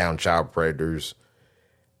taking down child predators,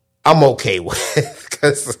 I'm okay with.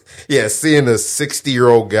 Because, seeing a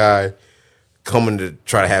 60-year-old guy coming to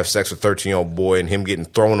try to have sex with a 13-year-old boy and him getting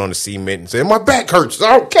thrown on the cement and saying, my back hurts,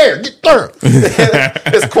 I don't care, get thrown.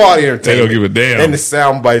 It's quality entertainment. They don't give a damn. And the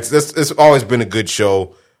sound bites, it's always been a good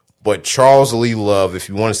show. But Charles Lee Love, if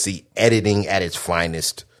you want to see editing at its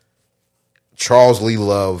finest, Charles Lee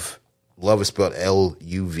Love, Love is spelled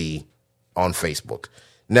L-U-V, on Facebook.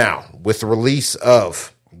 Now, with the release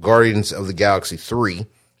of Guardians of the Galaxy 3,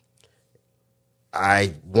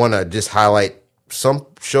 I want to just highlight some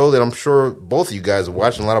show that I'm sure both of you guys have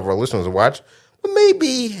watched and a lot of our listeners have watched, but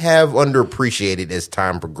maybe have underappreciated as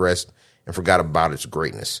time progressed and forgot about its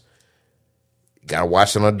greatness. You got to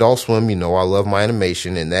watch on Adult Swim. You know I love my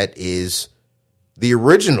animation, and that is the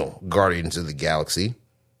original Guardians of the Galaxy,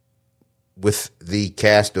 with the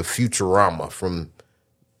cast of Futurama from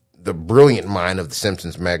the brilliant mind of The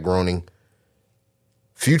Simpsons, Matt Groening.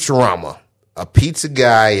 Futurama, a pizza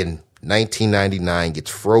guy in 1999 gets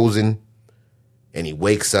frozen, and he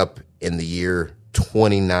wakes up in the year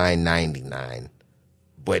 2999.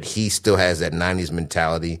 But he still has that 90s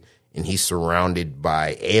mentality, and he's surrounded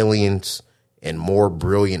by aliens and more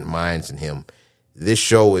brilliant minds than him. This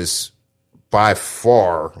show is by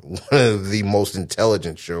far one of the most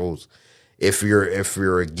intelligent shows. If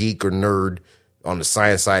you're a geek or nerd on the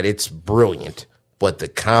science side, it's brilliant, but the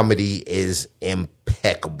comedy is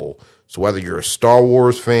impeccable. So whether you're a Star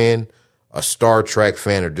Wars fan, a Star Trek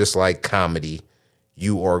fan, or just like comedy,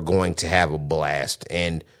 you are going to have a blast.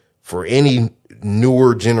 And for any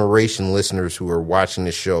newer generation listeners who are watching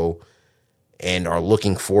the show and are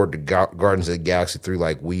looking forward to Guardians of the Galaxy 3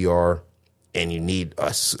 like we are, and you need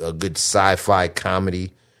a good sci-fi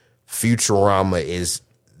comedy, Futurama is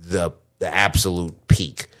the absolute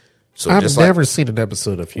peak. So I've never seen an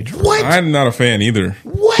episode of Futurama. What? I'm not a fan either.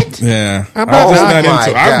 What? Yeah. I'm not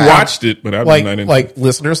into it. I've watched it, but I'm not into it. Like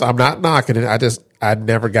listeners, I'm not knocking it. I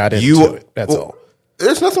never got into it. That's all.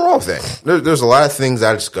 There's nothing wrong with that. There's a lot of things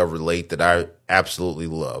I discovered late that I absolutely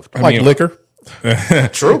loved. Like liquor.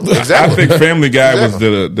 True. Exactly. I think Family Guy was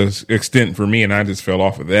the extent for me, and I just fell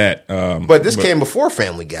off of that. But this came before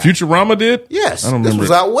Family Guy. Futurama did? Yes. I don't this remember.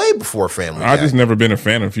 was out way before Family Guy. I just never been a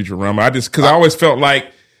fan of Futurama. Because I always felt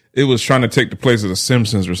like it was trying to take the place of The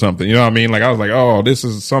Simpsons or something. You know what I mean? Like, I was like, oh, this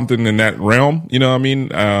is something in that realm. You know what I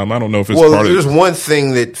mean? I don't know if it's part of it. There's one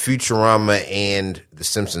thing that Futurama and The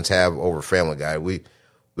Simpsons have over Family Guy. We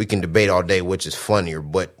can debate all day which is funnier,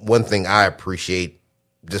 but one thing I appreciate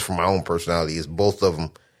just from my own personality is both of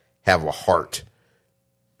them have a heart.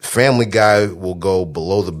 Family Guy will go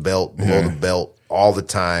below the belt all the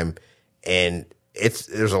time, and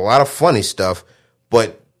there's a lot of funny stuff,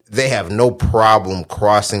 but they have no problem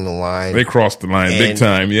crossing the line. They crossed the line big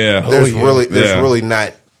time, yeah. There's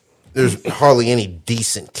hardly any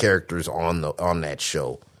decent characters on that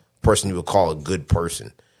show. Person you would call a good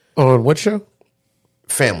person. On what show?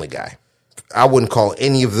 Family Guy. I wouldn't call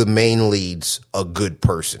any of the main leads a good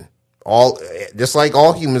person. Just like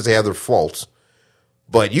all humans, they have their faults.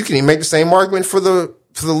 But you can even make the same argument for the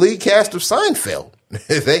lead cast of Seinfeld.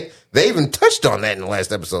 They even touched on that in the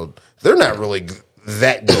last episode. They're not really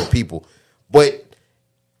that good people. But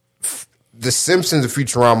The Simpsons and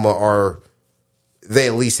Futurama they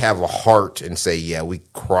at least have a heart and say, yeah, we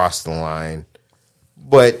crossed the line.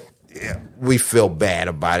 But we feel bad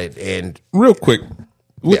about it. And real quick,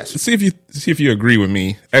 Yes. See if you agree with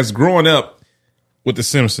me. As growing up with The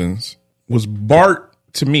Simpsons, was Bart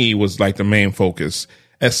to me was like the main focus.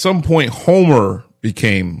 At some point, Homer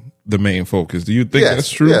became the main focus. Do you think that's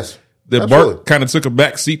true? Yes. That Absolutely. Bart kind of took a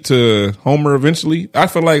back seat to Homer eventually. I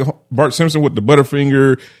feel like Bart Simpson with the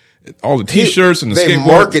Butterfinger, all the T-shirts and the they skateboard.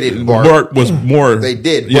 marketed Bart. Bart was more. They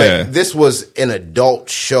did, but Yeah. this was an adult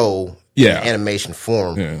show in animation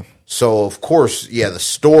form. Yeah. So, of course, the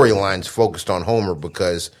storylines focused on Homer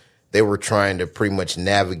because they were trying to pretty much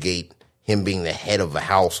navigate him being the head of a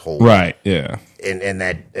household. Right, yeah. In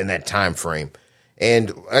that time frame.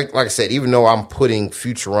 And like I said, even though I'm putting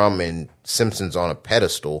Futurama and Simpsons on a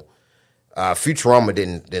pedestal, Futurama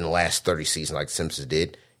didn't last 30 seasons like Simpsons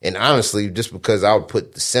did. And honestly, just because I would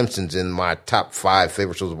put The Simpsons in my top 5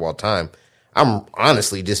 favorite shows of all time, I'm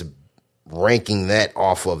honestly just ranking that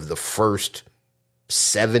off of the first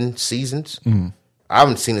 7 seasons. I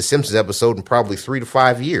haven't seen a Simpsons episode in probably 3 to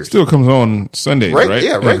 5 years. Still comes on Sundays, right?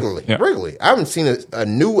 Yeah, regularly. Yeah. Regularly. I haven't seen a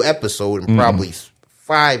new episode in probably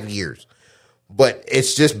 5 years. But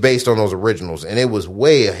it's just based on those originals, and it was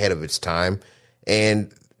way ahead of its time.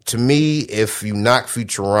 And to me, if you knock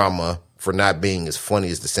Futurama for not being as funny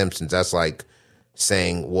as The Simpsons, that's like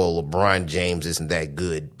saying, well, LeBron James isn't that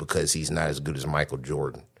good because he's not as good as Michael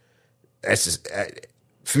Jordan. That's just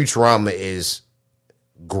Futurama is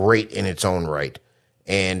great in its own right.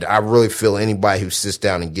 And I really feel anybody who sits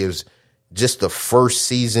down and gives just the first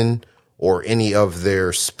season or any of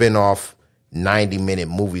their spinoff 90-minute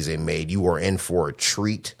movies they made, you are in for a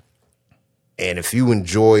treat. And if you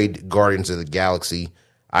enjoyed Guardians of the Galaxy,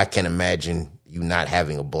 I can imagine you not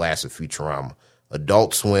having a blast with Futurama.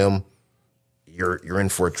 Adult Swim, you're in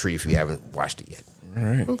for a treat if you haven't watched it yet. All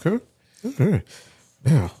right. Okay. All right.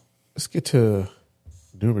 Now, let's get to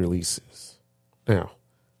new releases. Now,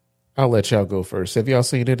 I'll let y'all go first. Have y'all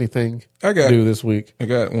seen anything new this week? I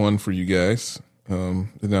got one for you guys. And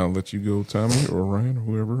I'll let you go, Tommy or Ryan or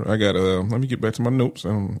whoever. I got let me get back to my notes.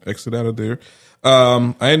 Exit out of there.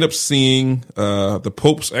 I end up seeing The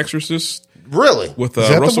Pope's Exorcist. Really? With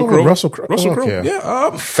Russell Crowe. Russell Crowe. Okay.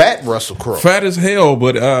 Yeah. Fat Russell Crowe. Fat as hell,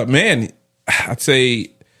 but man, I'd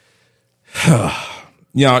say, the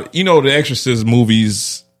Exorcist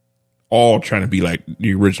movies all trying to be like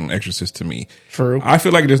the original Exorcist to me. True. I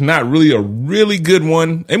feel like there's not really a really good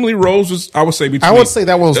one. Emily Rose was, I would say, I would say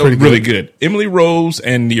that one was really good. Emily Rose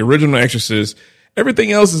and the original Exorcist.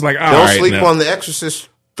 Everything else is like, all right. Don't sleep on the Exorcist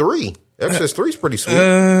 3. Exorcist 3 is pretty sweet.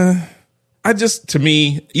 To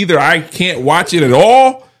me, either I can't watch it at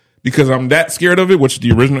all because I'm that scared of it, which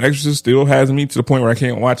the original Exorcist still has me to the point where I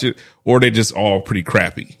can't watch it, or they just all pretty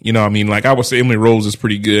crappy. You know what I mean? Like I would say Emily Rose is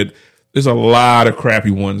pretty good. There's a lot of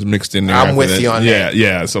crappy ones mixed in there. I'm with you on that.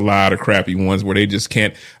 Yeah, it's a lot of crappy ones where they just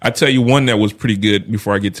can't. I tell you one that was pretty good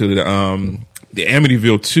before I get to the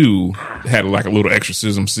Amityville 2 had like a little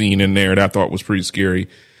exorcism scene in there that I thought was pretty scary.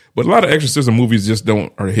 But a lot of exorcism movies just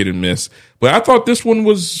are hit and miss. But I thought this one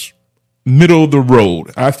was middle of the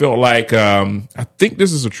road. I felt like I think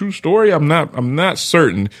this is a true story. I'm not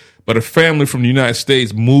certain, but a family from the United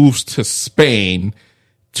States moves to Spain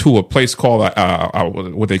to a place called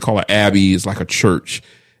what they call an abbey, is like a church.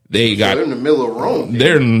 They're in the middle of Rome.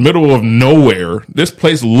 They're in the middle of nowhere. This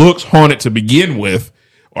place looks haunted to begin with.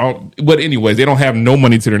 But anyways, they don't have no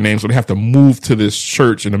money to their name, so they have to move to this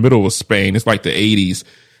church in the middle of Spain. It's like the 80s.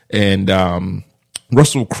 And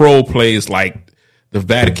Russell Crowe plays like the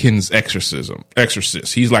Vatican's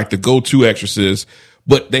exorcist. He's like the go-to exorcist,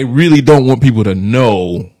 but they really don't want people to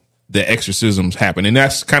know that exorcisms happen. And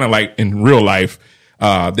that's kind of like in real life.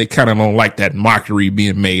 They kind of don't like that mockery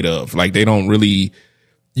being made of. Like they don't really,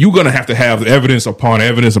 you're going to have evidence upon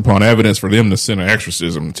evidence upon evidence for them to send an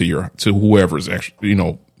exorcism to whoever's,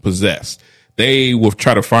 possessed. They will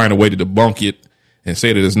try to find a way to debunk it and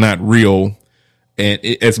say that it's not real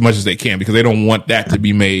as much as they can, because they don't want that to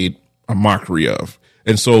be made a mockery of.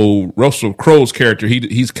 And so Russell Crowe's character,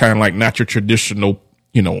 he's kind of like not your traditional,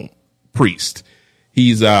 priest.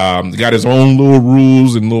 He's got his own little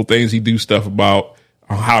rules and little things he do stuff about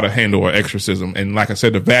how to handle an exorcism. And like I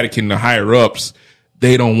said, the Vatican, the higher ups,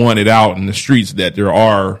 they don't want it out in the streets that there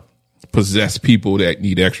are possessed people that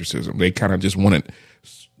need exorcism. They kind of just want to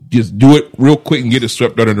just do it real quick and get it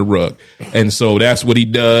swept under the rug. And so that's what he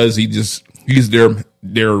does. He's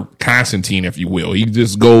their Constantine, if you will. He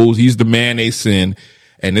just goes, he's the man they send.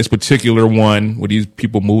 And this particular one, where these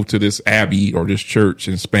people move to this abbey or this church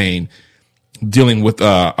in Spain, dealing with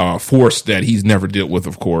a force that he's never dealt with,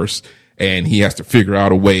 of course. And he has to figure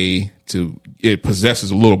out a way it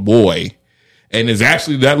possesses a little boy. And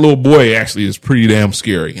that little boy is pretty damn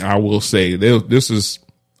scary. I will say this is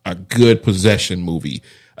a good possession movie.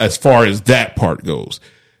 as far as that part goes.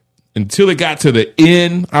 Until it got to the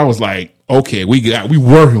end, I was like, okay, we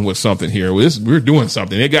working with something here. We're doing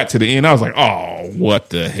something. It got to the end. I was like, oh, what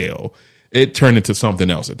the hell? It turned into something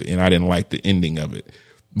else at the end. I didn't like the ending of it.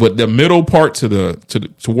 But the middle part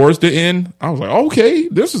towards the end, I was like, okay,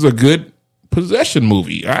 this is a good possession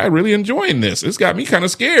movie. I really enjoying this. It's got me kind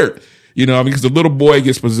of scared, because the little boy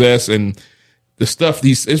gets possessed and the stuff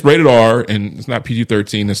it's rated R and it's not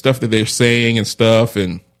PG-13. The stuff that they're saying and stuff,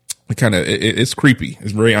 and it's creepy.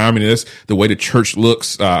 It's very ominous. The way the church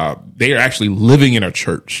looks, they are actually living in a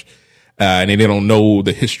church. And they don't know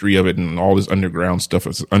the history of it and all this underground stuff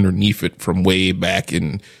is underneath it from way back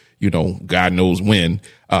in, God knows when.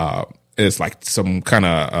 It's like some kind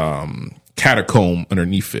of catacomb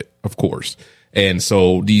underneath it, of course. And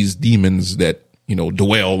so these demons that,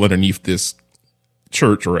 dwell underneath this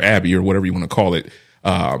church or abbey or whatever you want to call it,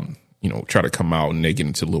 try to come out and they get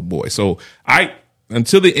into the little boy. So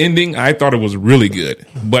until the ending, I thought it was really good.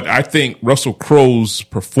 But I think Russell Crowe's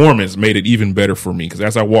performance made it even better for me. Because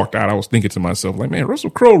as I walked out, I was thinking to myself, like, man, Russell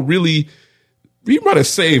Crowe really, he might have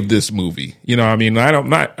saved this movie.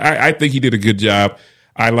 I think he did a good job.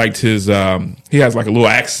 I liked his, he has like a little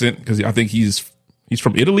accent because I think he's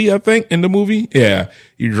from Italy, I think, in the movie. Yeah.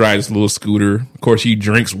 He drives a little scooter. Of course, he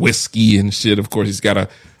drinks whiskey and shit. Of course, he's got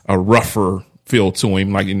a rougher feel to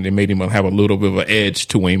him. Like, and they made him have a little bit of an edge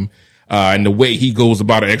to him. And the way he goes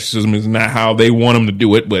about an exorcism is not how they want him to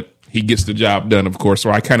do it, but he gets the job done, of course. So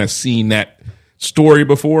I kind of seen that story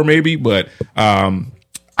before, maybe, but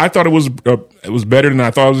I thought it was better than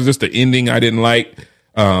I thought. It was just the ending I didn't like.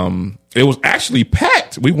 It was actually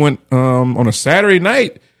packed. We went on a Saturday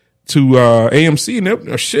night to AMC, and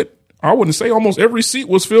I wouldn't say almost every seat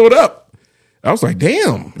was filled up. I was like,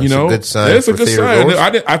 damn, That's a good sign. That's a good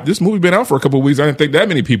sign. This movie been out for a couple of weeks. I didn't think that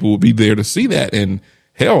many people would be there to see that, and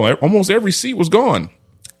hell, almost every seat was gone.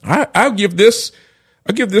 I'll give this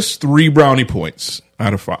 3 brownie points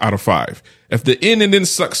out of 5. If the ending didn't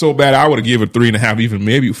suck so bad, I would have given it 3.5, even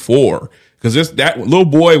maybe 4. Because that little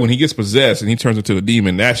boy, when he gets possessed and he turns into a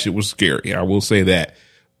demon, that shit was scary. I will say that.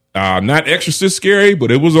 Not Exorcist scary,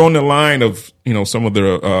 but it was on the line of some of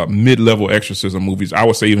the mid-level exorcism movies. I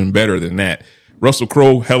would say even better than that. Russell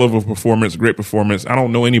Crowe, hell of a performance, great performance. I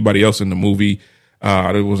don't know anybody else in the movie.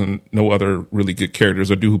 There wasn't no other really good characters.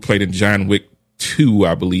 A dude who played in John Wick 2,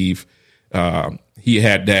 I believe. He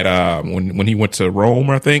had that when he went to Rome,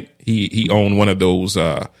 I think he owned one of those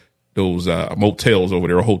motels over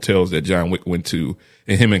there, or hotels that John Wick went to,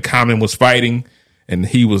 and him and Common was fighting, and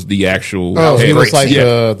he was the actual. Oh, he was like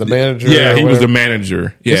the manager. Yeah, he was the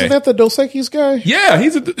manager. Yeah, isn't that the Dos Equis guy? Yeah,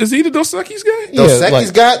 is he the Dos Equis guy? Dos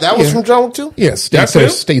Equis guy? That was from John Wick 2? Yes,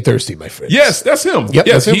 stay thirsty, my friend. Yes, that's him. Yep,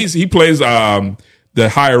 yes, that's him. He plays the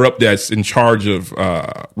higher up that's in charge of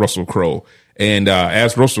Russell Crowe. And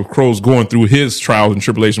as Russell Crowe's going through his trials and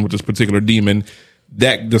tribulation with this particular demon,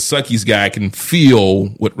 that the Suckies guy can feel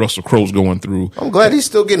what Russell Crowe's going through. I'm glad he's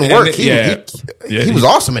still getting work. He was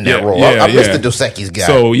awesome in that role. I missed the Dos Equis guy.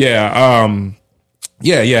 So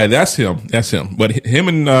that's him. That's him. But him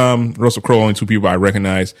and Russell Crowe, only 2 people I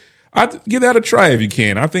recognize. I'd give that a try if you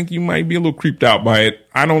can. I think you might be a little creeped out by it.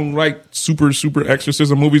 I don't like super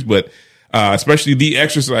exorcism movies, but especially The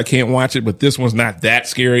Exorcist, I can't watch it. But this one's not that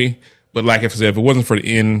scary. But like I said, if it wasn't for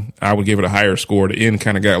the end, I would give it a higher score. The end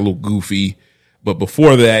kind of got a little goofy. But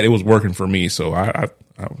before that, it was working for me. So I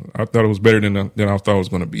thought it was better than I thought it was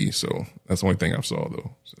going to be. So that's the only thing I saw,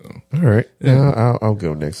 though. So. All right. Yeah. Now I'll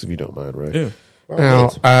go next if you don't mind, right? Yeah.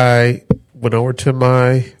 Now, I went over to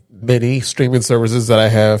my many streaming services that I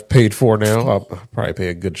have paid for now. I'll probably pay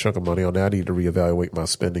a good chunk of money on that. I need to reevaluate my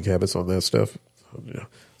spending habits on that stuff.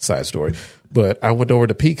 Side story. But I went over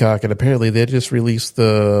to Peacock, and apparently they just released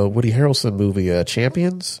the Woody Harrelson movie,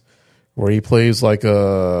 Champions, where he plays like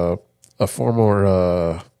a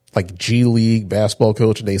former like G League basketball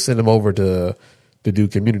coach, and they send him over to do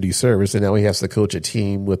community service, and now he has to coach a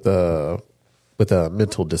team with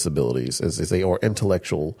mental disabilities, as they say, or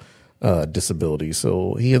intellectual disabilities.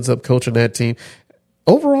 So he ends up coaching that team.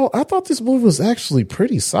 Overall, I thought this movie was actually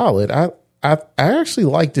pretty solid. I actually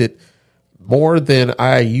liked it more than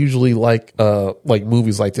I usually like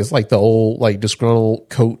movies like this, like the old like disgruntled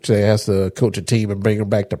coach that has to coach a team and bring them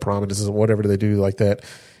back to prominence and whatever they do like that.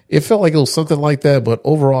 It felt like it was something like that, but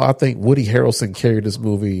overall, I think Woody Harrelson carried this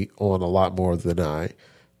movie on a lot more than I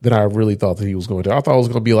really thought that he was going to. I thought it was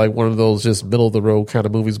going to be like one of those just middle of the road kind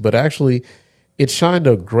of movies, but actually, it shined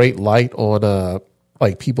a great light on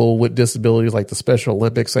like people with disabilities, like the Special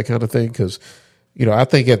Olympics, that kind of thing. Because I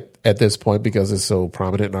think at this point, because it's so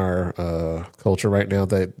prominent in our culture right now,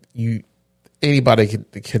 that anybody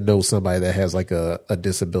can know somebody that has like a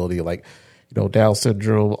disability, like. Down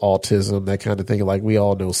syndrome, autism, that kind of thing. Like we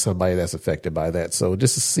all know somebody that's affected by that. So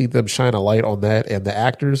just to see them shine a light on that, and the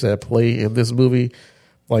actors that play in this movie,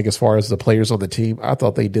 like as far as the players on the team, I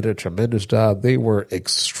thought they did a tremendous job. They were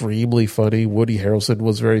extremely funny. Woody Harrelson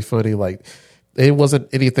was very funny. Like it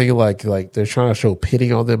wasn't anything like they're trying to show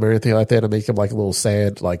pity on them or anything like that to make them like a little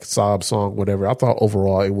sad, like sob song, whatever. I thought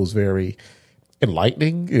overall it was very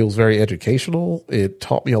enlightening. It was very educational. It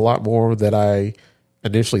taught me a lot more that I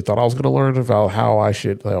initially thought I was going to learn about how I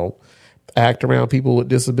should act around people with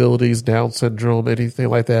disabilities, Down syndrome, anything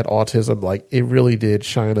like that, autism. Like it really did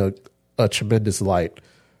shine a tremendous light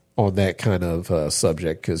on that kind of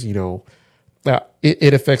subject because,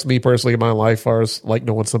 it affects me personally in my life as far as like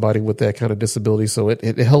knowing somebody with that kind of disability. So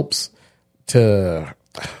it helps to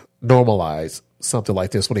normalize something like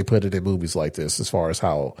this when they put it in movies like this, as far as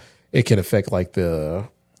how it can affect like the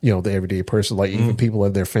everyday person, like even people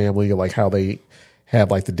in their family, like how they have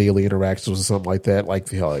like the daily interactions or something like that, like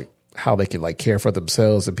how they can like care for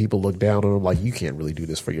themselves and people look down on them like you can't really do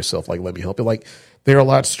this for yourself, like let me help you. Like they're a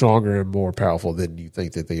lot stronger and more powerful than you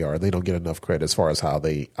think that they are. They don't get enough credit as far as how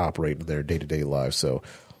they operate in their day-to-day lives. So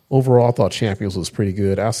overall I thought Champions was pretty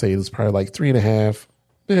good. I'll say it was probably like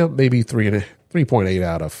 3.5, maybe 3.8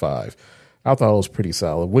 out of 5. I thought it was pretty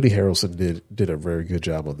solid. Woody Harrelson did a very good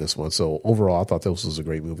job on this one. So overall I thought this was a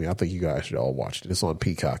great movie. I think you guys should all watch it. It's on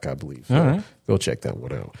Peacock, I believe. So right. Go check that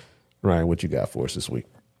one out. Ryan, what you got for us this week?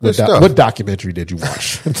 What documentary did you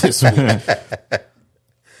watch this week?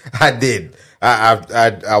 I did.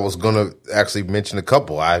 I was going to actually mention a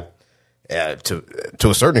couple. To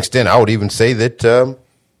a certain extent, I would even say that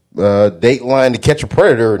Dateline, To Catch a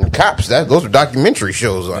Predator, and Cops, those are documentary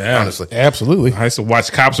shows, honestly. Absolutely. I used to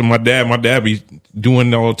watch Cops with my dad. My dad be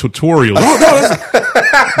doing all tutorials.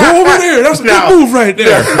 Go over there. That's a good move right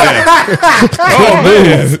there. Oh,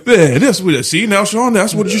 man. That's what, see, now, Sean,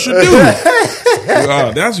 that's what you should do.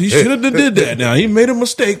 He should have did that. Now, he made a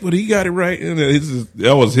mistake, but he got it right. And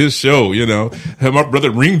that was his show, My brother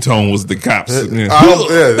Ringtone was the Cops. That's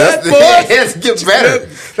get better.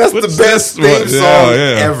 That's the best theme song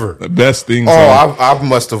ever. The best theme song. I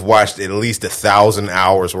must have watched at least 1,000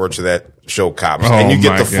 hours worth of that show, Cops. And you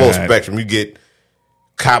get the full spectrum. You get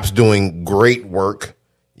cops doing great work.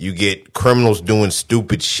 You get criminals doing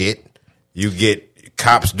stupid shit. You get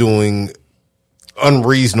cops doing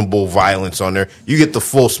unreasonable violence on there. You get the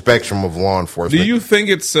full spectrum of law enforcement. Do you think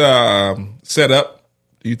it's set up?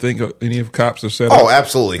 Do you think any of cops are set up? Oh,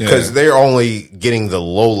 absolutely, because they're only getting the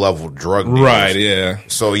low-level drug dealers. Right, yeah.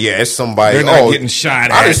 So, it's somebody... They're not getting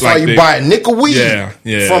shot at. I just saw you buy a nick of weed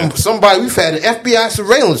from somebody we've had an FBI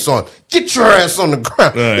surveillance on. Get your ass on the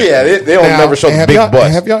ground. Right. Yeah, they don't never show the big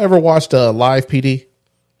bust. Have y'all ever watched Live PD?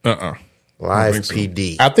 Live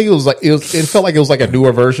PD. I think it felt like it was like a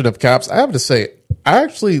newer version of Cops. I have to say, I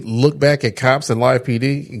actually look back at Cops and Live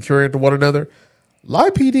PD and compare it to one another.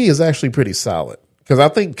 Live PD is actually pretty solid. Because I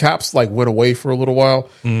think Cops went away for a little while,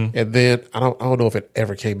 and then I don't know if it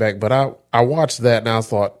ever came back. But I watched that and I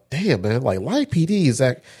thought, damn man, Live PD is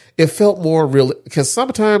that it felt more real. Because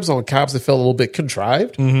sometimes on Cops it felt a little bit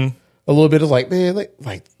contrived, a little bit of man,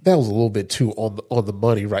 that was a little bit too on the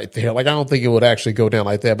money right there. I don't think it would actually go down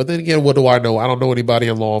like that. But then again, what do I know? I don't know anybody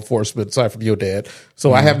in law enforcement aside from your dad,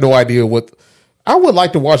 so I have no idea what. I would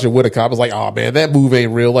like to watch it with a cop. It's like, oh man, that move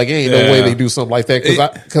ain't real. Ain't no way they do something like that.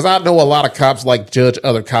 Because I know a lot of cops judge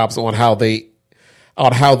other cops on how they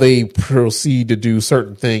proceed to do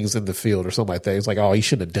certain things in the field or something like that. It's like, oh, he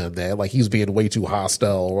shouldn't have done that. He's being way too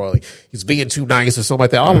hostile or he's being too nice or something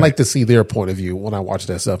like that. I like to see their point of view when I watch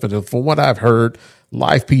that stuff. And from what I've heard,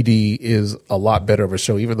 Live PD is a lot better of a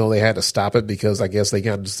show, even though they had to stop it because I guess they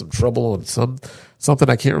got into some trouble on something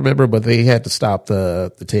I can't remember, but they had to stop the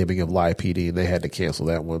taping of Live PD and they had to cancel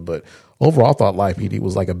that one. But overall, I thought Live PD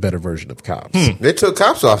was a better version of Cops. They took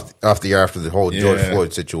Cops off the air after the whole George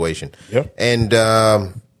Floyd situation. Yep. And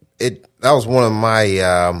that was one of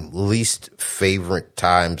my least favorite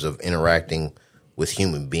times of interacting with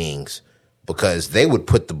human beings because they would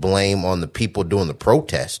put the blame on the people doing the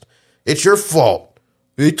protest. It's your fault.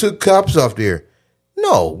 They took Cops off the air.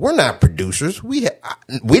 No, we're not producers. We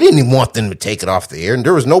didn't even want them to take it off the air, and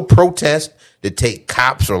there was no protest to take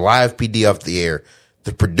Cops or Live PD off the air.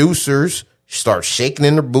 The producers start shaking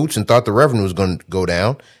in their boots and thought the revenue was going to go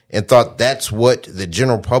down and thought that's what the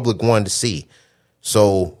general public wanted to see.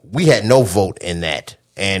 So we had no vote in that.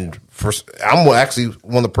 And I'm actually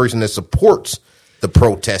one of the person that supports the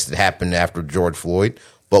protest that happened after George Floyd,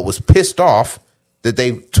 but was pissed off that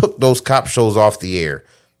they took those cop shows off the air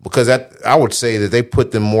because I would say that they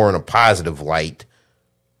put them more in a positive light,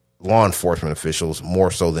 law enforcement officials,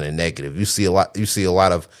 more so than a negative. You see a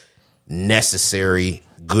lot of necessary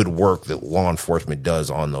good work that law enforcement does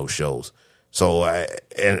on those shows. So,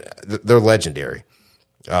 and they're legendary.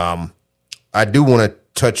 I do want to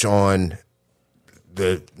touch on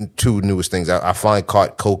the two newest things. I finally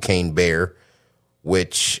caught Cocaine Bear,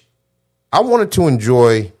 which I wanted to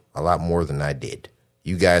enjoy a lot more than I did.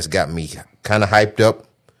 You guys got me kind of hyped up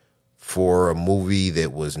for a movie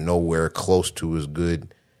that was nowhere close to as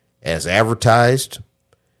good as advertised.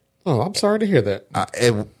 Oh, I'm sorry to hear that.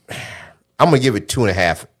 I'm going to give it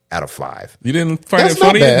 2.5 out of 5. You didn't find That's it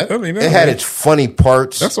funny? not bad. I mean, It had its funny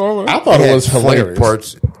parts. That's all. I thought it was hilarious.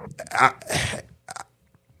 Parts. I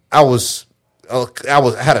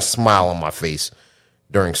had a smile on my face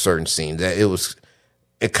during certain scenes.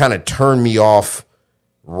 It kind of turned me off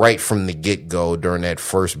right from the get-go during that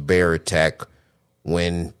first bear attack,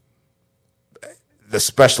 when the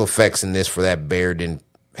special effects in this for that bear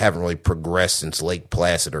haven't really progressed since Lake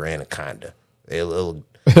Placid or Anaconda. That was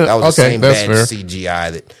the same bad fair.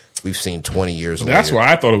 CGI that we've seen 20 years later. That's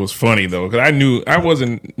why I thought it was funny, though, because I knew I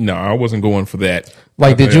wasn't going for that.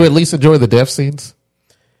 Like, did you at least enjoy the death scenes?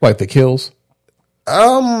 Like the kills?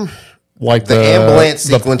 Like the ambulance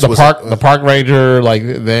sequence was the park ranger, like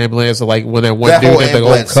the ambulance, like when that one dude and the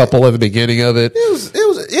old couple at the beginning of it. It was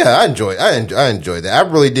yeah, I enjoyed that. I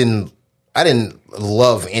really didn't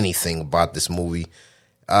love anything about this movie.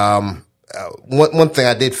 One thing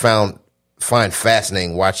I did find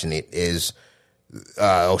fascinating watching it is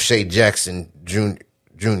O'Shea Jackson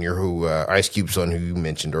Jr., who Ice Cube's son, who you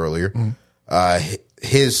mentioned earlier,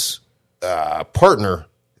 his partner,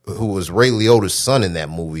 who was Ray Liotta's son in that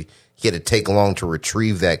movie, he had to take along to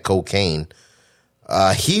retrieve that cocaine.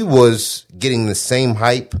 He was getting the same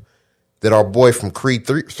hype that our boy from Creed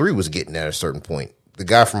 3 was getting at a certain point. The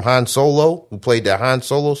guy from Han Solo, who played the Han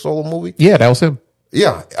Solo movie. Yeah, that was him.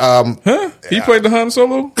 Yeah. He played the Han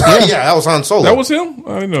Solo? Yeah, that was Han Solo. That was him?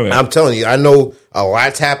 I didn't know that. I'm telling you, I know a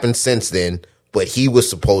lot's happened since then, but he was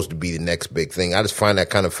supposed to be the next big thing. I just find that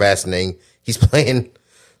kind of fascinating. He's playing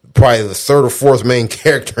probably the third or fourth main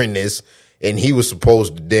character in this, and he was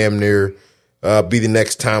supposed to damn near be the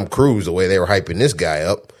next Tom Cruise, the way they were hyping this guy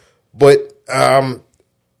up. But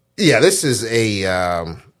yeah, this is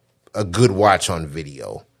a good watch on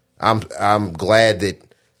video. I'm glad that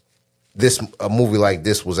a movie like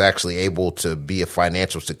this was actually able to be a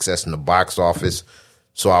financial success in the box office.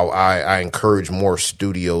 So I encourage more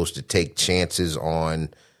studios to take chances on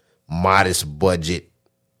modest budget,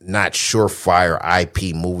 not surefire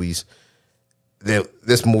IP movies.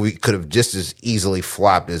 This movie could have just as easily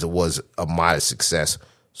flopped as it was a modest success.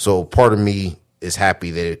 So part of me is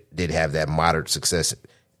happy that it did have that moderate success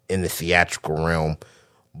in the theatrical realm.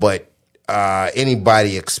 But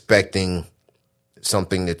anybody expecting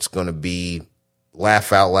something that's going to be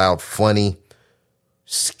laugh out loud, funny,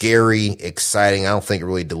 scary, exciting, I don't think it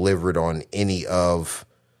really delivered on any of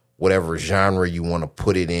whatever genre you want to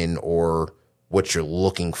put it in or what you're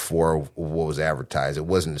looking for, what was advertised. It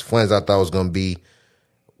wasn't as fun as I thought it was going to be.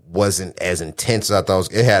 Wasn't as intense as I thought it was.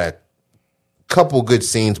 It had a couple good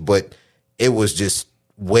scenes, but it was just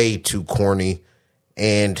way too corny.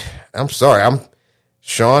 And I'm sorry,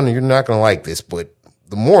 Sean, you're not going to like this, but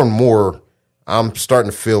the more and more I'm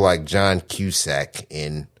starting to feel like John Cusack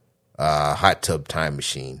in Hot Tub Time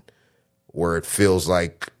Machine, where it feels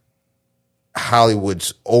like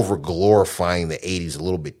Hollywood's over glorifying the 80s a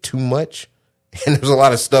little bit too much. And there's a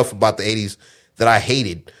lot of stuff about the 80s that I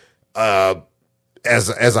hated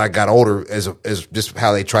as I got older, as just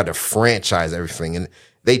how they tried to franchise everything. And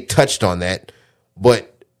they touched on that,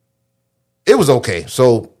 but it was okay.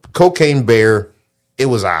 So Cocaine Bear, it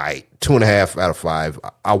was all right. 2.5 out of 5.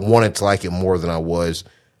 I wanted to like it more than I was.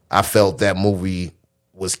 I felt that movie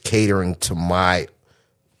was catering to my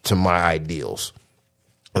ideals.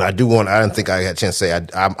 And I didn't think I had a chance to say,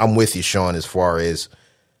 I'm with you, Sean, as far as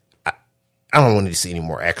I don't want to see any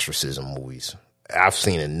more exorcism movies. I've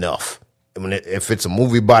seen enough. I mean, if it's a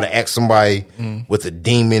movie about somebody with a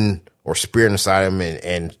demon or spirit inside him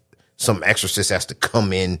and some exorcist has to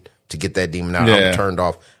come in to get that demon out, I'm turned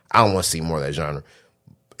off. I don't want to see more of that genre.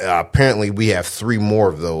 Apparently, we have 3 more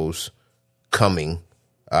of those coming.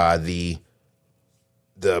 The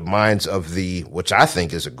Minds of the, which I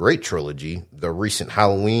think is a great trilogy, the recent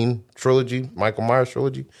Halloween trilogy, Michael Myers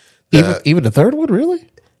trilogy. Even the third one, really?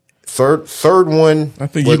 Third one. I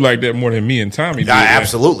think you liked that more than me and Tommy did. I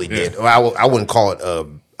absolutely did. I wouldn't call it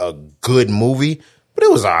a good movie, but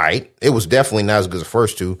it was all right. It was definitely not as good as the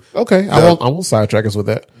first 2. Okay, I won't sidetrack us with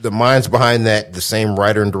that. The minds behind that, the same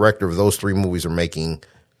writer and director of those 3 movies, are making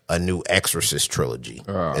a new Exorcist trilogy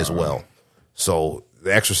as well. So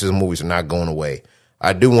the Exorcism movies are not going away.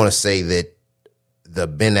 I do want to say that the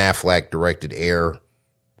Ben Affleck directed Air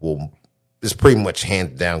will it's pretty much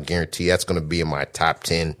hands down guarantee. That's going to be in my top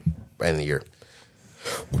 10 by the end of the year.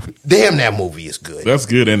 Damn, that movie is good. That's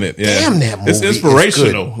good, isn't it? Yeah. Damn, that movie it's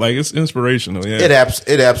inspirational. Like, it's inspirational. Yeah,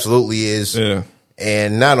 it absolutely is. Yeah,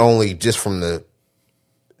 and not only just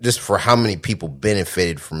for how many people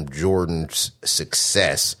benefited from Jordan's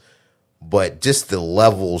success, but just the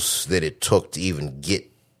levels that it took to even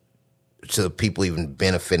get to the people even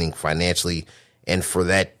benefiting financially, and for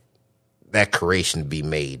that creation to be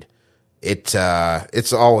made.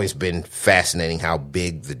 It's always been fascinating how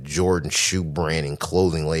big the Jordan shoe brand and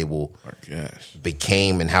clothing label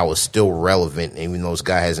became, and how it's still relevant. Even though this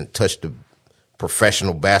guy hasn't touched a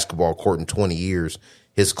professional basketball court in 20 years,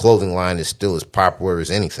 his clothing line is still as popular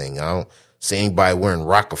as anything. I don't see anybody wearing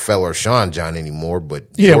Rockefeller or Sean John anymore, but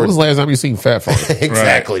yeah, when was the last time you seen Fat Farm?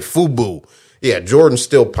 Exactly, right. FUBU. Yeah, Jordan's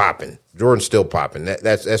still popping.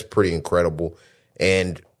 That's pretty incredible,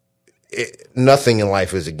 and nothing in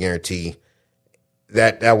life is a guarantee.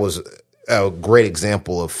 That was a great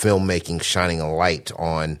example of filmmaking shining a light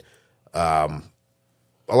on a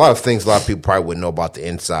lot of things a lot of people probably wouldn't know about the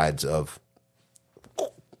insides of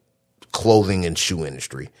clothing and shoe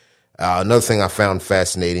industry. Another thing I found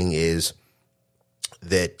fascinating is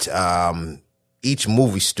that each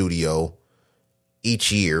movie studio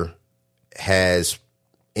each year has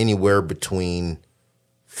anywhere between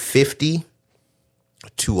 50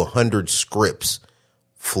 to 100 scripts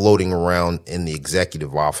floating around in the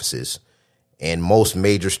executive offices. And most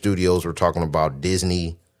major studios, we're talking about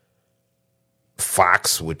Disney,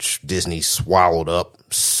 Fox, which Disney swallowed up,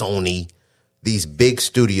 Sony. These big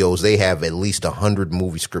studios, they have at least 100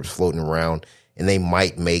 movie scripts floating around, and they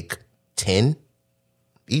might make 10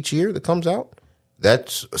 each year that comes out.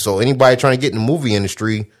 So anybody trying to get in the movie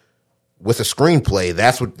industry with a screenplay,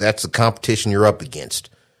 that's the competition you're up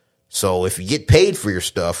against. So if you get paid for your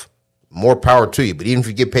stuff, more power to you. But even if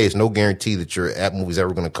you get paid, it's no guarantee that that movie's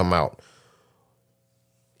ever going to come out.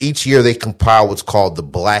 Each year they compile what's called the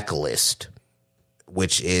Blacklist,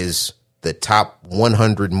 which is the top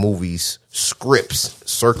 100 movies, scripts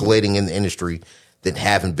circulating in the industry that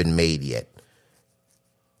haven't been made yet.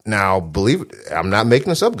 Now, believe it, I'm not making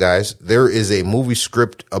this up, guys. There is a movie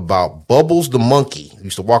script about Bubbles the monkey who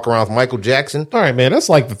used to walk around with Michael Jackson. All right, man. That's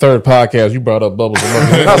like the third podcast you brought up Bubbles the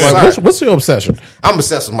monkey. Like, what's your obsession? I'm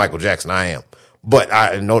obsessed with Michael Jackson. I am. But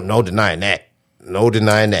no denying that. No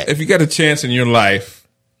denying that. If you got a chance in your life,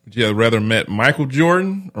 would you have rather met Michael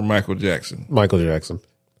Jordan or Michael Jackson? Michael Jackson.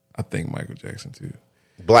 I think Michael Jackson, too.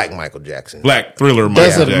 Black Michael Jackson. Black Thriller Michael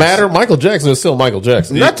Jackson. Does it matter? Michael Jackson is still Michael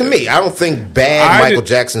Jackson. Not to me. I don't think Michael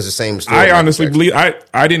Jackson's the same story. I honestly believe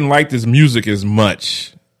I didn't like this music as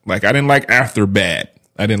much. Like, I didn't like After Bad.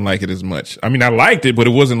 I didn't like it as much. I mean, I liked it, but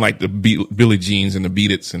it wasn't like the Billie Jeans and the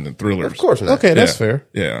Beat It's and the Thrillers. Of course not. Okay, that's fair.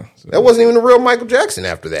 Yeah. So. That wasn't even the real Michael Jackson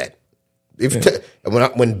after that.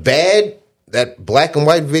 When Bad, that black and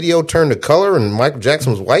white video turned to color and Michael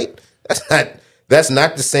Jackson was white, that's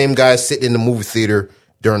not the same guy sitting in the movie theater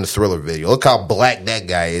during the Thriller video. Look how black that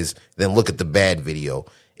guy is, then look at the Bad video.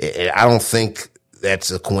 I don't think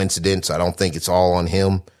that's a coincidence. I don't think it's all on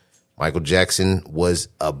him. Michael Jackson was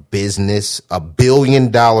a business, $1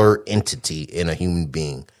 billion entity in a human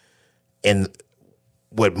being. And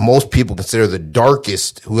what most people consider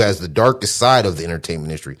who has the darkest side of the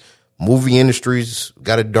entertainment industry. Movie industry's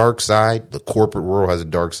got a dark side. The corporate world has a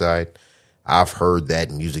dark side. I've heard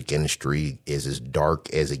that music industry is as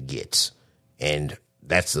dark as it gets. And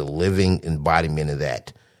that's the living embodiment of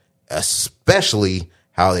that, especially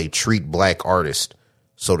how they treat black artists.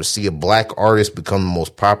 So to see a black artist become the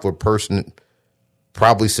most popular person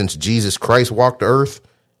probably since Jesus Christ walked the earth,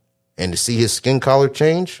 and to see his skin color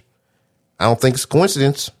change, I don't think it's a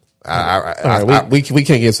coincidence. We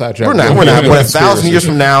can't get sidetracked. We're not. But 1,000 years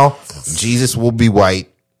from now, Jesus will be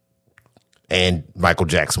white and Michael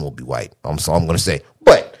Jackson will be white. So I'm going to say.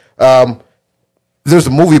 But there's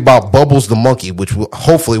a movie about Bubbles the monkey, which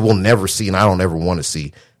hopefully we'll never see, and I don't ever want to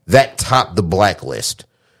see. That topped the Blacklist.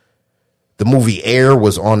 The movie Air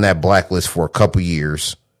was on that blacklist for a couple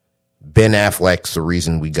years. Ben Affleck's the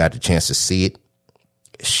reason we got the chance to see it.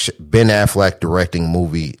 Ben Affleck directing a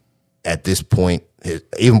movie at this point,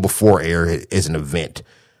 even before Air, is an event.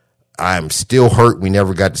 I'm still hurt we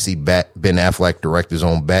never got to see Ben Affleck direct his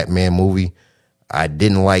own Batman movie. I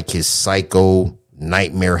didn't like his psycho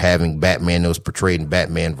nightmare having Batman that was portrayed in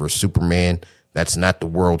Batman vs. Superman. That's not the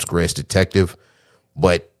world's greatest detective.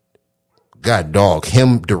 But God dog,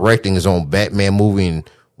 him directing his own Batman movie, and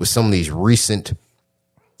with some of these recent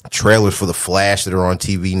trailers for The Flash that are on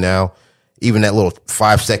TV now, even that little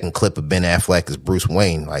 5-second clip of Ben Affleck as Bruce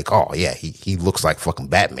Wayne, like, oh yeah, he looks like fucking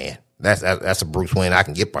Batman. That's a Bruce Wayne I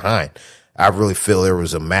can get behind. I really feel there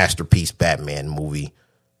was a masterpiece Batman movie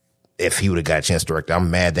if he would have got a chance to direct. I'm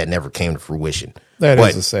mad that never came to fruition. That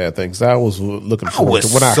is a sad thing. Because I was looking forward to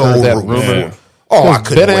when I so heard that rumor. Oh, I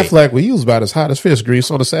couldn't Ben wait. Affleck, he was about as hot as fish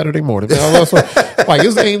grease on a Saturday morning. Man, like,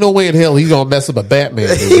 there ain't no way in hell he's gonna mess up a Batman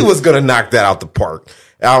movie. He was gonna knock that out the park.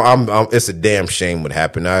 It's a damn shame what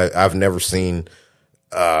happened. I've never seen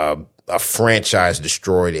a franchise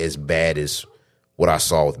destroyed as bad as what I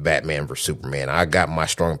saw with Batman vs Superman. I got my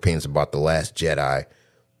strong opinions about The Last Jedi,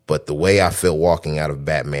 but the way I feel walking out of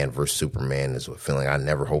Batman vs Superman is a feeling I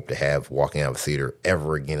never hope to have walking out of a theater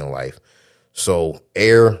ever again in life. So,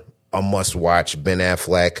 Air, a must watch. Ben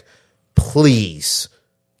Affleck, please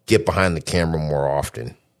get behind the camera more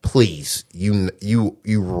often. Please, you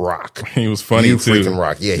rock. He was funny you too. Freaking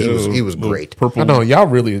rock. Yeah, he was great. I know y'all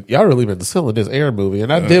really been selling this Air movie,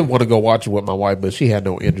 and I did want to go watch it with my wife, but she had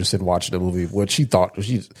no interest in watching the movie. What she thought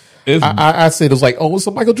I said it was like, oh, it's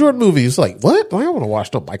a Michael Jordan movie. It's like, what? I don't want to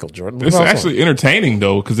watch no Michael Jordan movie. It's actually entertaining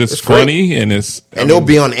though because it's funny great. And they'll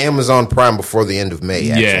be on Amazon Prime before the end of May.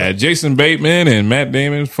 Actually. Yeah, Jason Bateman and Matt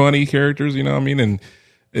Damon, funny characters. You know what I mean? And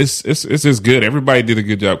it's just good. Everybody did a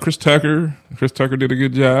good job. Chris Tucker did a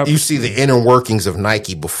good job. You see the inner workings of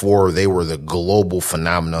Nike before they were the global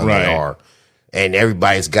phenomenon they are, and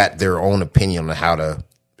everybody's got their own opinion on how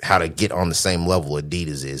to get on the same level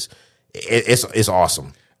Adidas is. It's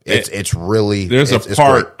awesome. It's really there's a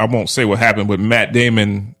part great. I won't say what happened, but Matt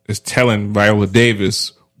Damon is telling Viola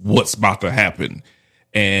Davis what's about to happen,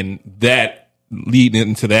 and that leading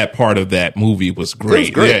into that part of that movie was great. Was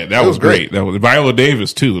great. Yeah, that was great. That was Viola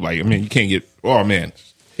Davis too. Like, I mean, you can't get. Oh man,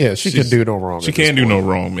 yeah, she can do no wrong. She can't do no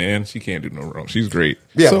wrong, man. She can't do no wrong. She's great.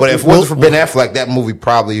 Yeah, so, but if it wasn't for Ben Affleck, that movie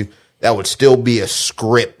probably that would still be a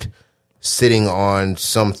script sitting on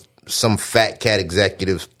some fat cat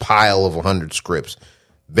executive's pile of 100 scripts.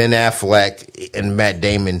 Ben Affleck and Matt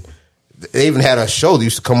Damon, they even had a show that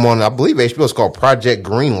used to come on, I believe HBO, it's called Project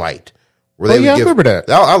Greenlight. Where they I remember that.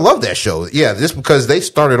 I love that show. Yeah, just because they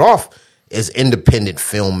started off as independent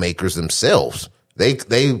filmmakers themselves.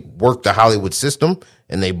 They worked the Hollywood system,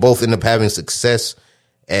 and they both end up having success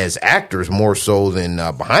as actors more so than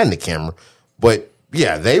behind the camera. But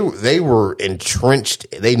yeah, they were entrenched.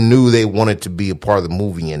 They knew they wanted to be a part of the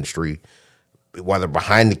movie industry, whether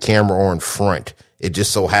behind the camera or in front. It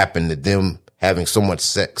just so happened that them having so much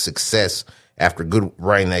success after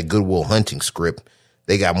writing that Good Will Hunting script,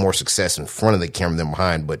 they got more success in front of the camera than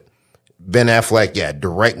behind. But Ben Affleck, yeah,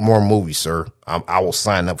 direct more movies, sir. I will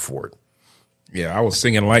sign up for it. Yeah, I was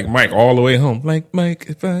singing Like Mike all the way home. Like Mike,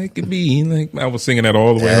 if I could be like, I was singing that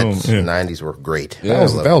all the way home. Yeah. 90s were great. Yeah,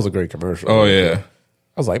 that was a great commercial. Oh yeah.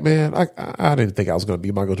 I was like, man, I didn't think I was going to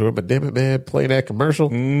be Michael Jordan, but damn it, man, playing that commercial,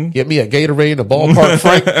 get me a Gatorade in the ballpark,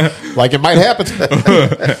 Frank, like it might happen.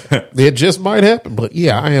 It just might happen. But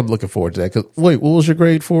yeah, I am looking forward to that. Cause wait, what was your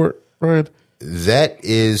grade for it, Ryan? That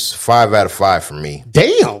is 5 out of 5 for me.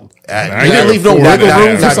 Damn, you didn't leave no wiggle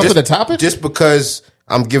room for something to top it. Just because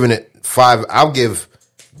I'm giving it 5, I'll give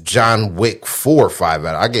John Wick 4 5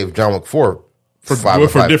 out. I gave John Wick 4.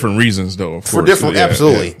 For different reasons, though. For different,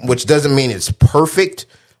 absolutely. Yeah. Which doesn't mean it's perfect,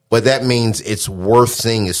 but that means it's worth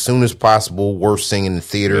seeing as soon as possible, worth seeing in the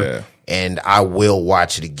theater, and I will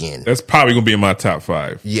watch it again. That's probably going to be in my top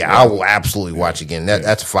 5. Yeah, I will absolutely watch it again.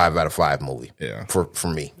 That's a 5 out of 5 movie. Yeah. For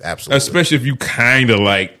me, absolutely. Especially if you kind of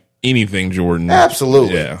like anything Jordan.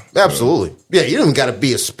 Absolutely. Yeah. Absolutely. Yeah, you don't even got to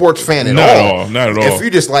be a sports fan at all. Not at all. If you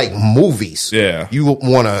just like movies, you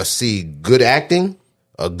want to see good acting,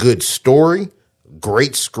 a good story,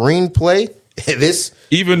 great screenplay.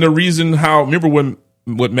 Even the reason remember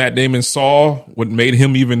what Matt Damon saw, what made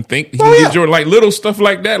him even think he could get Jordan, like little stuff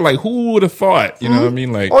like that. Like who would have thought? You know what I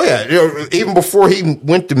mean? Like, oh yeah, even before he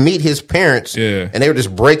went to meet his parents, and they were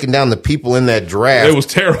just breaking down the people in that draft. It was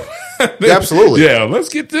terrible. Absolutely. Yeah, let's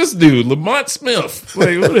get this dude, Lamont Smith.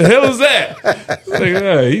 Like, what the hell is that?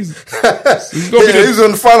 Like, he's gonna be he's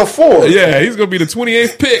in the Final Four. Yeah, he's gonna be the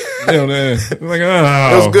 28th pick. You know, like,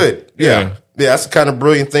 it was good. Yeah, that's the kind of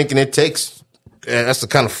brilliant thinking it takes. That's the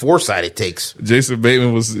kind of foresight it takes. Jason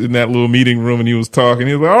Bateman was in that little meeting room and he was talking.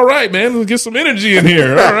 He was like, all right, man, let's get some energy in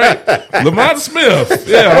here. All right. Lamont Smith.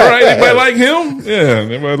 Yeah, all right. Anybody like him?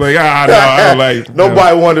 Yeah. Everybody like, no, I don't like.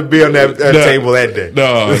 Nobody wanted to be on that table that day.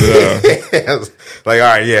 No. Like, all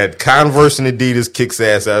right, yeah, Converse and Adidas kicks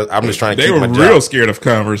ass. I'm just trying to keep my job. They were real scared of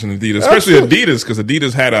Converse and Adidas, especially Adidas, because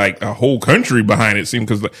Adidas had like a whole country behind it.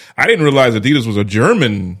 Because I didn't realize Adidas was a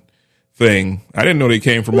German thing. I didn't know they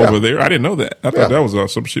came from over there. I didn't know that. I thought that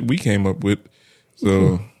was some shit we came up with.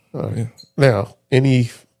 So now,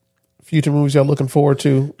 any future movies y'all looking forward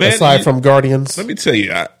to aside from Guardians? Let me tell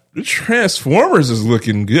you, Transformers is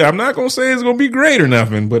looking good. I'm not gonna say it's gonna be great or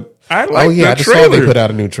nothing, but I like I just saw they put out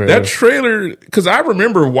a new trailer. That trailer, because I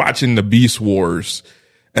remember watching the Beast Wars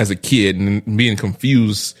as a kid and being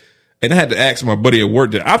confused. And I had to ask my buddy at work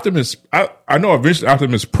that Optimus, I know eventually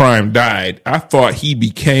Optimus Prime died. I thought he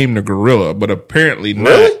became the gorilla, but apparently not.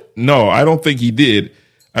 Really? No, I don't think he did.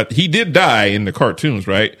 He did die in the cartoons,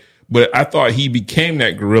 right? But I thought he became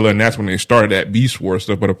that gorilla, and that's when they started that Beast War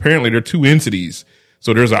stuff. But apparently they're two entities.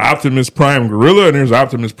 So there's an Optimus Prime gorilla and there's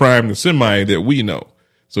Optimus Prime the semi that we know.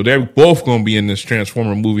 So they're both going to be in this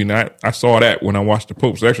Transformer movie. And I saw that when I watched The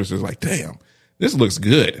Pope's Exorcist. Like, damn, this looks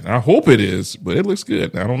good. I hope it is, but it looks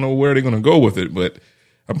good. I don't know where they're going to go with it, but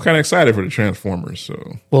I'm kind of excited for the Transformers.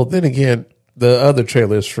 So, well, then again, the other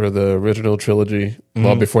trailers for the original trilogy,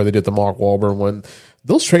 well, before they did the Mark Wahlberg one,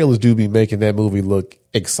 those trailers do be making that movie look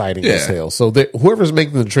exciting as hell. So whoever's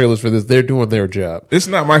making the trailers for this, they're doing their job. It's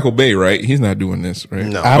not Michael Bay, right? He's not doing this, right?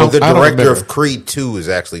 No, the director of Creed 2 is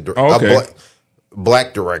actually a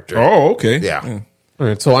black director. Oh, okay. Yeah. All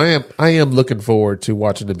right, so I am looking forward to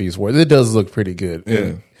watching The Beast Wars. It does look pretty good. Yeah.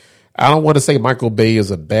 And I don't want to say Michael Bay is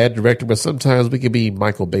a bad director, but sometimes we can be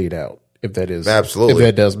Michael Bay'd out. If that is absolutely, if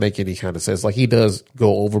that does make any kind of sense, like he does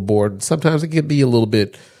go overboard. Sometimes it can be a little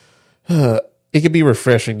bit, it can be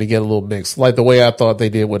refreshing to get a little mixed, like the way I thought they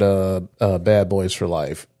did with Bad Boys for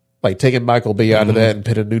Life, like taking Michael Bay out of that and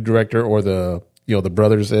put a new director or the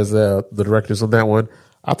brothers as the directors on that one.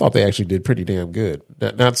 I thought they actually did pretty damn good.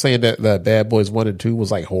 Not saying that the Bad Boys 1 and 2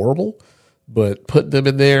 was like horrible, but putting them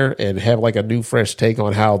in there and have like a new fresh take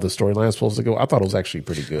on how the storyline is supposed to go, I thought it was actually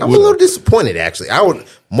pretty good. I'm a little disappointed, actually. I would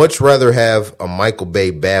much rather have a Michael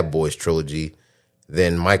Bay Bad Boys trilogy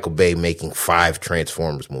than Michael Bay making 5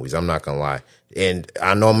 Transformers movies. I'm not going to lie. And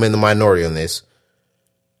I know I'm in the minority on this.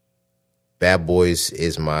 Bad Boys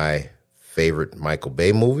is my favorite Michael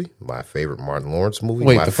Bay movie, my favorite Martin Lawrence movie.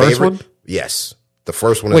 Wait, my the first favorite, one? Yes. The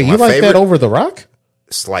first one Wait, is my you like favorite. that over The Rock?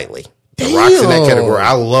 Slightly. The Rock's in that category.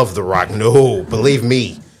 I love The Rock. No, believe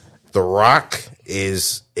me, The Rock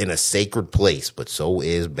is in a sacred place, but so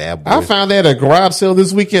is Bad Boys. I found that at a garage sale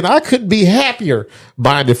this weekend. I couldn't be happier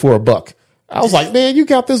buying it for $1. I was like, man, you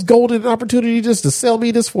got this golden opportunity just to sell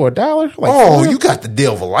me this for $1? Like, you got the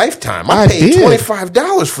deal of a lifetime. I paid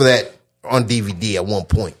 $25 for that on DVD at one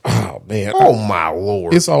point. Oh, man. Oh, my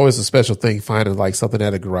Lord. It's always a special thing finding like something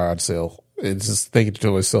at a garage sale and just thinking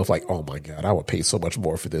to myself like, oh my God, I would pay so much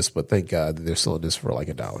more for this, but thank God that they're selling this for like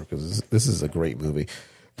 $1 because this is a great movie.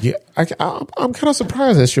 Yeah, I'm kind of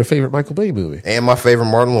surprised that's your favorite Michael Bay movie. And my favorite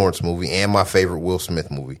Martin Lawrence movie and my favorite Will Smith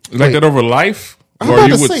movie. You like that over Life? I'm about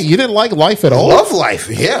to say, you didn't like Life at all? Love Life,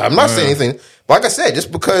 yeah. I'm not saying anything. Like I said,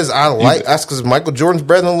 just because that's because Michael Jordan's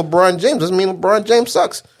better than LeBron James doesn't mean LeBron James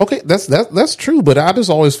sucks. Okay, that's true, but I just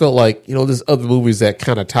always felt like, there's other movies that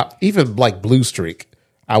kind of top, even like Blue Streak,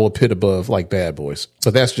 I would pit above like Bad Boys.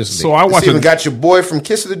 But that's just me. So I watched. Even got your boy from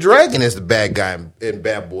Kiss of the Dragon as the bad guy in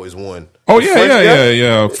Bad Boys 1. Oh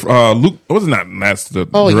yeah. Luke was not. That's the.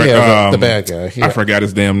 The bad guy. Yeah. I forgot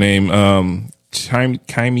his damn name.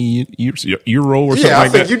 Jaime Euro or something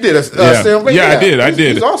like that. I think you did I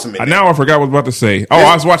did. He's awesome. Now I forgot what I was about to say. Oh,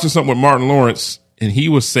 I was watching something with Martin Lawrence, and he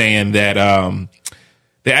was saying that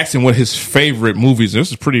they asked him what his favorite movies.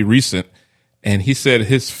 This is pretty recent. And he said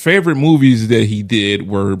his favorite movies that he did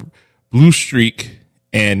were Blue Streak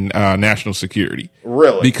and National Security.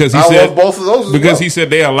 Really? Because I love both of those. Because he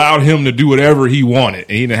said they allowed him to do whatever he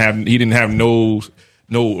wanted, and he didn't have no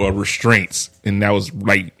restraints. And that was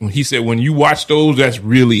like he said when you watch those, that's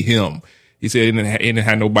really him. He said he didn't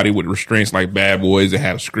have nobody with restraints like Bad Boys that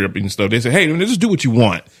had a script and stuff. They said, hey, just do what you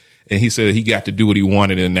want. And he said he got to do what he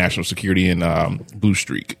wanted in National Security and Blue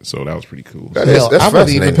Streak. So that was pretty cool. That's I would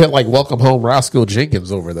even put like Welcome Home Roscoe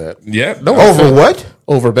Jenkins over that. Yeah. No, over what?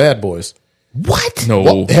 Over Bad Boys. What? No.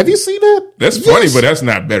 Well, have you seen that? That's funny, but that's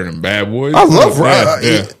not better than Bad Boys. I love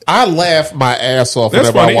I laugh my ass off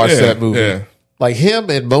whenever I watch that movie. Yeah. Like him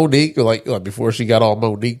and Monique, like before she got all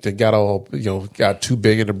Monique and got all, got too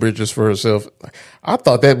big in the britches for herself. I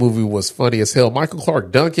thought that movie was funny as hell. Michael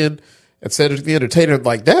Clark Duncan and Cedric the Entertainer,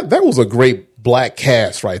 like that was a great black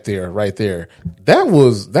cast right there. That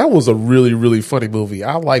was a really, really funny movie.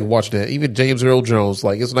 I like watching that. Even James Earl Jones,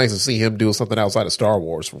 like it's nice to see him do something outside of Star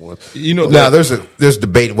Wars for one. Now there's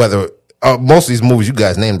debate whether most of these movies you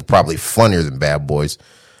guys named are probably funnier than Bad Boys.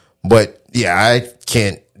 But yeah, I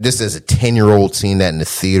can't. This as a 10-year-old seeing that in the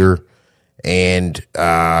theater, and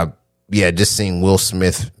just seeing Will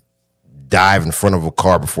Smith dive in front of a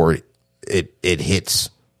car before it hits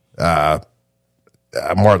Martin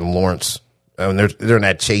Lawrence. And they're in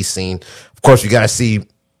that chase scene. Of course, you got to see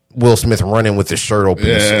Will Smith running with his shirt open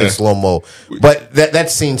in slow mo. But that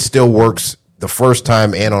scene still works the first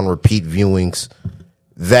time and on repeat viewings.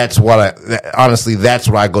 That's what honestly, that's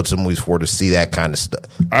what I go to the movies for, to see that kind of stuff.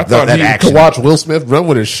 I thought that To watch Will Smith run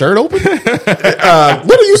with his shirt open? What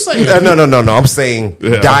are you saying? No. I'm saying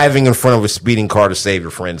diving in front of a speeding car to save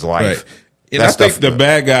your friend's life. Right. And I think the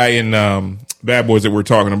bad guy in Bad Boys that we're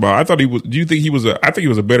talking about, I thought he was. Do you think he was I think he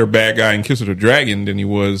was a better bad guy in Kiss of the Dragon than he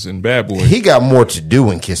was in Bad Boys. He got more to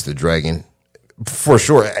do in Kiss the Dragon, for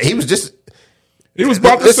sure. He was just. It was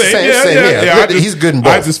about the same. Yeah. He's good in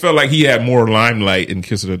both. I just felt like he had more limelight in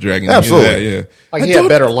Kiss of the Dragon. Absolutely. Yeah. Like he had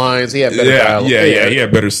better lines. He had better dialogue. Yeah. He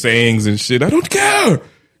had better sayings and shit. I don't care.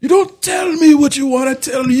 You don't tell me what you want. I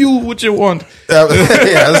tell you what you want.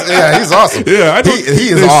 He's awesome. Yeah, I don't. He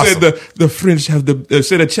is awesome. Said the French have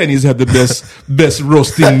the Chinese have the best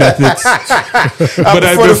roasting methods, but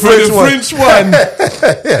I prefer the French one.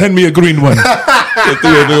 Hand me a green one.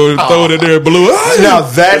 Throw it in there, blue. Now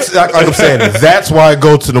that's like I'm saying. That's why I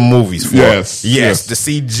go to the movies for. Yes, to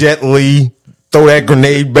see Jet Li throw that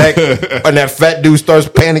grenade back, and that fat dude starts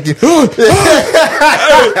panicking.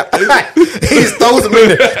 He throws him in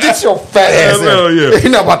there. Get your fat ass in. Yeah.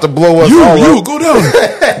 You're not about to blow us all up. You go down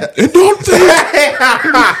and don't think.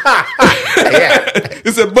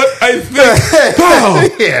 He said, but I think. Pow.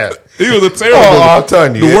 Yeah. He was a terrible. I'm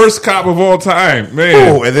telling you, the worst cop of all time, man.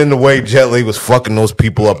 Oh, and then the way Jet Li was fucking those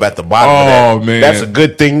people up at the bottom of that. Man. That's a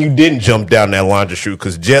good thing you didn't jump down that laundry chute,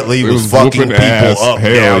 because Jet Li was fucking people up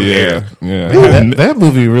down there. Yeah. That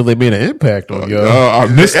movie really made an impact on you.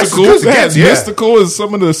 Mystical. Mystical is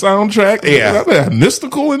some of the soundtrack. Yeah.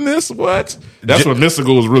 Mystical in this? What? That's when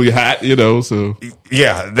Mystical was really hot, so.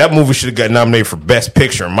 Yeah, that movie should have got nominated for Best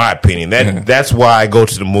Picture, in my opinion. That's why I go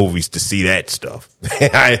to the movies, to see that stuff.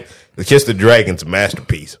 The Kiss the Dragon's a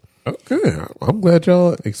masterpiece. Okay, I'm glad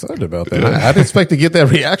y'all excited about that. I didn't expect to get that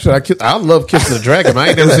reaction. I love Kiss the Dragon. I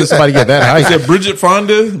ain't never seen somebody get that high. Bridget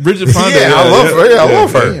Fonda. Yeah, I love her. I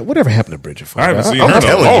love her. Yeah, whatever happened to Bridget Fonda? I haven't seen her in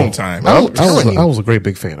a long time. I was a great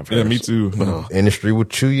big fan of her. Yeah, me too. Industry will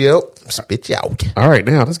chew you up, spit you out. All right,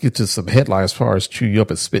 now let's get to some headlines as far as chew you up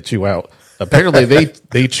and spit you out. Apparently,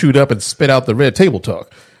 they chewed up and spit out the Red Table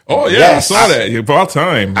Talk. Oh, yeah, yes. I saw that. About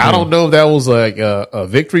time. I don't know if that was like a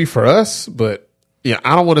victory for us, but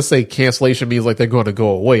I don't want to say cancellation means like they're going to go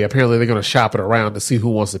away. Apparently, they're going to shop it around to see who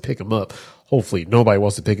wants to pick them up. Hopefully, nobody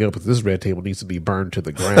wants to pick it up, because this Red Table needs to be burned to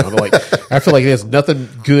the ground. Like, I feel like there's nothing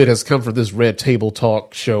good has come from this Red Table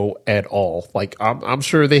Talk show at all. Like, I'm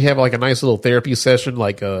sure they have like a nice little therapy session,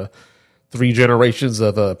 like 3 generations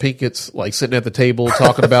of Pinkets, like sitting at the table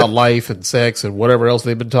talking about life and sex and whatever else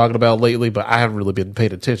they've been talking about lately, but I haven't really been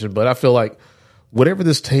paying attention. But I feel like whatever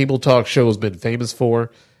this Table Talk show has been famous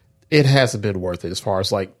for, it hasn't been worth it as far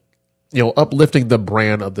as like, uplifting the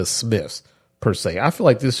brand of the Smiths per se. I feel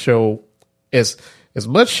like this show, as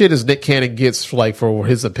much shit as Nick Cannon gets like for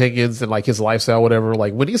his opinions and like his lifestyle, whatever,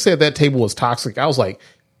 like when he said that table was toxic, I was like,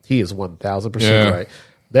 he is 1000% right.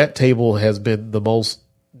 That table has been the most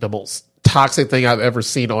toxic thing I've ever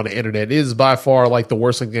seen on the internet. It is by far like the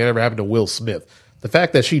worst thing that ever happened to Will Smith. The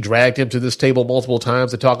fact that she dragged him to this table multiple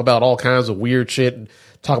times to talk about all kinds of weird shit and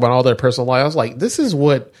talk about all their personal life. I was like, this is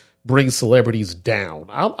what brings celebrities down.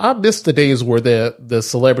 I miss the days where the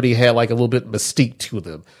celebrity had like a little bit mystique to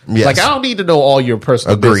them. Yes. Like, I don't need to know all your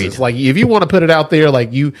personal business. Like, if you want to put it out there,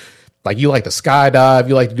 like you like to skydive,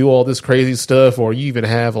 you like to do all this crazy stuff, or you even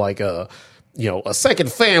have like a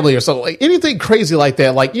second family or something, like anything crazy like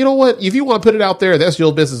that. Like, you know what? If you want to put it out there, that's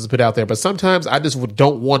your business to put out there. But sometimes I just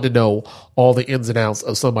don't want to know all the ins and outs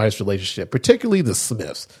of somebody's relationship, particularly the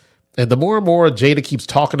Smiths. And the more and more Jada keeps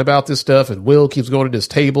talking about this stuff, and Will keeps going to this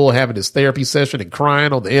table, having this therapy session and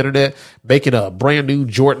crying on the internet, making a brand new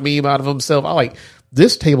Jordan meme out of himself, I like,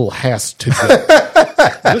 this table has to go.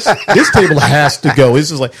 This table has to go. It's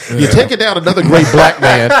just like, you're taking down another great black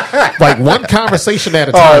man, like one conversation at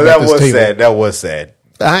a time. Oh, that was sad. That was sad.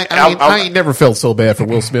 I ain't never felt so bad for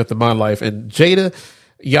Will Smith in my life. And Jada,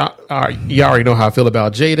 y'all already know how I feel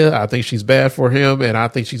about Jada. I think she's bad for him, and I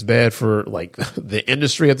think she's bad for like the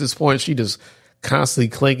industry at this point. She just constantly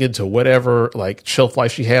clinging to whatever like shelf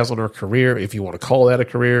life she has on her career, if you want to call that a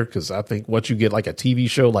career, because I think once you get like a TV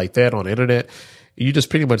show like that on the internet, you're just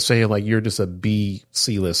pretty much saying like you're just a B,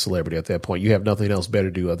 C-list celebrity at that point. You have nothing else better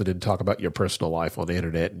to do other than talk about your personal life on the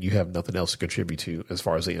internet, and you have nothing else to contribute to as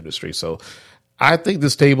far as the industry. So I think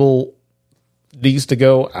this table needs to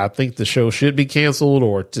go. I think the show should be canceled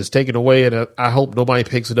or just taken away, and I hope nobody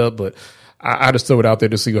picks it up, but I just throw it out there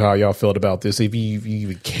to see how y'all felt about this, if you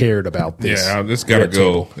even cared about this. Yeah, this got to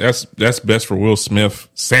go. That's best for Will Smith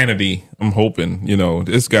sanity, I'm hoping.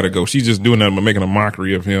 This got to go. She's just doing that, making a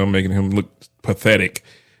mockery of him, making him look pathetic.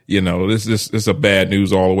 This a bad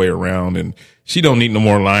news all the way around, and she don't need no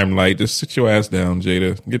more limelight. Just sit your ass down,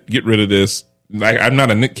 Jada. Get rid of this. I'm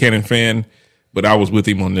not a Nick Cannon fan, but I was with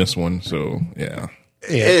him on this one. So yeah.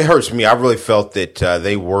 It hurts me. I really felt that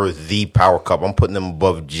they were the power couple. I'm putting them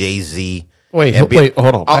above Jay-Z. Wait, hold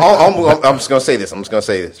on. I'm just gonna say this. I'm just gonna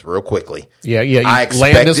say this real quickly. Yeah.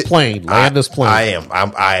 Land this plane. I am.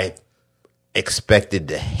 I expected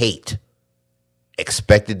to hate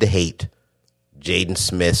Jaden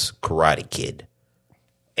Smith's Karate Kid,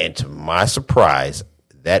 and to my surprise,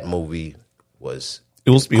 that movie was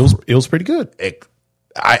pretty good.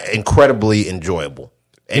 Incredibly enjoyable.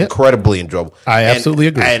 Yep. Incredibly enjoyable. I absolutely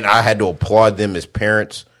agree. And I had to applaud them as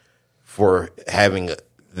parents for having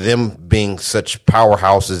them being such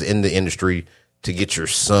powerhouses in the industry to get your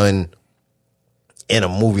son in a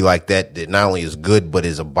movie like that not only is good, but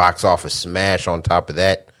is a box office smash on top of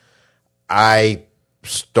that. I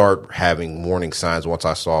start having warning signs once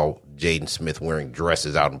I saw Jaden Smith wearing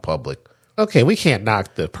dresses out in public. Okay, we can't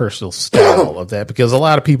knock the personal style of that because a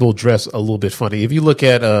lot of people dress a little bit funny. If you look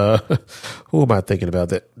at who am I thinking about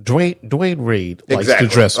that? Dwayne Reed likes to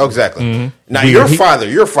dress. Exactly. Mm-hmm. Now your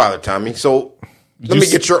father, Tommy. So let me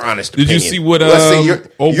get your honest opinion. Did you see what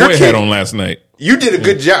old boy had on last night? You did a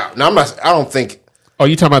good job. Now I don't think. Oh,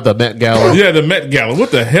 you talking about the Met Gala? Yeah, the Met Gala. What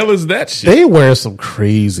the hell is that shit? They wear some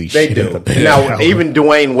crazy shit. They do. Now even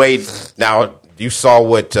Dwayne Wade. Now you saw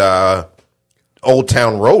what. Old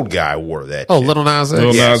Town Road guy wore that. Oh, shit. Little Nas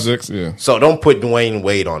X. Nas X, yeah. So don't put Dwayne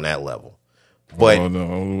Wade on that level. But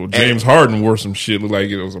no. James Harden wore some shit looked like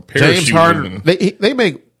it was a parachute. James Harden. They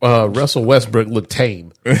make Russell Westbrook look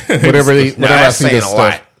tame. Whatever that's saying a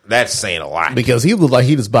lot. That's saying a lot because he looked like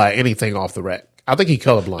he just buy anything off the rack. I think he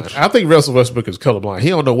colorblind. I think Russell Westbrook is colorblind. He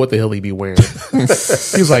don't know what the hell he be wearing.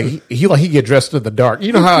 He's like he get dressed in the dark.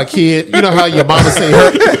 You know how a kid, you know how your mama say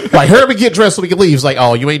Herbie get dressed so he can leave. He's like,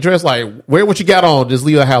 oh, you ain't dressed? Like, wear what you got on. Just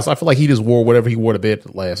leave the house. I feel like he just wore whatever he wore to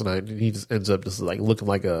bed last night. And he just ends up just like looking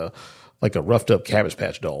like a roughed up Cabbage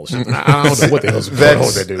Patch doll. I don't know what the hell's going on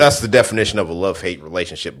with that dude. That's the definition of a love-hate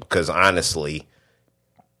relationship because honestly,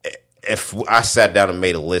 if I sat down and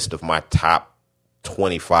made a list of my top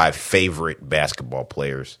 25 favorite basketball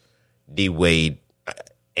players, D Wade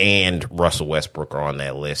and Russell Westbrook are on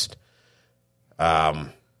that list.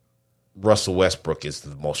 Russell Westbrook is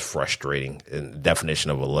the most frustrating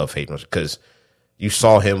definition of a love-hate because you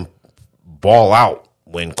saw him ball out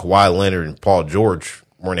when Kawhi Leonard and Paul George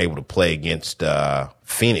weren't able to play against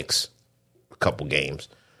Phoenix a couple games.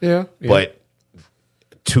 Yeah. But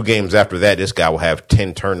 2 games after that, this guy will have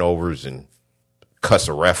 10 turnovers and cuss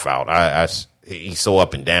a ref out. He's so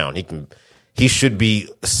up and down. He should be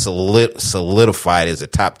solidified as a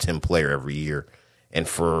top 10 player every year. And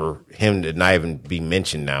for him to not even be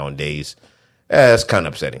mentioned nowadays, that's kind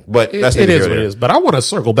of upsetting. But that's it is what it is. But I want to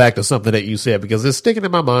circle back to something that you said because it's sticking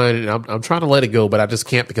in my mind, and I'm trying to let it go, but I just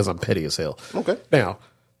can't because I'm petty as hell. Okay. Now,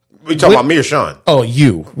 we talking about me or Sean? Oh,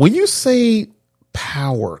 you. When you say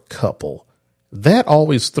power couple, that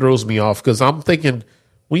always throws me off because I'm thinking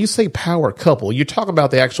when you say power couple, you're talking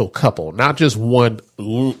about the actual couple, not just one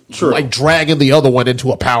like dragging the other one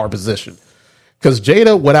into a power position. Because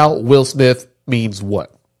Jada without Will Smith means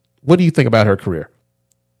what? What do you think about her career?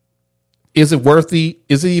 Is it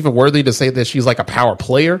even worthy to say that she's like a power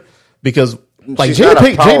player? Because like Jada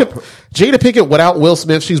Pinkett without Will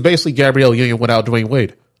Smith, she's basically Gabrielle Union without Dwayne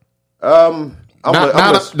Wade.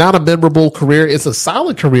 Not a memorable career. It's a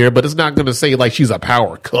solid career, but it's not going to say like she's a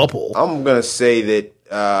power couple. I'm going to say that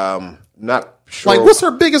not sure. Like, what's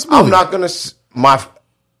her biggest movie? I'm not going to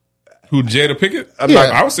Who, Jada Pinkett?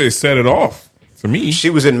 I would say Set It Off. For me, she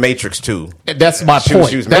was in Matrix 2. That's my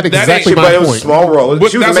point. That's exactly my point. But it was a small role. But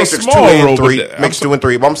she was in Matrix 2 and 3. Matrix 2 and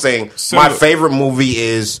 3. But I'm saying my favorite movie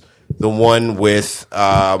is the one with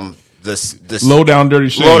this Low Down Dirty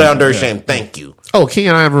Shame. Low Down Dirty Shame. Thank you. Oh,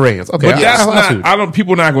 Keanu Reeves. Okay, but that's not.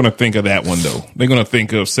 People are not going to think of that one though. They're going to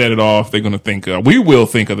think of Set It Off. They're going to think of. We will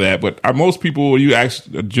think of that, but most people, you ask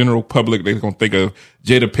the general public, they're going to think of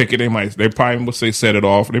Jada Pinkett. They probably will say Set It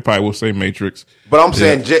Off. They probably will say Matrix. But I'm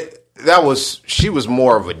saying she was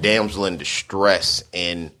more of a damsel in distress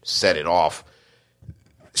and Set It Off.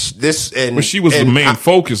 But she was the main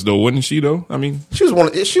focus, though, wasn't she? Though she was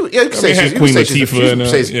one. She was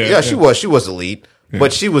the lead, yeah.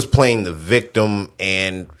 But she was playing the victim,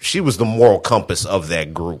 and she was the moral compass of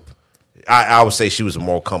that group. I would say she was the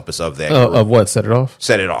moral compass of that group. Of what? Set It Off.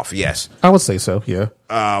 Set It Off. Yes, I would say so. Yeah.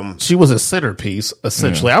 She was a centerpiece,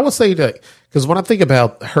 essentially. Yeah. I would say that because when I think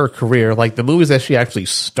about her career, like the movies that she actually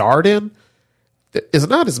starred in, it's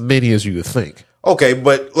not as many as you would think. Okay,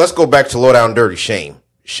 but let's go back to Low Down Dirty Shame.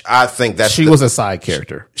 I think she was a side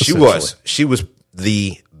character. She was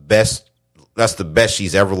the best. That's the best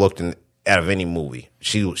she's ever looked in out of any movie.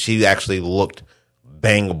 She actually looked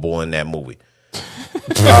bangable in that movie.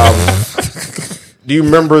 Do you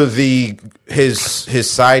remember his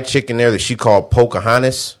side chick in there that she called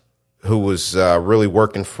Pocahontas, who was really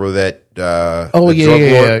working for that? Drug lord?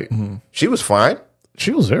 Mm-hmm. She was fine.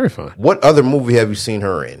 She was very fine. What other movie have you seen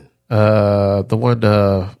her in? The one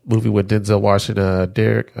movie with Denzel Washington,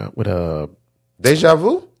 Derek, with Deja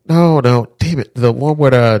Vu? No, damn it. The one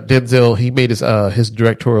where Denzel, he made his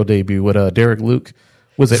directorial debut with Derek Luke.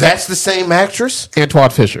 Was it? That's the same actress? Antoine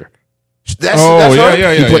Fisher. That's her?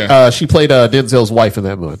 Yeah. She played Denzel's wife in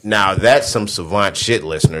that movie. Now, that's some savant shit,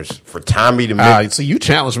 listeners. For Tommy to make... so you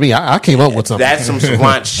challenged me. I came up with something. That's some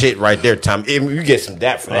savant shit right there, Tommy. You get some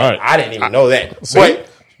dap for that. Right. I didn't even know that. See? But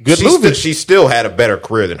good movie. She still had a better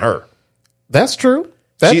career than her. That's true.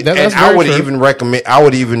 That's I would true. even recommend. I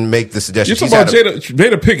would even make the suggestion. You're talking about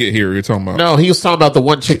Jada Pinkett here. You're talking about. No, he was talking about the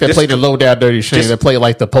one chick that played in Low Down Dirty Shame that played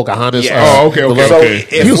like the Pocahontas. Yeah. Okay.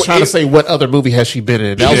 He was trying to say what other movie has she been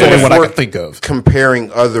in. That was only what I could think of.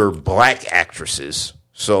 Comparing other black actresses.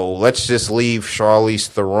 So let's just leave Charlize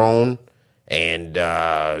Theron and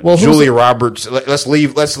Julia Roberts. Let's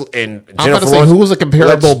leave. And Jennifer. I'm about to say, who was a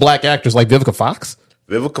comparable black actress like Vivica Fox?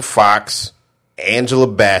 Vivica Fox, Angela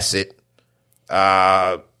Bassett.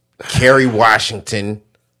 Kerry Washington.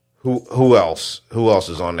 Who else? Who else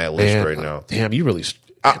is on that list right now? Damn, you really.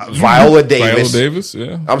 Viola Davis. Viola Davis,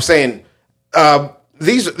 yeah. I'm saying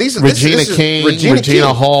these are Regina King,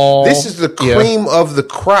 Regina Hall. This is the cream of the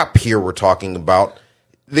crop here we're talking about.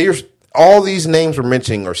 There's all these names we're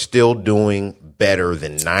mentioning are still doing better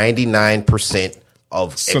than 99%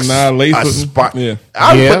 of Sanaa Lathan. Yeah.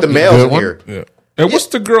 I would put the males in here. Yeah. And what's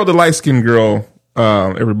the girl, the light skinned girl?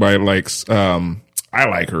 Everybody likes. I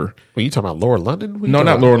like her. Well, you talking about Laura London? No,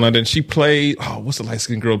 not Laura London. She played. What's the light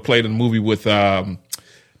skinned girl played in a movie with? Damn,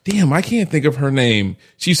 I can't think of her name.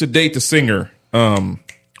 She used to date the singer. One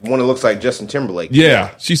that looks like Justin Timberlake.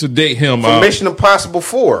 Yeah, she used to date him. From Mission Impossible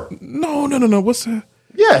 4. No. What's that?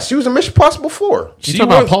 Yeah, she was in Mission Impossible 4. She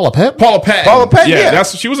talking about Paula Patton? Paula Patton. Yeah.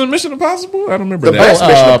 She was in Mission Impossible. I don't remember the that. best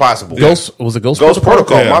Mission Impossible. Was it Ghost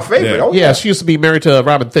Protocol? Yeah. My favorite. Yeah. She used to be married to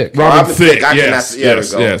Robin Thicke. Robin Thicke. Yes.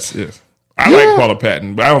 I like Paula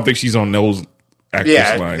Patton, but I don't think she's on those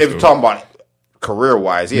actress lines. If you're talking about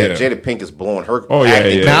career-wise, Jada Pinkett is blowing her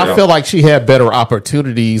acting. Now I feel like she had better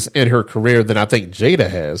opportunities in her career than I think Jada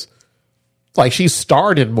has. Like, she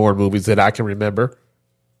starred in more movies than I can remember.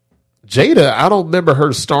 Jada, I don't remember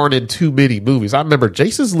her starring in too many movies. I remember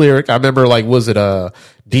Jason's Lyric. I remember, was it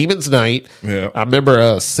Demon's Night? Yeah. I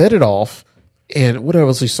remember Set It Off. And what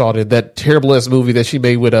else she saw in that terrible-ass movie that she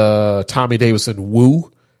made with Tommy Davidson,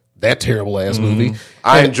 Woo? That terrible-ass movie.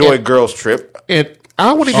 I enjoyed Girls Trip. And I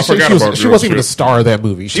don't want to say she wasn't even a star of that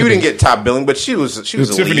movie. She didn't get top billing, but she was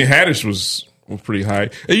Tiffany Haddish was pretty high.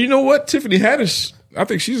 And you know what? Tiffany Haddish, I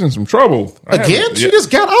think she's in some trouble. Again? She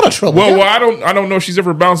just got out of trouble. Well, I don't know if she's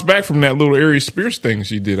ever bounced back from that little Aries Spears thing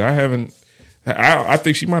she did. I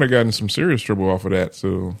think she might have gotten some serious trouble off of that.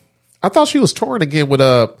 So I thought she was touring again with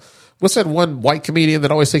what's that one white comedian that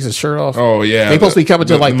always takes his shirt off? Oh, yeah. They supposed to be coming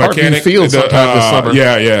to Parkview Field sometime this summer.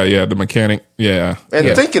 Yeah, the mechanic. Yeah.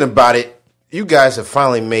 And thinking about it, you guys have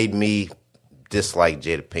finally made me dislike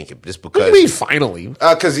Jada Pinkett just because. What do you mean finally?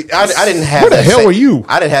 Because I didn't have. Where the hell were you?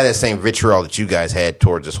 I didn't have that same vitriol that you guys had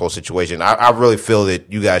towards this whole situation. I really feel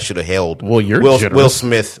that you guys should have held Will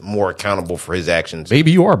Smith more accountable for his actions.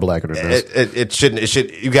 Maybe you are blacker than this. It shouldn't. It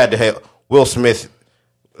should. You got to have Will Smith.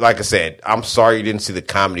 Like I said, I'm sorry you didn't see the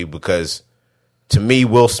comedy because to me,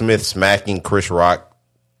 Will Smith smacking Chris Rock,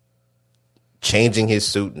 changing his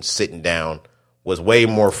suit and sitting down was way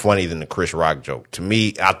more funny than the Chris Rock joke. To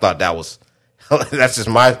me, I thought that was. That's just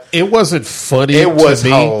my. It wasn't funny. It was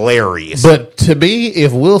hilarious. But to me,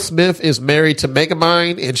 if Will Smith is married to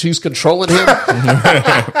Megamind and she's controlling him,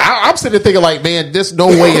 I'm sitting there thinking like, man, there's no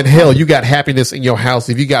way in hell you got happiness in your house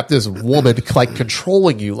if you got this woman like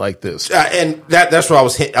controlling you like this. And that's what I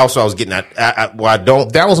was also I was getting at. I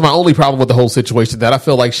don't. That was my only problem with the whole situation. That I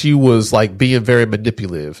felt like she was like being very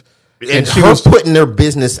manipulative. And she was putting their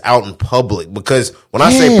business out in public because when I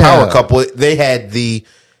say power couple, they had the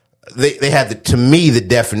to me the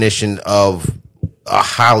definition of a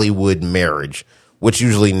Hollywood marriage, which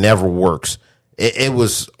usually never works.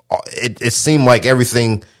 It seemed like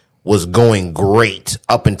everything was going great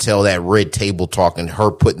up until that red table talk and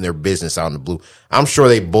her putting their business out in the blue. I'm sure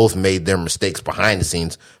they both made their mistakes behind the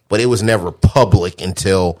scenes, but it was never public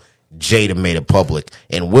until Jada made it public.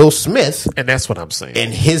 And Will Smith, and that's what I'm saying,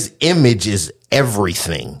 and his image is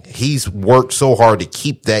everything. He's worked so hard to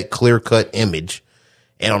keep that clear-cut image.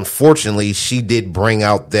 And unfortunately, she did bring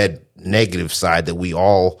out that negative side that we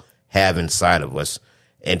all have inside of us,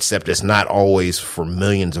 except it's not always for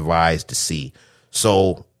millions of eyes to see.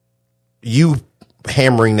 So you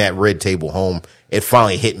hammering that red table home, it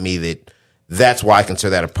finally hit me that's why I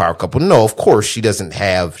consider that a power couple. No, of course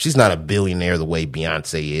she's not a billionaire the way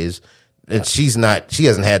Beyonce is. And she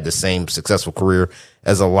hasn't had the same successful career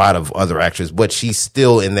as a lot of other actresses, but she's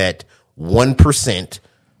still in that 1%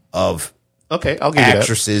 of I'll give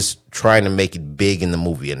actresses trying to make it big in the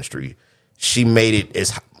movie industry. She made it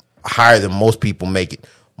as higher than most people make it.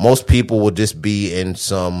 Most people will just be in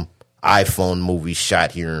some iPhone movie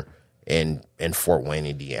shot here in Fort Wayne,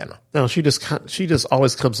 Indiana. No, she just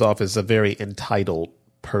always comes off as a very entitled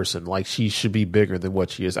person. Like she should be bigger than what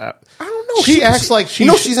she is. I don't know. She acts like she.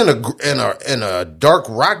 She's in a dark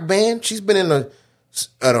rock band. She's been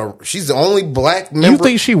she's the only black member. You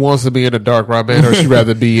think she wants to be in a dark rock band, or she'd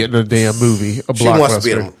rather be in a damn movie, a blockbuster? She wants to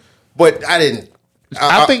be in but I didn't.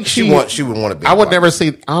 I think she would want to be. I would never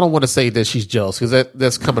say. I don't want to say that she's jealous because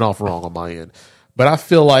that's coming off wrong on my end. But I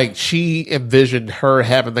feel like she envisioned her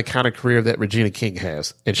having the kind of career that Regina King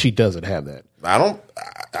has, and she doesn't have that.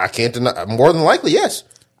 I can't deny. More than likely, yes.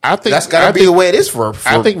 I think that's got to be the way it is for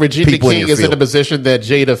I think Regina King is in a position that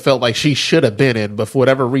Jada felt like she should have been in, but for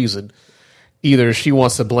whatever reason, either she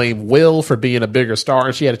wants to blame Will for being a bigger star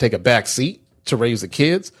and she had to take a back seat to raise the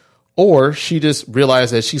kids, or she just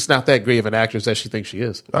realized that she's not that great of an actress as she thinks she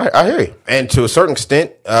is. I hear you. And to a certain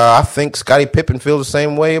extent, I think Scottie Pippen feels the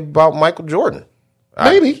same way about Michael Jordan.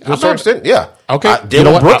 Maybe. To a certain extent, yeah. Okay.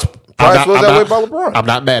 Dylan Brooks probably feels that way about LeBron. I'm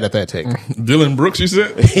not mad at that take. Dylan Brooks, you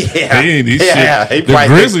said? Yeah. The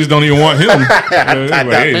Grizzlies don't even want him.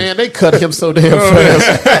 Man, they cut him so damn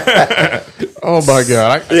fast. Oh, my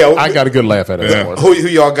God. I got a good laugh at it. Yeah. Who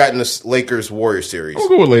y'all got in the Lakers-Warriors series? I'll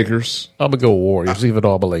go with Lakers. I'm going to go with Warriors, even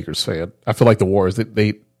though I'm a Lakers fan. I feel like the Warriors,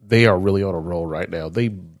 they are really on a roll right now.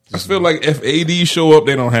 I feel like if AD show up,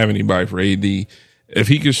 they don't have anybody for AD. If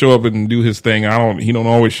he can show up and do his thing, he don't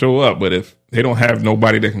always show up. But if they don't have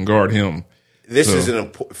nobody that can guard him, this is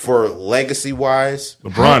for legacy wise.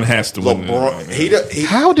 LeBron has to win.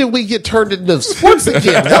 How did we get turned into sports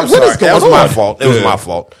again? That was my fault. It was my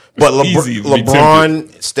fault. But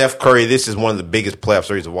LeBron, Steph Curry, this is one of the biggest playoff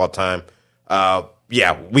series of all time.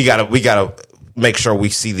 We gotta make sure we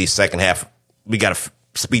see the second half. We gotta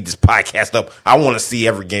speed this podcast up. I want to see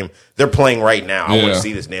every game they're playing right now. I want to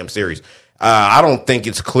see this damn series. I don't think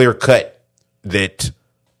it's clear cut that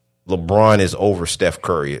LeBron is over Steph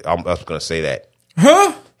Curry. I'm going to say that.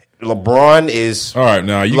 Huh? LeBron is all right.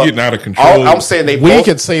 Now you're getting out of control. I'm saying we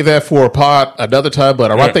can say that for a pod another time, but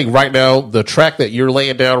I think right now the track that you're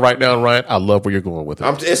laying down right now, Ryan, I love where you're going with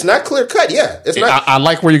it. It's not clear cut. Yeah, it's not. I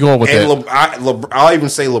like where you're going with that. I'll even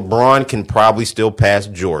say LeBron can probably still pass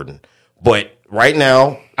Jordan, but right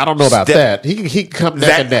now, I don't know about that. He can come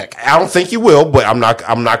neck and neck. I don't think he will, but I'm not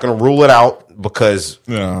going to rule it out because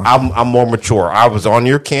I'm more mature. I was on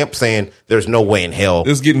your camp saying there's no way in hell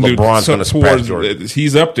LeBron's going to surpass Jordan.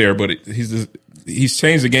 He's up there, but he's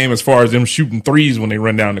changed the game as far as them shooting threes when they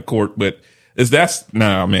run down the court. But man,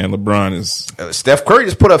 LeBron is. Steph Curry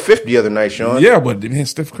just put up 50 the other night, Sean. Yeah, but man,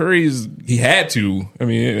 Steph Curry he had to. I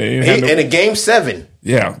mean, in a game 7.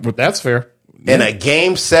 Yeah, but that's fair. In a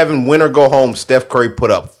game 7 win or go home, Steph Curry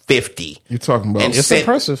put up 50. You're talking about it's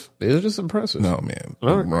impressive. It's just impressive. No, man.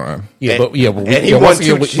 LeBron.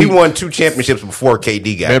 He won 2 championships before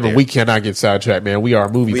KD got Remember, there. we cannot get sidetracked, man. We are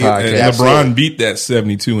a movie podcast. And LeBron beat that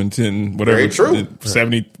 72-10, whatever. Very true.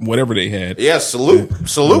 70, whatever they had. Yeah, salute.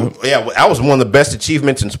 Yeah, that was one of the best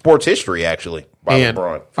achievements in sports history, actually, by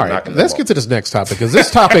LeBron. All right, let's get to this next topic, because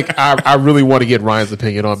this topic I really want to get Ryan's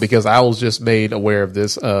opinion on, because I was just made aware of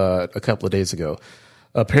this a couple of days ago.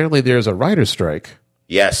 Apparently, there's a writer's strike.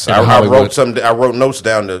 Yes, I wrote notes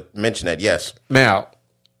down to mention that. Yes. Now,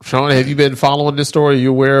 Sean, have you been following this story? Are you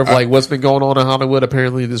aware of what's been going on in Hollywood?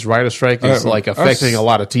 Apparently, this writer's strike is affecting a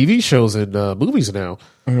lot of TV shows and movies now.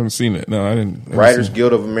 I haven't seen it. No, I didn't. Writers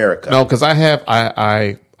Guild of America. No, because I have.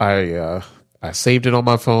 I saved it on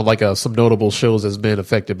my phone, some notable shows that's been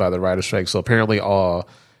affected by the writer's strike. So apparently,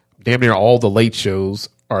 damn near all the late shows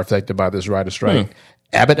are affected by this writer's strike.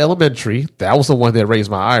 Abbott Elementary, that was the one that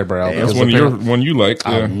raised my eyebrow. That's one you like.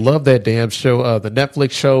 Yeah. I love that damn show. The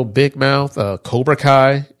Netflix show Big Mouth, Cobra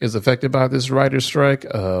Kai is affected by this writer's strike.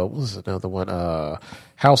 What was another one?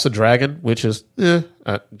 House of Dragon, which is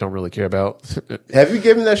I don't really care about. Have you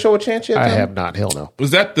given that show a chance yet? I have not. Hell no.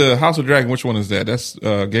 Was that the House of Dragon? Which one is that? That's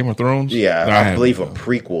Game of Thrones. Yeah, I believe a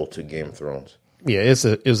prequel to Game of Thrones. Yeah, is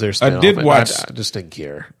there? I did watch. I just didn't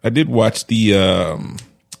care. I did watch the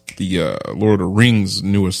Lord of the Rings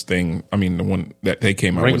newest thing. I mean, the one that they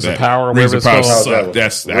came out Rings with. Of Power. Rings of Power. I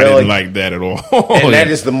didn't like that at all. And that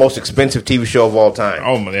is the most expensive TV show of all time.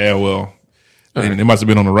 Oh yeah, well, and it must have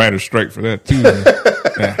been on the writer's strike for that too.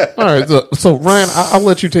 All right. So Ryan, I'll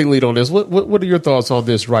let you take lead on this. What are your thoughts on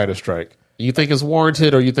this writer strike? You think it's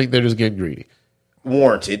warranted, or you think they're just getting greedy?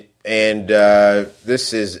 Warranted. And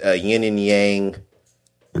this is a yin and yang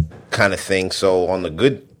kind of thing. So on the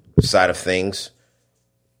good side of things,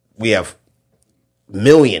 we have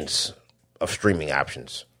millions of streaming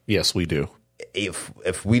options. Yes, we do.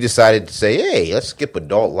 If we decided to say, hey, let's skip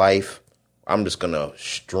adult life, I'm just going to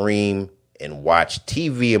stream and watch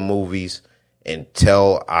TV and movies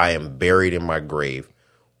until I am buried in my grave,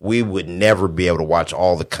 we would never be able to watch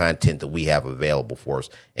all the content that we have available for us.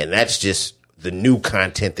 And that's just the new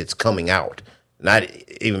content that's coming out. Not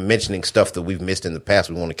even mentioning stuff that we've missed in the past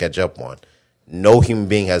we want to catch up on. No human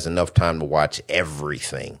being has enough time to watch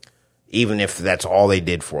everything, even if that's all they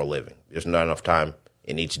did for a living. There's not enough time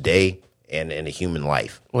in each day and in a human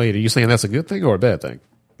life. Wait, are you saying that's a good thing or a bad thing?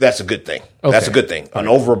 That's a good thing. Okay. That's a good thing. An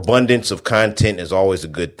overabundance of content is always a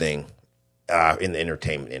good thing in the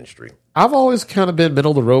entertainment industry. I've always kind of been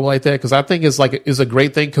middle of the road like that because I think it's a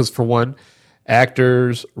great thing because, for one,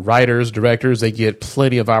 actors, writers, directors, they get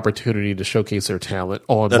plenty of opportunity to showcase their talent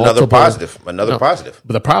on Another positive.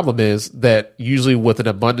 But the problem is that usually with an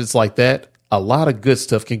abundance like that, a lot of good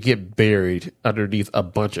stuff can get buried underneath a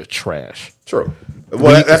bunch of trash. True.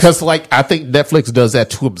 Well, because I think Netflix does that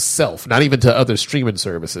to himself, not even to other streaming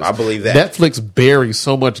services. I believe that. Netflix buries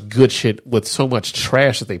so much good shit with so much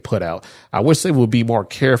trash that they put out. I wish they would be more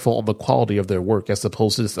careful on the quality of their work as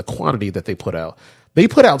opposed to just the quantity that they put out. They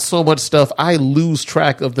put out so much stuff, I lose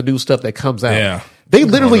track of the new stuff that comes out. Yeah. They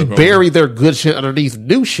literally bury their good shit underneath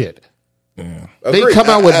new shit. Yeah. They come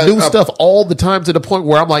out with new stuff all the time to the point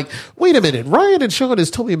where I'm like, wait a minute, Ryan and Sean has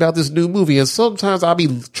told me about this new movie, and sometimes I'll be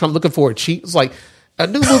looking for a cheat. It's like a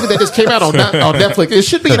new movie that just came out on Netflix. It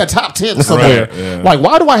should be in a top 10 somewhere. Right, yeah. Like,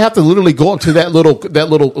 why do I have to literally go up to that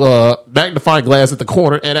little magnifying glass at the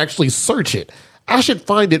corner and actually search it? I should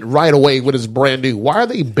find it right away when it's brand new. Why are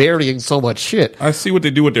they burying so much shit? I see what they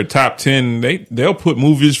do with their top 10. They'll put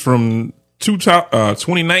movies from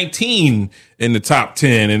 2019 in the top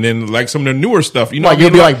 10, and then like some of the newer stuff, like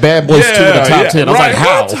it'll be like Bad Boys 2 in the top 10. I was like,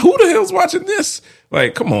 how? What? Who the hell's watching this?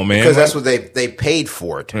 Like, come on, man. Because that's what they paid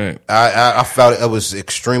for it. Right. I felt it was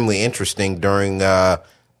extremely interesting during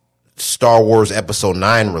Star Wars Episode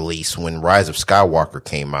 9 release when Rise of Skywalker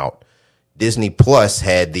came out. Disney Plus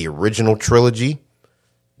had the original trilogy,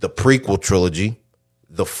 the prequel trilogy,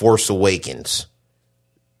 The Force Awakens.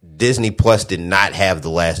 Disney Plus did not have The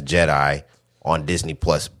Last Jedi on Disney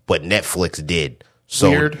Plus, but Netflix did. So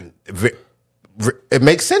weird. It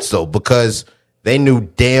makes sense though, because they knew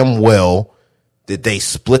damn well that they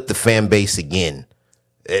split the fan base again.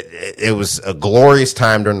 It was a glorious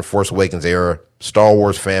time during the Force Awakens era. Star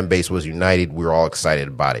Wars fan base was united. We were all excited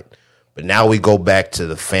about it. But now we go back to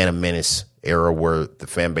the Phantom Menace era where the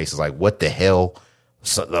fan base is like, what the hell?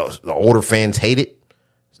 So the older fans hate it.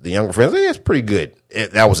 The younger fans, it's pretty good.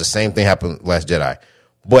 That was the same thing happened Last Jedi.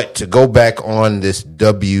 But to go back on this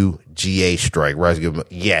WGA strike,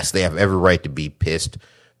 yes, they have every right to be pissed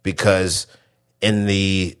because in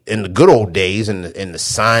the good old days, in the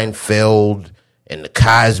Seinfeld and the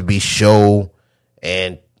Cosby Show,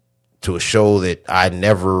 and to a show that I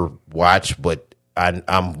never watched, but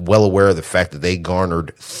I'm well aware of the fact that they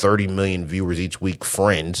garnered 30 million viewers each week.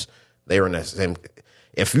 Friends, they were in the same.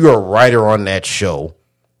 If you're a writer on that show,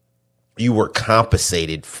 you were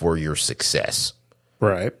compensated for your success.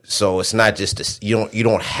 Right. So it's not just you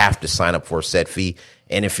don't have to sign up for a set fee.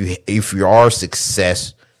 And if you are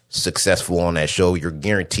successful on that show, you're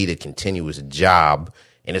guaranteed a continuous job,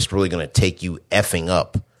 and it's really going to take you effing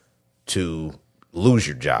up to lose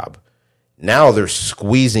your job. Now they're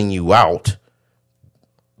squeezing you out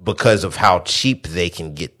because of how cheap they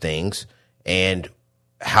can get things and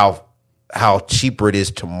how cheaper it is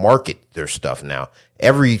to market their stuff now.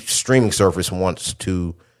 Every streaming service wants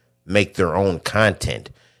to make their own content,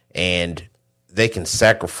 and they can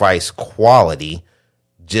sacrifice quality.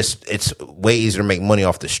 Just it's way easier to make money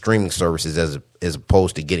off the streaming services as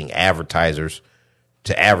opposed to getting advertisers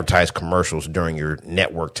to advertise commercials during your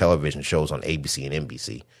network television shows on ABC and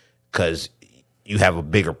NBC because you have a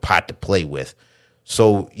bigger pot to play with.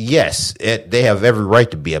 So yes, they have every right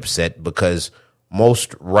to be upset because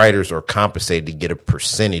most writers are compensated to get a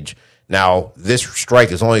percentage. Now, this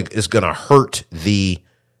strike is going to hurt the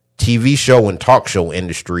TV show and talk show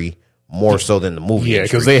industry more so than the movie industry. Yeah,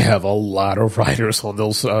 because they have a lot of writers on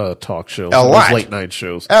those talk shows, those late night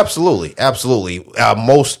shows. Absolutely.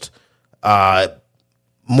 Most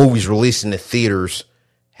movies released in the theaters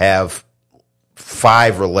have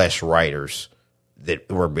 5 or less writers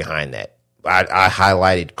that were behind that. I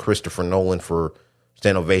highlighted Christopher Nolan for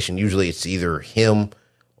Stand Ovation. Usually it's either him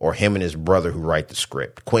or him and his brother who write the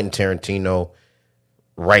script. Quentin Tarantino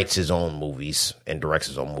writes his own movies and directs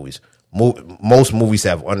his own movies. Most movies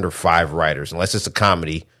have under 5 writers, unless it's a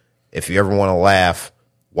comedy. If you ever want to laugh,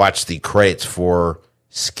 watch the credits for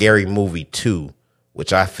Scary Movie 2,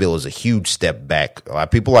 which I feel is a huge step back. A lot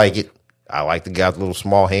of people like it. I like the guy with the little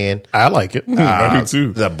small hand. I like it. I do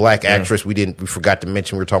too. The black actress we forgot to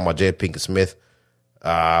mention. We were talking about Jada Pinkett Smith.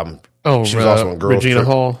 She was also in Girls Regina Trip.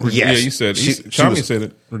 Hall. Yes. Yeah, you said Tommy said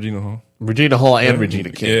it. Regina Hall and Regina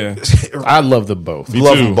King. Yeah, I love them both.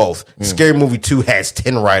 Love them both. Yeah. Scary Movie 2 has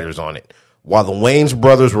 10 writers on it. While the Wayans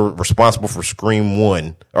brothers were responsible for Scream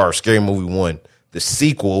 1 or Scary Movie 1, the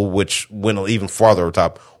sequel, which went even farther over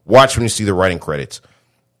top. Watch when you see the writing credits.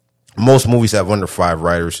 Most movies have under 5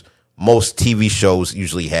 writers. Most TV shows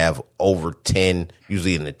usually have over 10,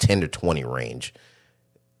 usually in the 10 to 20 range.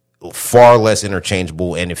 Far less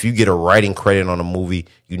interchangeable. And if you get a writing credit on a movie,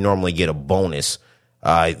 you normally get a bonus.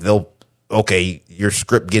 Your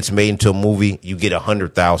script gets made into a movie, you get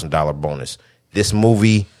 $100,000 bonus. This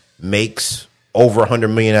movie makes over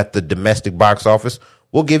 $100 million at the domestic box office.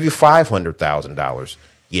 We'll give you $500,000.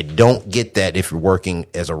 You don't get that if you're working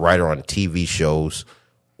as a writer on TV shows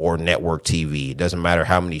or network TV. It doesn't matter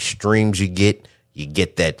how many streams you get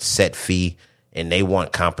that set fee, and they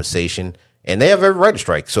want compensation. And they have every right to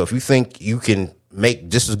strike. So if you think you can make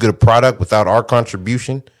just as good a product without our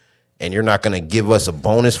contribution, and you're not going to give us a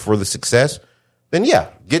bonus for the success, then yeah,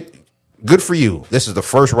 good for you. This is the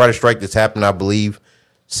first writer strike that's happened, I believe,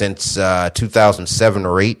 since 2007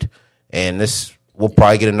 or 8, and this we'll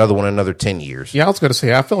probably get another one in another 10 years. Yeah, I was going to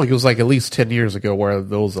say, I felt like it was like at least 10 years ago where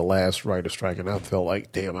that was the last writer strike, and I felt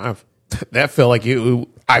like, damn, I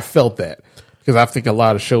felt that because I think a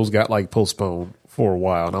lot of shows got like postponed for a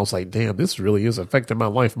while, and I was like, damn, this really is affecting my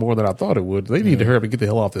life more than I thought it would. They need to hurry up and get the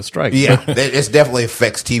hell off this strike. Yeah, it definitely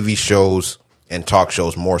affects TV shows and talk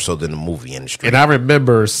shows more so than the movie industry. And I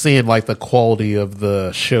remember seeing like the quality of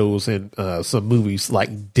the shows and some movies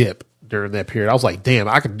like dip during that period. I was like, damn,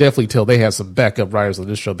 I could definitely tell they had some backup writers on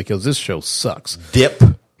this show because this show sucks. Dip?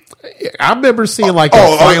 I remember seeing like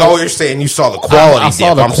you're saying you saw the quality dip. I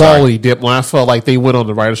saw the quality dip when I felt like they went on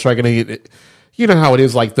the writer strike, and you know how it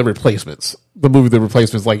is, like The Replacements, the movie The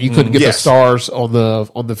Replacements, like you couldn't get the stars on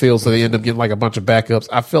the field, so they end up getting like a bunch of backups.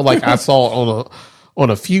 I feel like I saw on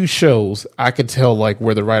a few shows, I could tell like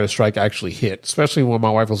where the writer strike actually hit, especially when my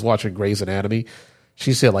wife was watching Grey's Anatomy.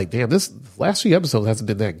 She said like, damn, this last few episodes hasn't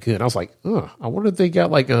been that good. I was like, I wonder if they got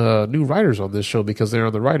like new writers on this show because they're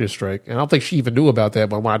on the writer's strike. And I don't think she even knew about that.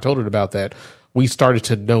 But when I told her about that, we started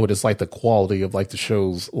to notice like the quality of like the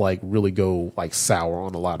shows like really go like sour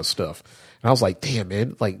on a lot of stuff. And I was like, damn,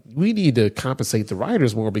 man, like we need to compensate the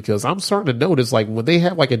writers more because I'm starting to notice like when they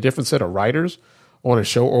have like a different set of writers on a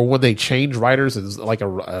show or when they change writers and like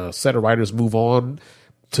a set of writers move on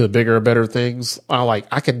to bigger and better things,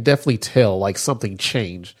 I can definitely tell like something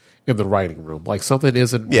changed in the writing room. Like something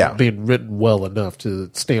isn't being written well enough to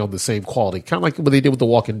stay on the same quality. Kind of like what they did with The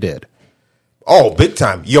Walking Dead. Oh, big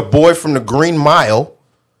time. Your boy from The Green Mile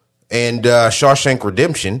and Shawshank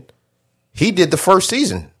Redemption, he did the first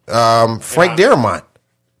season. Frank Darabont.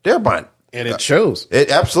 And it shows. It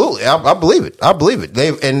absolutely. I believe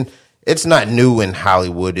it. And it's not new in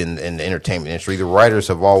Hollywood in the entertainment industry. The writers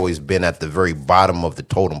have always been at the very bottom of the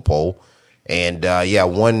totem pole. And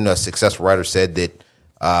one successful writer said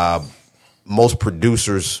that most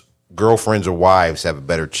producers' girlfriends or wives have a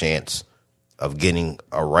better chance of getting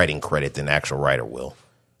a writing credit than the actual writer will.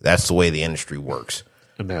 That's the way the industry works.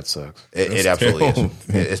 And that sucks. It absolutely is.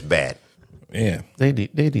 It's bad. Yeah, they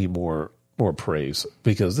need more praise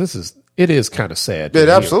because it is kind of sad. It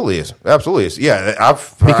absolutely is. Absolutely is. Yeah,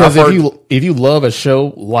 because if you love a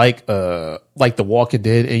show like The Walking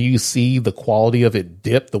Dead and you see the quality of it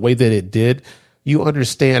dip the way that it did, you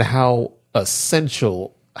understand how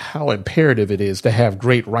essential, how imperative it is to have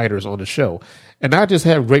great writers on the show, and not just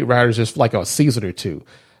have great writers just for like a season or two.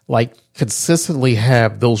 Like consistently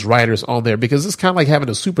have those writers on there because it's kind of like having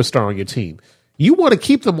a superstar on your team. You want to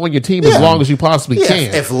keep them on your team as long as you possibly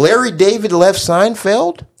can. If Larry David left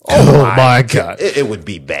Seinfeld, oh my God, it would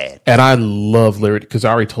be bad. And I love Larry because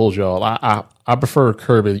I already told y'all I prefer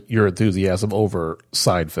Curb Your Enthusiasm over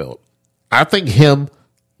Seinfeld. I think him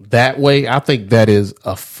that way. I think that is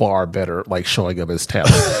a far better like showing of his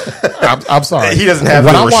talent. I'm sorry, he doesn't have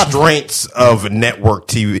the restraints of network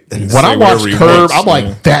TV. When I watch Curb, I'm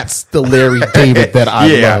like, that's the Larry David that I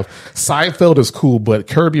love. Seinfeld is cool, but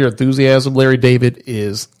Curb Your Enthusiasm, Larry David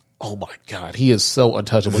is, oh my God, he is so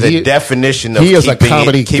untouchable. The definition of he is a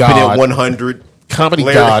comedy keeping god. it 100. comedy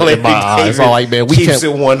god in my eyes. I'm like, man, we keeps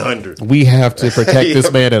it 100. We have to protect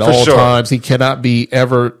this man at all sure. times. He cannot be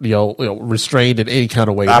ever, restrained in any kind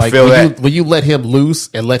of way. I feel when you let him loose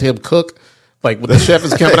and let him cook, like when the chef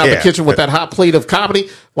is coming out the kitchen with that hot plate of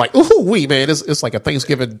comedy, like, ooh, man, it's like a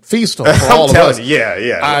Thanksgiving feast for all of us.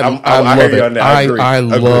 I love it. On that. I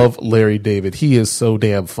love Larry David. He is so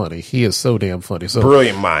damn funny. So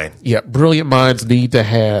brilliant mind. Yeah, brilliant minds need to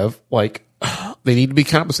have they need to be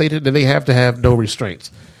compensated, and they have to have no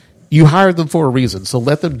restraints. You hired them for a reason, so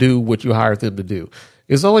let them do what you hired them to do.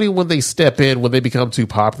 It's only when they step in, when they become too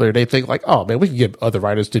popular, they think like, oh man, we can get other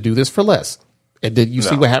writers to do this for less, and then you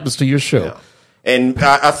see what happens to your show. No. And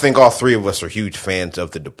I think all three of us are huge fans of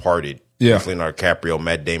The Departed. Yeah. Leonardo DiCaprio,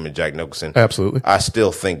 Matt Damon, Jack Nicholson. Absolutely. I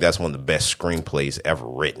still think that's one of the best screenplays ever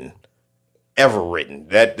written.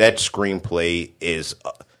 That screenplay is,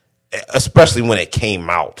 especially when it came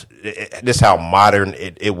out, this is how modern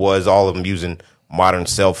it was. All of them using modern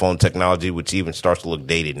cell phone technology, which even starts to look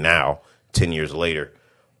dated now, 10 years later.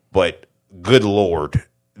 But good Lord,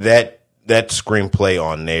 that screenplay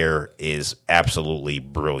on there is absolutely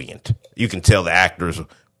brilliant. You can tell the actors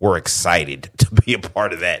were excited to be a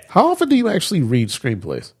part of that. How often do you actually read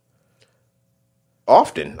screenplays?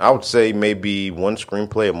 Often, I would say maybe one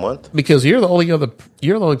screenplay a month. Because you're the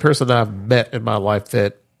only person that I've met in my life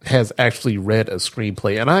that has actually read a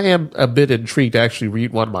screenplay, and I am a bit intrigued to actually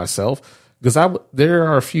read one myself. Because there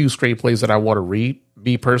are a few screenplays that I want to read.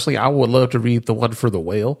 Me personally, I would love to read the one for The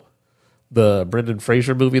Whale, the Brendan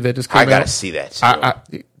Fraser movie that just came out. I gotta see that.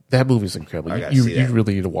 That movie's incredible. You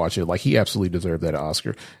really need to watch it. Like, he absolutely deserved that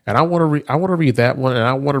Oscar. And I want to read that one, and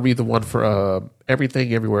I want to read the one for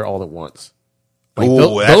Everything Everywhere All at Once. Like,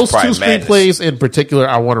 those two screenplays in particular,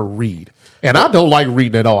 I want to read. And I don't like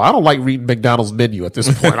reading at all. I don't like reading McDonald's menu at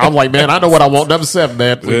this point. I'm like, man, I know what I want. Number 7,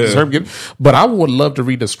 man. Please. Yeah. But I would love to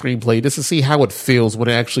read a screenplay just to see how it feels when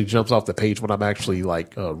it actually jumps off the page when I'm actually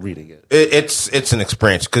reading it. It's an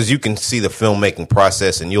experience because you can see the filmmaking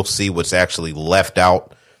process and you'll see what's actually left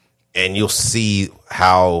out, and you'll see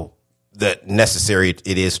how necessary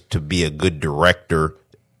it is to be a good director.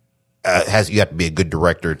 You have to be a good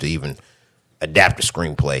director to even adapt a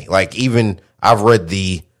screenplay. Like, even I've read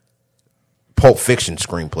the Pulp Fiction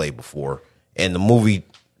screenplay before, and the movie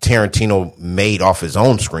Tarantino made off his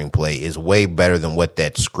own screenplay is way better than what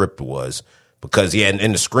that script was. Because in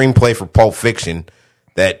the screenplay for Pulp Fiction,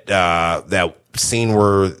 that scene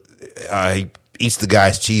where he eats the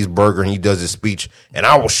guy's cheeseburger and he does his speech, and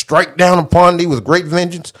I will strike down upon thee with great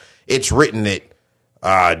vengeance. It's written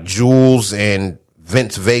that Jules and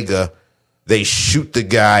Vince Vega, they shoot the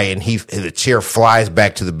guy and the chair flies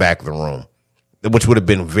back to the back of the room, which would have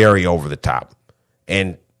been very over the top.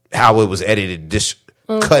 And how it was edited, just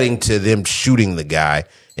cutting to them shooting the guy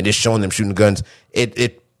and just showing them shooting guns,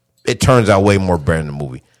 it turns out way more better in the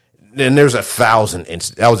movie. And there's 1,000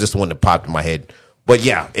 instances. That was just the one that popped in my head. But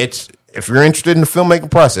yeah, if you're interested in the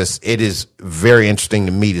filmmaking process, it is very interesting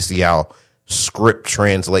to me to see how script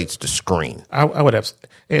translates to screen. I would have,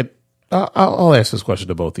 and I'll ask this question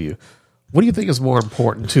to both of you. What do you think is more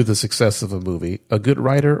important to the success of a movie, a good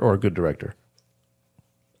writer or a good director?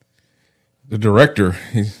 The director,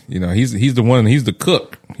 he's the one. He's the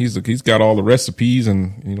cook. He's got all the recipes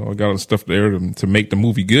and got all the stuff there to make the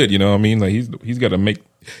movie good. You know what I mean? Like, he's got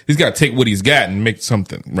to take what he's got and make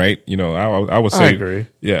something, right? I would say, I agree.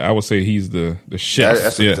 Yeah, I would say he's the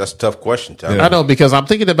chef. That's a tough question, Tom. Yeah. I know, because I'm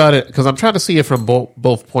thinking about it, because I'm trying to see it from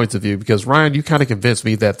both points of view. Because Ryan, you kind of convinced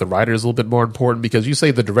me that the writer is a little bit more important, because you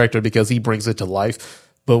say the director because he brings it to life.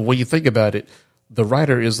 But when you think about it, the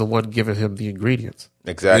writer is the one giving him the ingredients.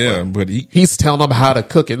 Exactly. Yeah, but he's telling them how to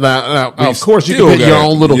cook it. Now of course, you can put your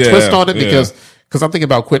own little twist on it, because I'm thinking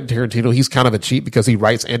about Quentin Tarantino. He's kind of a cheat because he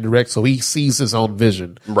writes and directs, so he sees his own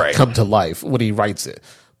vision come to life when he writes it.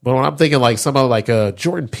 But when I'm thinking like somebody like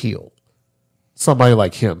Jordan Peele, somebody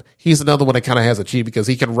like him, he's another one that kind of has a cheat because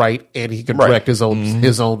he can write and he can direct his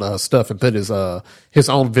own stuff and put his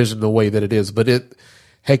own vision the way that it is. But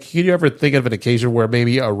can you ever think of an occasion where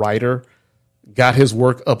maybe a writer got his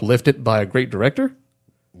work uplifted by a great director?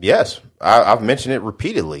 Yes. I've mentioned it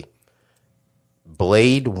repeatedly.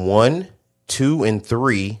 Blade 1, 2, and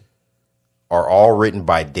 3 are all written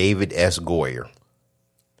by David S. Goyer.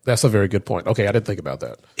 That's a very good point. Okay, I didn't think about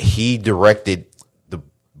that. He directed the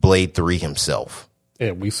Blade 3 himself.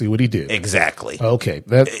 And we see what he did. Exactly. Okay.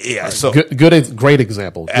 So great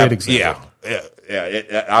example. Great example.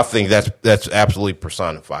 Yeah. I think that's absolutely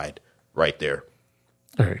personified right there.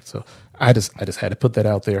 All right, so I just had to put that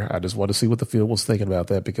out there. I just want to see what the field was thinking about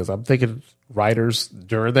that, because I'm thinking writers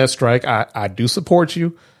during that strike, I do support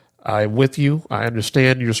you. I'm with you. I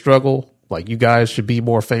understand your struggle, Like, you guys should be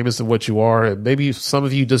more famous than what you are, and maybe some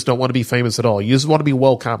of you just don't want to be famous at all. You just want to be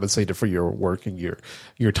well compensated for your work and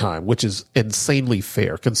your time, which is insanely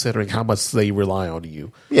fair considering how much they rely on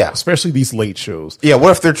you. Yeah, especially these late shows. Yeah,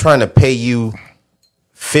 what if they're trying to pay you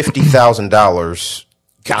 $50,000?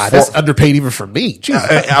 God, that's underpaid even for me.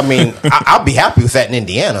 I mean, I'll be happy with that in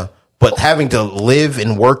Indiana, but having to live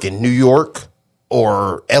and work in New York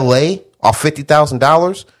or L.A. off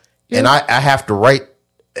 $50,000, and I have to write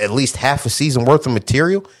at least half a season worth of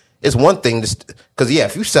material is one thing. Because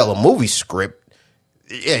if you sell a movie script,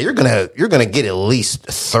 you're gonna get at least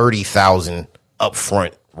 $30,000 up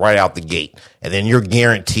front right out the gate, and then you're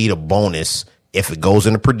guaranteed a bonus if it goes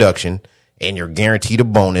into production, and you're guaranteed a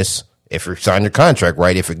bonus if you sign your contract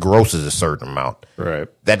right if it grosses a certain amount. Right.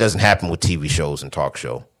 That doesn't happen with TV shows and talk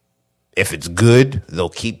show. If it's good, they'll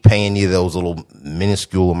keep paying you those little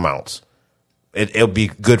minuscule amounts. It'll be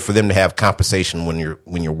good for them to have compensation when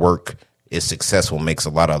your work is successful, makes a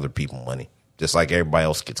lot of other people money, just like everybody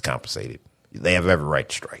else gets compensated. They have every right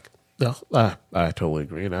to strike. No, I totally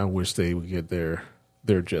agree, and I wish they would get their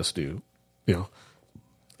just due.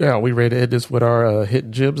 Yeah, we ready to end this with our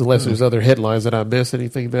hidden gems, unless there's other headlines that I missed.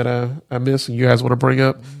 Anything that I missed and you guys want to bring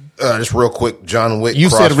up? Just real quick, John Wick. You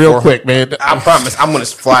said real quick, man. I promise. I'm going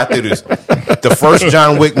to fly through this. The first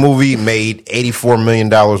John Wick movie made $84 million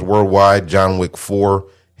worldwide. John Wick 4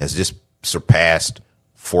 has just surpassed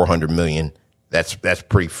 $400 million. That's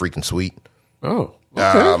pretty freaking sweet. Oh,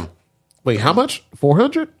 okay. Wait, how much?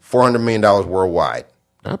 400? $400 million worldwide.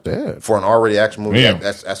 Not bad. For an R-rated action movie, Yeah.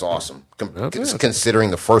 that's awesome.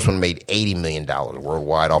 Considering the first one made $80 million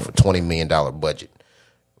worldwide off a $20 million budget.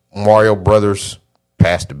 Mario Brothers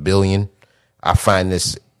passed $1 billion. I found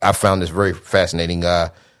this very fascinating.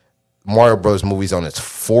 Mario Brothers movie's on its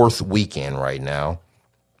fourth weekend right now.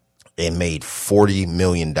 It made $40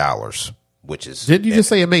 million, which is... Didn't you just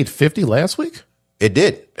say it made 50 last week? It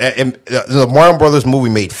did. And the Mario Brothers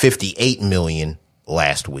movie made $58 million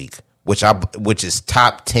last week, which is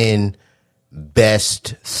top 10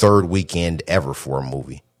 best third weekend ever for a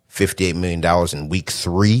movie. $58 million in week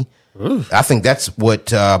 3. Ooh. I think that's what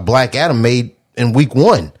Black Adam made in week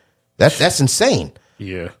 1. That's insane.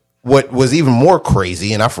 Yeah. What was even more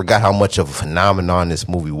crazy, and I forgot how much of a phenomenon this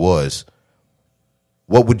movie was.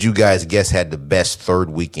 What would you guys guess had the best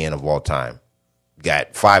third weekend of all time?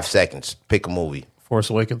 Got 5 seconds. Pick a movie. Force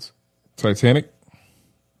Awakens. Titanic.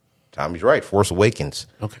 Tommy's right. Force Awakens.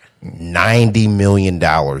 Okay. $90 million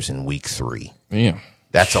in week 3. Yeah.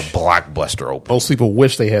 That's a blockbuster opening. Most people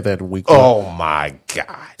wish they had that in week 1. Oh my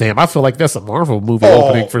God. Damn, I feel like that's a Marvel movie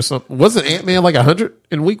opening for some. Wasn't Ant-Man like 100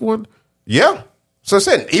 in week 1? Yeah. So I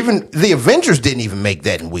said, even the Avengers didn't even make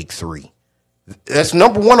that in week 3. That's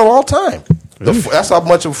number 1 of all time. That's how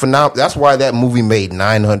much of a phenomenon. That's why that movie made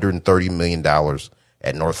 $930 million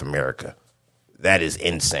at North America. That is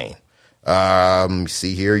insane. Let me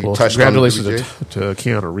see here. You touched on congratulations to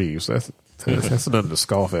Keanu Reeves. That's nothing to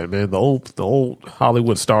scoff at, man. The old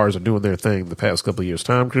Hollywood stars are doing their thing the past couple of years.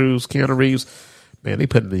 Tom Cruise, Keanu Reeves, man, they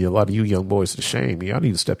putting a lot of you young boys to shame. Y'all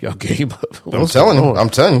need to step y'all game up. I'm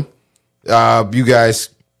telling you. You guys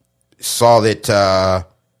saw that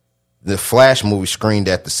the Flash movie screened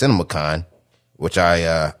at the CinemaCon, which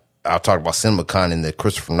I'll talk about CinemaCon in the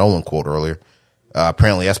Christopher Nolan quote earlier.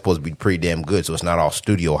 Apparently, that's supposed to be pretty damn good, so it's not all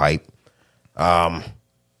studio hype. I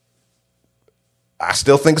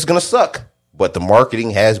still think it's going to suck, but the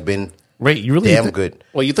marketing has been damn good.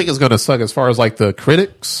 Well, you think it's going to suck as far as like the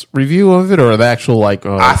critics' review of it, or the actual like?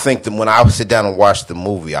 I think that when I sit down and watch the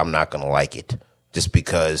movie, I'm not going to like it, just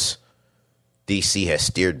because DC has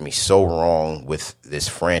steered me so wrong with this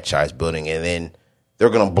franchise building, and then they're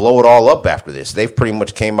going to blow it all up after this. They've pretty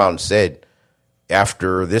much came out and said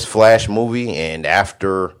after this Flash movie and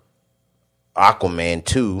after Aquaman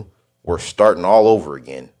 2, we're starting all over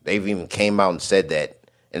again. They've even came out and said that,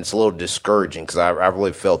 and it's a little discouraging because I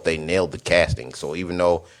really felt they nailed the casting. So even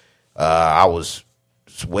though I was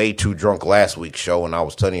way too drunk last week's show, and I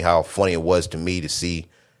was telling you how funny it was to me to see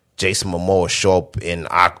Jason Momoa show up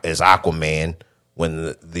as Aquaman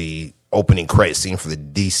when the opening credit scene for the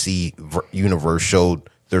DC universe showed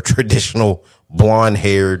their traditional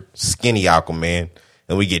blonde-haired, skinny Aquaman,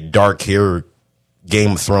 and we get dark-haired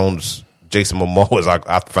Game of Thrones Jason Momoa.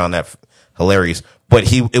 I found that hilarious,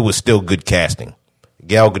 but it was still good casting.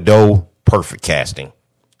 Gal Gadot, perfect casting.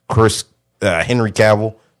 Henry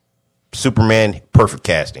Cavill, Superman, perfect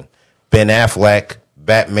casting. Ben Affleck,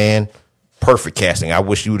 Batman, perfect casting. I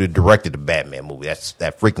wish you would have directed the Batman movie.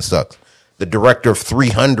 That freaking sucks. The director of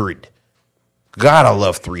 300. God, I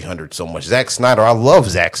love 300 so much. Zack Snyder. I love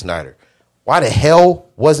Zack Snyder. Why the hell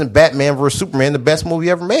wasn't Batman vs. Superman the best movie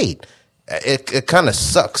ever made? It kind of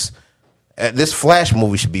sucks This Flash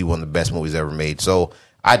movie should be one of the best movies ever made. So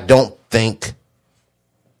I don't think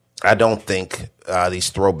these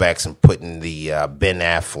throwbacks and putting the Ben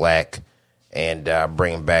Affleck and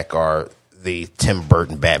bringing back the Tim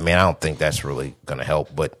Burton Batman, I don't think that's really going to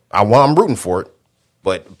help. But I'm rooting for it.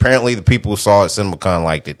 But apparently the people who saw it at CinemaCon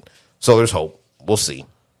liked it. So there's hope. We'll see.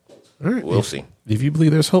 All right. We'll see. If you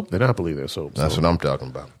believe there's hope, then I believe there's hope. That's what I'm talking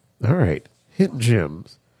about. All right. Hidden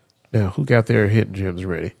gems. Now, who got their hidden gems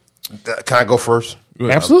ready? Can I go first?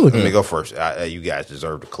 Absolutely. Let me go first. You guys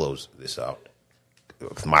deserve to close this out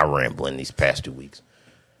with my rambling these past 2 weeks.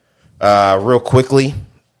 Real quickly,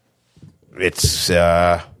 it's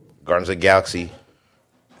Guardians of the Galaxy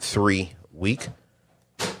 3 week.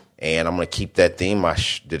 And I'm going to keep that theme. I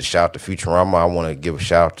did a shout out to Futurama. I want to give a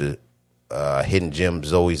shout out to Hidden Gem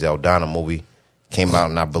Zoe Saldana movie. Came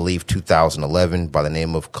out in, I believe, 2011 by the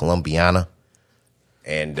name of Colombiana.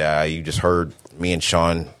 And you just heard me and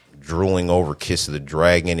Sean drooling over Kiss of the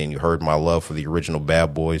Dragon, and you heard my love for the original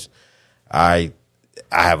Bad Boys. I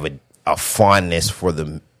have a fondness for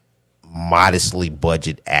the modestly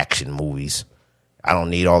budget action movies. I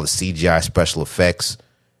don't need all the CGI special effects.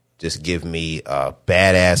 Just give me a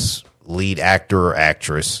badass lead actor or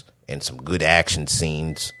actress and some good action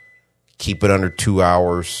scenes. Keep it under 2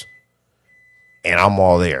 hours, and I'm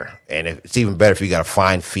all there. And it's even better if you got a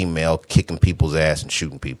fine female kicking people's ass and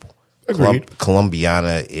shooting people.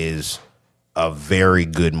 Colombiana is a very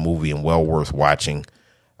good movie and well worth watching.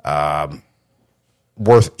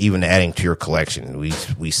 Worth even adding to your collection.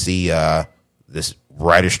 We see this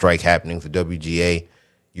writer strike happening with the WGA.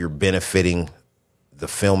 You're benefiting the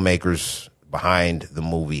filmmakers behind the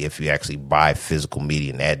movie if you actually buy physical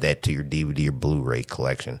media and add that to your DVD or Blu-ray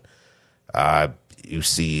collection. You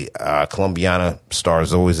see Colombiana stars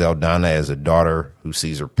Zoe Saldana as a daughter who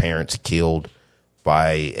sees her parents killed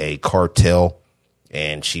by a cartel,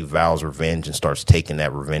 and she vows revenge and starts taking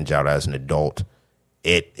that revenge out as an adult.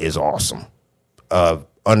 It is awesome.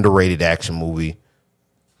 Underrated action movie,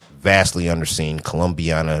 vastly underseen.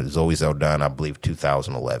 Colombiana, Zoe Saldana, I believe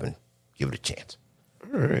 2011. Give it a chance.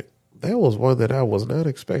 All right. That was one that I was not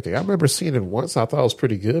expecting. I remember seeing it once. I thought it was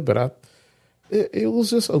pretty good, but it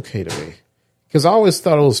was just okay to me. Because I always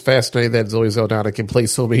thought it was fascinating that Zoe Saldana can play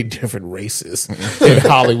so many different races in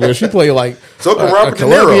Hollywood. She played like so can Robert De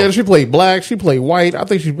Colombian. Niro. She played black. She played white. I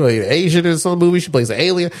think she played Asian in some movies. She plays an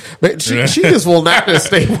alien. But she just will not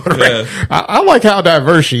stay one race. I like how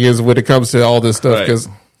diverse she is when it comes to all this stuff because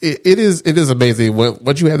it is amazing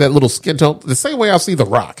once you have that little skin tone. The same way I see The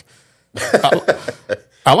Rock.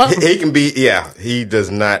 I like he can be, he does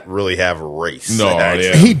not really have a race. No,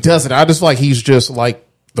 he doesn't. I just like he's just like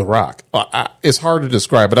The Rock. It's hard to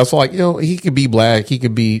describe, but I was like, he could be black, he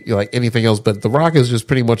could be like anything else, but The Rock is just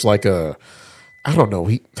pretty much like I don't know.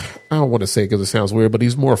 I don't want to say it because it sounds weird, but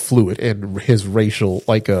he's more fluid in his racial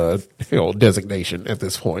designation at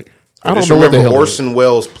this point. I don't know what the hell. Orson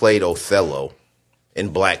Welles played Othello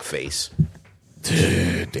in blackface.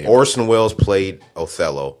 Damn. Orson Welles played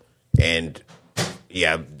Othello, and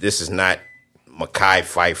this is not Mekhi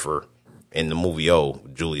Phifer in the movie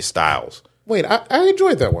Julia Stiles. Wait, I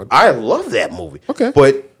enjoyed that one. I love that movie. Okay.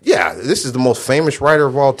 But this is the most famous writer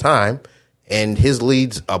of all time, and his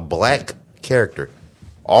lead's a black character.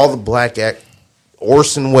 All the black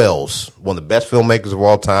Orson Welles, one of the best filmmakers of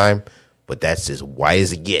all time, but that's as white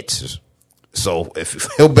as it gets. So if you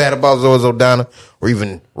feel bad about Zoe Saldana or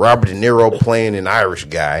even Robert De Niro playing an Irish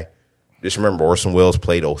guy, just remember Orson Welles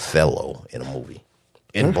played Othello in a movie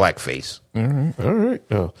in blackface. All right.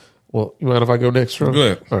 Well, you mind if I go next, Sean? Go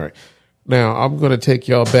ahead. All right. Now, I'm going to take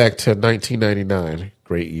y'all back to 1999.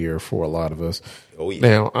 Great year for a lot of us. Oh, yeah.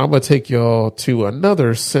 Now, I'm going to take y'all to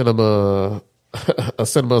another cinema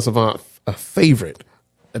savant, a favorite.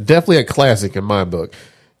 Definitely a classic in my book.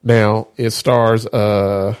 Now, it stars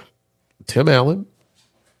Tim Allen,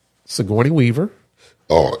 Sigourney Weaver.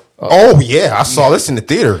 Yeah, I saw this in the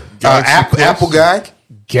theater. Apple guy.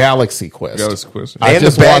 Galaxy Quest. And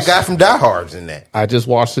the bad guy from Die Hard's in that. I just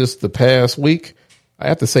watched this the past week. I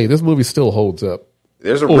have to say, this movie still holds up.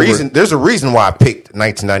 There's a reason. There's a reason why I picked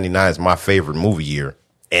 1999 as my favorite movie year,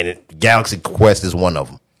 and Galaxy Quest is one of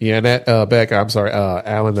them. Yeah, and that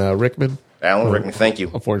Alan Rickman. Alan Rickman, thank you.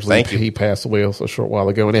 Unfortunately, he passed away a short while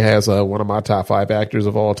ago, and it has one of my top 5 actors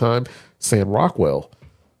of all time, Sam Rockwell.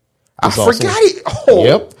 I forgot it. Oh,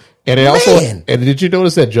 yep. And it also, and did you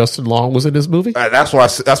notice that Justin Long was in this movie? That's why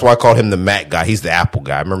I called him the Mac guy. He's the Apple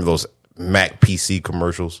guy. Remember those Mac PC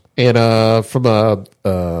commercials? And from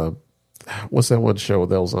what's that one show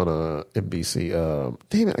that was on NBC?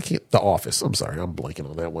 Damn it, I can't. The Office. I'm sorry, I'm blanking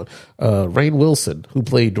on that one. Rainn Wilson, who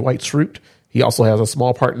played Dwight Schrute, he also has a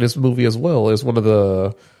small part in this movie as well as one of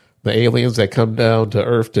the the aliens that come down to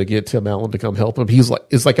Earth to get Tim Allen to come help him.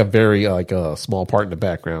 It's like a very a small part in the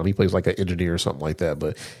background. He plays like an engineer or something like that,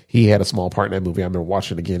 but he had a small part in that movie. I remember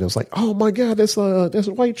watching it again. It was like, oh my God, that's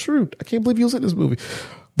Dwight Schrute. I can't believe he was in this movie.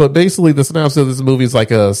 But basically, the synopsis of this movie is like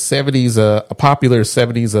a popular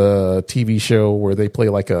 70s TV show where they play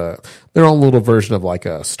like their own little version of like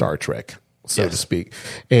a Star Trek, so to speak.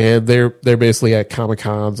 And they're basically at Comic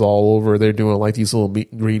Cons all over. They're doing like these little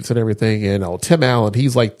meet and greets and everything. And Tim Allen,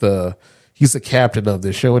 he's the captain of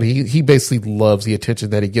this show, and he basically loves the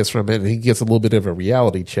attention that he gets from it. And he gets a little bit of a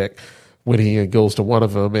reality check when he goes to one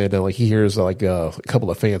of them, and like he hears like a couple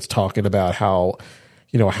of fans talking about how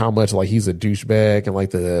much like he's a douchebag and like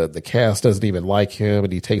the cast doesn't even like him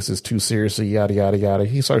and he takes this too seriously, yada, yada, yada.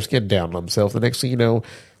 He starts getting down on himself. The next thing you know,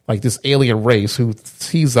 like this alien race who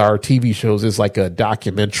sees our TV shows is like a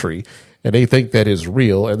documentary and they think that is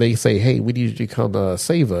real. And they say, hey, we need you to come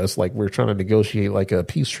save us. Like we're trying to negotiate like a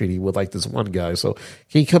peace treaty with like this one guy. So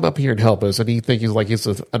can you come up here and help us? And he thinks like it's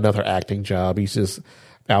another acting job. He's just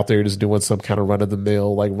out there just doing some kind of run of the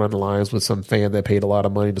mill, like run lines with some fan that paid a lot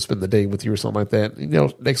of money to spend the day with you or something like that.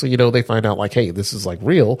 Next thing you know, they find out like, hey, this is like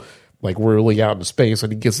real. Like we're really out in space,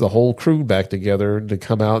 and he gets the whole crew back together to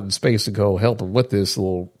come out in space and go help him with this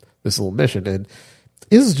little mission. And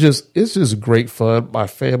it's just great fun. My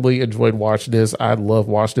family enjoyed watching this. I love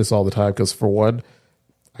watching this all the time because for one,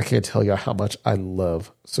 I can't tell you how much I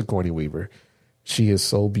love Sigourney Weaver. She is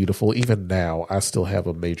so beautiful. Even now, I still have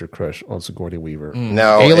a major crush on Sigourney Weaver.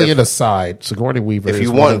 Now, Alien aside, Sigourney Weaver. If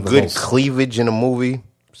you want good cleavage in a movie,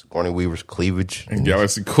 Sigourney Weaver's cleavage and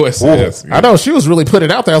Galaxy Quest. Yes, I know she was really putting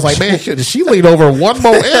it out there. I was like, man, she leaned over one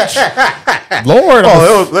more inch. Lord,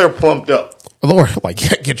 they're pumped up. Lord, like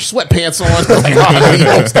get your sweatpants on.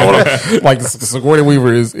 Like Sigourney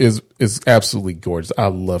Weaver is absolutely gorgeous. I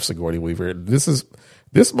love Sigourney Weaver.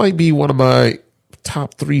 This might be one of my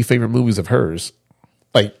top 3 favorite movies of hers.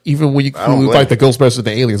 Like even when you include like the Ghostbusters and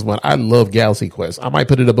the Aliens one, I love Galaxy Quest. I might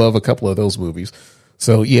put it above a couple of those movies.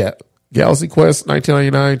 So yeah, Galaxy Quest,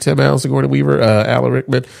 1999, Tim Allen, Sigourney Weaver, Alan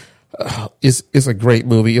Rickman. It's a great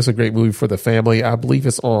movie. It's a great movie for the family. I believe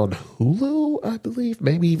it's on Hulu. I believe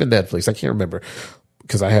maybe even Netflix. I can't remember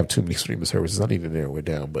because I have too many streaming services. I need to narrow it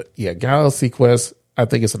down. But yeah, Galaxy Quest. I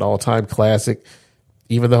think it's an all-time classic.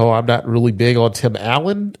 Even though I'm not really big on Tim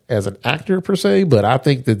Allen as an actor per se, but I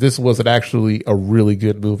think that this was actually a really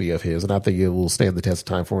good movie of his, and I think it will stand the test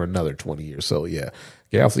of time for another 20 years. So yeah,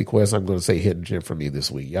 Galaxy Quest, I'm going to say hidden gem for me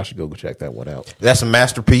this week. Y'all should go check that one out. That's a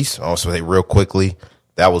masterpiece. I'll also say real quickly,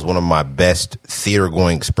 that was one of my best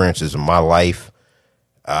theater-going experiences in my life.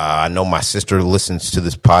 I know my sister listens to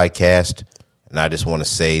this podcast, and I just want to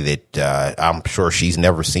say that I'm sure she's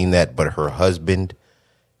never seen that, but her husband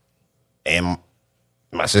and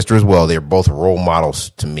my sister as well, they're both role models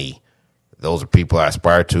to me. Those are people I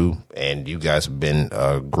aspire to, and you guys have been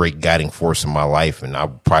a great guiding force in my life, and I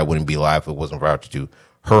probably wouldn't be alive if it wasn't for you.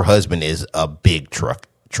 Her husband is a big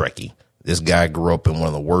Trekkie. This guy grew up in one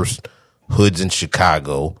of the worst hoods in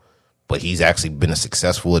Chicago, but he's actually been a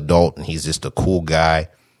successful adult, and he's just a cool guy.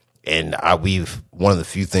 And one of the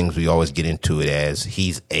few things we always get into it as,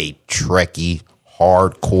 he's a Trekkie,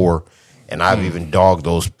 hardcore. And I've even dogged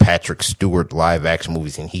those Patrick Stewart live action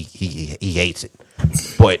movies, and he hates it.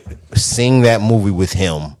 But seeing that movie with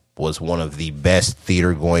him was one of the best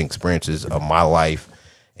theater going experiences of my life.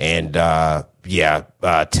 And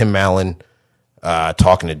Tim Allen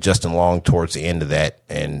talking to Justin Long towards the end of that,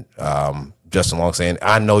 and Justin Long saying,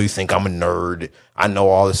 "I know you think I'm a nerd. I know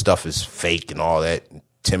all this stuff is fake and all that." And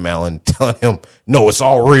Tim Allen telling him, "No, it's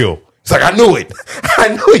all real." It's like, I knew it.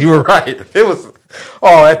 I knew you were right. It was.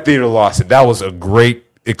 Oh, that theater lost it. That was a great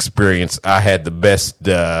experience. I had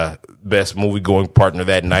the best movie going partner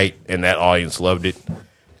that night, and that audience loved it.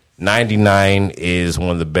 99 is one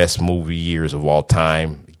of the best movie years of all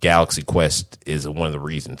time. Galaxy Quest is one of the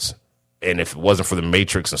reasons. And if it wasn't for The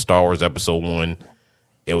Matrix and Star Wars Episode 1,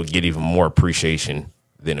 it would get even more appreciation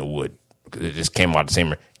than it would. Because it just came out the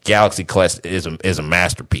same. Galaxy Quest is a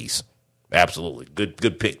masterpiece. Absolutely.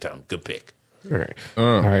 Good pick, Tom. Good pick.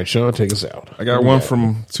 All right, Sean, take us out. I got one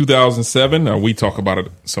from 2007. We talk about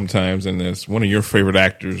it sometimes, and it's one of your favorite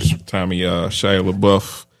actors, Tommy, Shia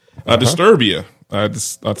LaBeouf, Disturbia. I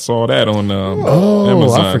saw that on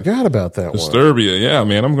Amazon. I forgot about that Disturbia, yeah,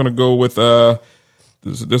 man. I'm going to go with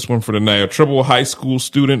this one for the night. A troubled high school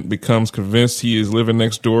student becomes convinced he is living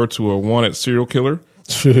next door to a wanted serial killer.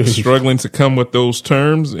 Struggling to come with those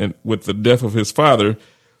terms, and with the death of his father,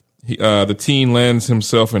 the teen lands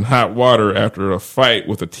himself in hot water after a fight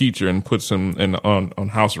with a teacher and puts him on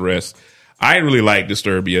house arrest. I really like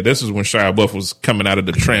Disturbia. This is when Shia LaBeouf was coming out of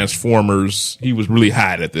the Transformers. He was really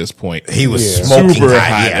hot at this point. He was smoking super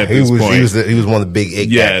hot at this point. He was one of the big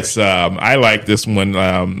egg Yes, I like this one.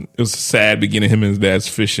 It was a sad beginning. Him and his dad's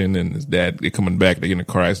fishing, and his dad they're coming back. They get in a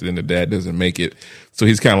car accident. The dad doesn't make it, so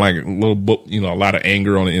he's kind of like a little, a lot of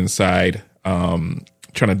anger on the inside, trying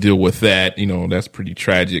to deal with that. That's pretty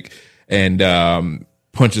tragic, and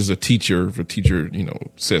punches a teacher. If a teacher,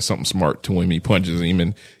 says something smart to him, he punches him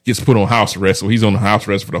and gets put on house arrest. So he's on house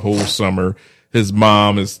arrest for the whole summer. His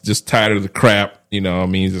mom is just tired of the crap.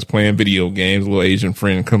 He's just playing video games. A little Asian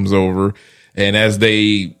friend comes over, and as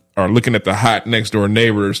they are looking at the hot next door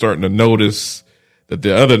neighbor, starting to notice that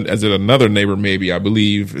another neighbor, maybe I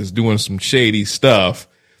believe, is doing some shady stuff,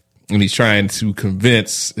 and he's trying to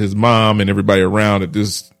convince his mom and everybody around that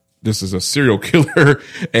this is a serial killer.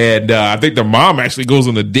 And I think the mom actually goes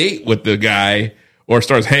on a date with the guy or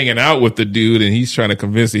starts hanging out with the dude, and he's trying to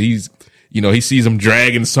convince that he sees him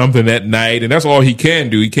dragging something at night, and that's all he can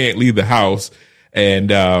do. He can't leave the house,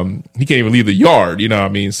 and he can't even leave the yard,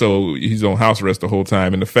 so he's on house arrest the whole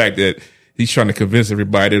time. And the fact that he's trying to convince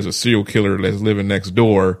everybody there's a serial killer that's living next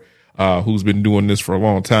door who's been doing this for a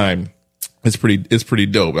long time. It's pretty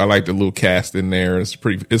dope. I like the little cast in there. It's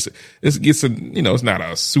not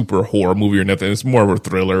a super horror movie or nothing. It's more of a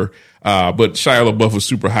thriller. But Shia LaBeouf was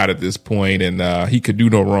super hot at this point, and he could do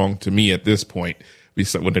no wrong to me at this point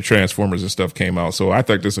when the Transformers and stuff came out. So I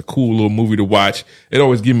thought this is a cool little movie to watch. It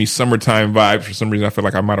always gives me summertime vibes. For some reason, I feel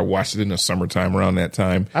like I might have watched it in the summertime around that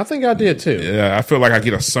time. I think I did too. Yeah, I feel like I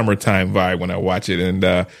get a summertime vibe when I watch it.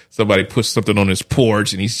 And somebody puts something on his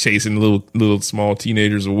porch, and he's chasing little small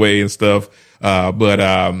teenagers away and stuff. But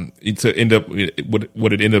to end up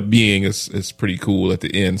what it ended up being is pretty cool at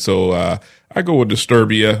the end. So I go with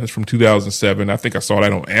Disturbia. It's from 2007. I think I saw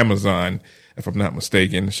that on Amazon, if I'm not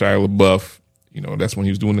mistaken. Shia LaBeouf. That's when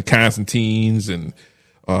he was doing the Constantines and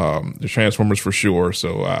the Transformers for sure.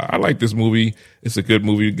 So I like this movie. It's a good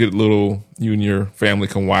movie. Good little, you and your family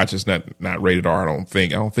can watch. It's not rated R, I don't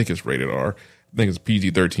think. I don't think it's rated R. I think it's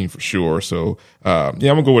PG-13 for sure. So I'm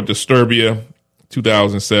gonna go with Disturbia,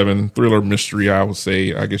 2007 thriller mystery. I would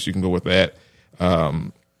say. I guess you can go with that.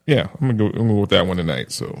 I'm gonna go with that one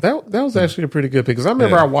tonight. So that was actually a pretty good pick, because I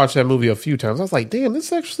remember I watched that movie a few times. I was like, damn, this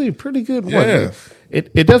is actually a pretty good one. Yeah.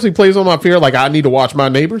 It definitely plays on my fear. Like, I need to watch My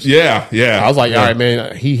Neighbors. Yeah. I was like, all right,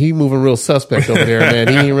 man, he moving real suspect over there, man.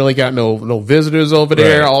 He ain't really got no visitors over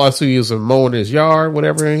there. Right. All I see is him mowing his yard,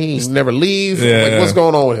 whatever. He never leaves. Yeah. Like, what's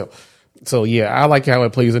going on with him? So yeah, I like how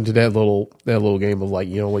it plays into that little game of like,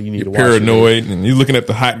 you need to watch paranoid, and you're looking at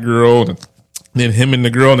the hot girl, and then him and the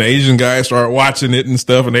girl and the Asian guy start watching it and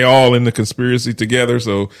stuff, and they all in the conspiracy together.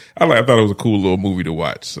 So I thought it was a cool little movie to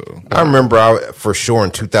watch. So I remember for sure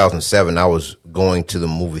in 2007, I was going to the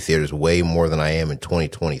movie theaters way more than I am in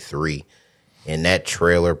 2023. And that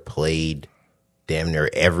trailer played damn near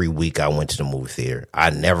every week I went to the movie theater.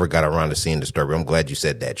 I never got around to seeing Disturbia. I'm glad you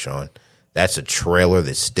said that, Sean. That's a trailer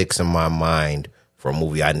that sticks in my mind for a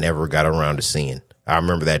movie I never got around to seeing. I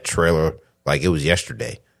remember that trailer like it was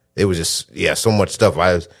yesterday. It was just, so much stuff.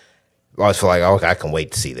 I always feel like, okay, I can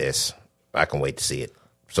wait to see this. I can wait to see it.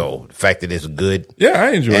 So the fact that it's good. Yeah,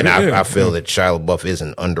 I enjoy it. And I feel that Shia LaBeouf is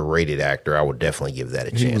an underrated actor. I would definitely give that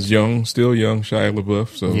a chance. He was still young, Shia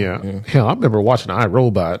LaBeouf. So yeah. Hell, I remember watching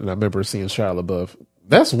iRobot, and I remember seeing Shia LaBeouf.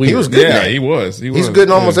 That's weird. He was good. Yeah, he was. He's good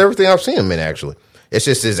in almost everything I've seen him in, actually. It's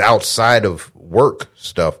just his outside of work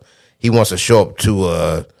stuff. He wants to show up to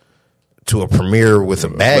a premiere with a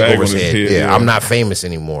bag over his head. Yeah, I'm not famous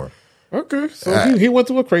anymore. Okay, so he went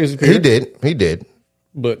through a crazy period. He did.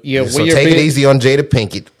 But yeah, so take it easy on Jada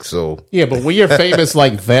Pinkett. So yeah, but when you're famous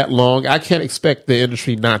like that long, I can't expect the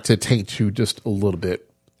industry not to taint you just a little bit.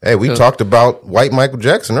 Hey, we talked about white Michael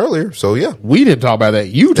Jackson earlier, so yeah. We didn't talk about that.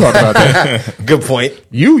 You talked about that. Good point.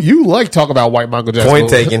 You like talking about white Michael Jackson. Point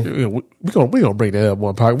taken. We're gonna bring that up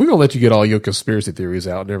one part. We're gonna let you get all your conspiracy theories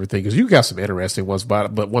out and everything, because you got some interesting ones about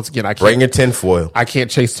it. But once again, I can't bring your tinfoil. I can't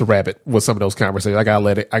chase the rabbit with some of those conversations. I gotta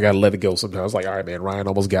let it go sometimes. Like, all right, man, Ryan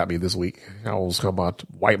almost got me this week. I was talking about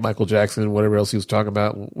white Michael Jackson, whatever else he was talking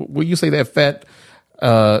about. Will you say that fat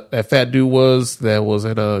dude that was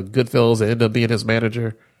in Goodfellas that ended up being his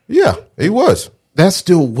manager? Yeah, he was. That's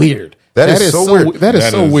still weird. That is so weird. That is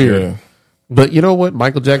so weird. Yeah. But you know what?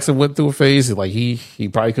 Michael Jackson went through a phase. Like he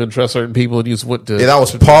probably couldn't trust certain people, and he just went to. Yeah, that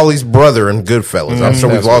was Paulie's brother in Goodfellas. I'm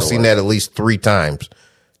sure we've all seen that at least 3 times.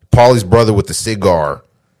 Paulie's brother with the cigar.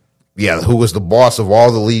 Yeah, who was the boss of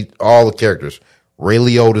all the characters? Ray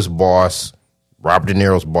Liotta's boss, Robert De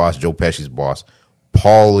Niro's boss, Joe Pesci's boss.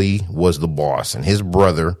 Paulie was the boss, and his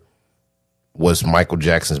brother was Michael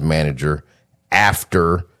Jackson's manager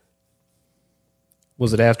after.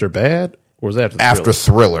 Was it after Bad? Or was that after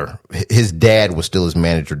Thriller? His dad was still his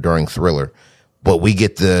manager during Thriller. But we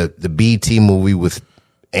get the BT movie with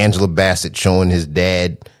Angela Bassett showing his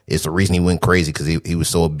dad is the reason he went crazy because he was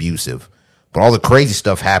so abusive. But all the crazy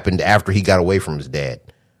stuff happened after he got away from his dad.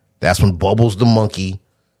 That's when Bubbles the monkey,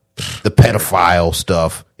 the pedophile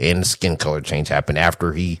stuff, and the skin color change happened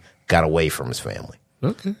after he got away from his family.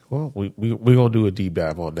 Okay, well, we're going to do a deep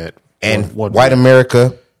dive on that. And white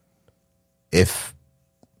America,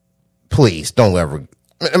 please don't ever,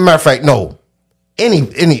 matter of fact, no,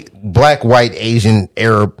 any black, white, Asian,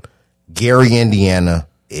 Arab, Gary, Indiana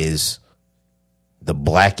is the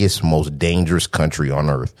blackest, most dangerous country on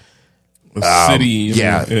earth. City.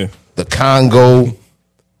 The Congo,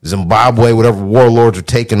 Zimbabwe, whatever warlords are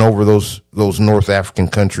taking over those North African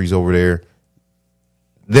countries over there,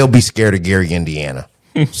 they'll be scared of Gary, Indiana.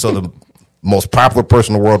 So the most popular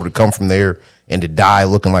person in the world would come from there and to die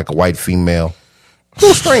looking like a white female. A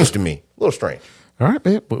little strange to me. A little strange. All right,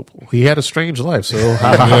 man. Well, he had a strange life, so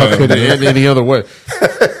how could it end any other way?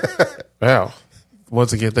 Wow.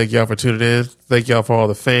 Once again, thank y'all for tuning in. Thank y'all for all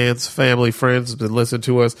the fans, family, friends that listen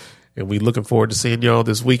to us. And we looking forward to seeing y'all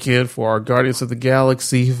this weekend for our Guardians of the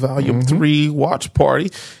Galaxy Volume 3 watch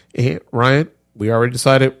party. And Ryan, we already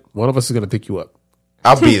decided one of us is going to pick you up.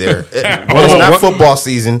 I'll be there. It's not football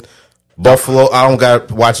season. Buffalo, I don't got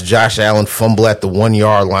to watch Josh Allen fumble at the 1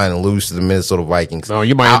 yard line and lose to the Minnesota Vikings. No,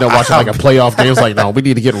 you might end up watching like a playoff game. It's like, no, we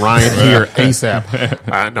need to get Ryan here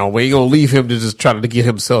ASAP. No, we ain't going to leave him to just try to get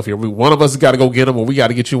himself here. One of us has got to go get him, or we got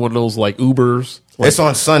to get you one of those like Ubers. Like, it's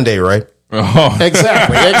on Sunday, right? Oh.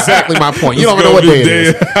 Exactly my point. You don't even know what day it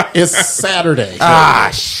is. It's Saturday.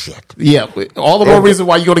 Shit. Yeah, all the more reason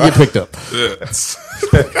why you're going to get picked up.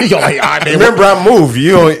 Remember, I moved.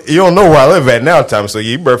 You don't know where I live at now, Tom. So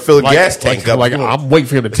you better fill the gas tank up. Like I'm waiting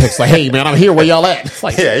for him to text. Like, hey man, I'm here. Where y'all at? It's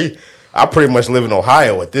like, I pretty much live in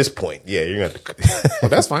Ohio at this point. Yeah, you're gonna. Well,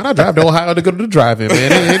 that's fine. I drive to Ohio to go to the drive-in,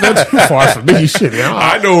 man. It ain't not too far from me. Shit, man.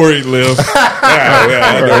 I know where he lives.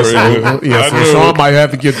 I know where he lives. Yeah, so Sean might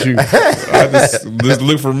have to get you. I just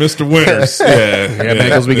look for Mr. Winters. Man,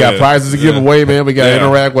 because we got prizes to give away, man. We got to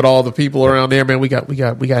interact with all the people around there, man. We got to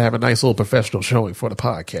have a nice little professional showing for the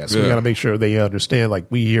podcast. So we got to make sure they understand, like,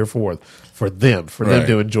 we here for them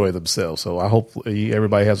to enjoy themselves. So I hope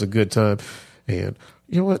everybody has a good time. And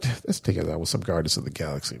you know what? Let's take it out with some Guardians of the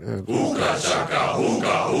Galaxy, man.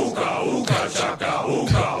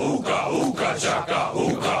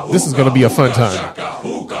 This is going to be a fun time.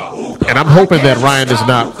 And I'm hoping that Ryan is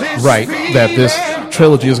not right, that this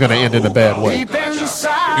trilogy is going to end in a bad way. You think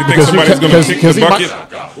somebody's going to kick the bucket?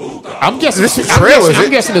 I'm guessing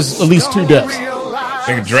there's at least 2 deaths.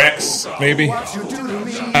 Think Drax, maybe?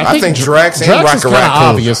 I think Drax and Rocket is kind of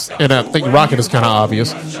obvious, and I think Rocket is kind of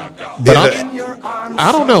obvious. But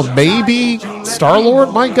I don't know. Maybe Star-Lord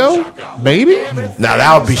might go? Maybe? Now,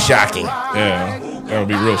 that would be shocking. Yeah, that would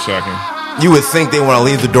be real shocking. You would think they want to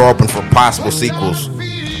leave the door open for possible sequels.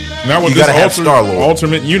 Now with this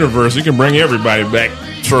alternate universe, you can bring everybody back.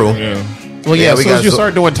 True. Yeah. Well, as soon as you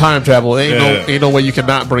start doing time travel, ain't no way you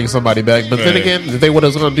cannot bring somebody back. But then again, if they would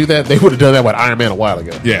have going to do that, they would have done that with Iron Man a while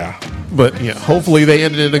ago. Yeah. But hopefully they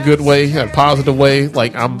ended in a good way, a positive way.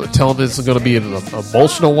 Like I'm telling this is going to be an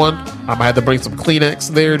emotional one. I might have to bring some Kleenex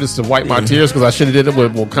there just to wipe my tears because I should have did it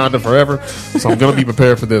with Wakanda Forever. So I'm going to be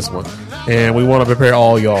prepared for this one. And we want to prepare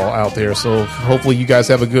all y'all out there. So hopefully you guys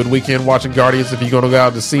have a good weekend watching Guardians. If you're going to go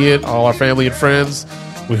out to see it, all our family and friends.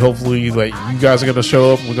 We hopefully you guys are going to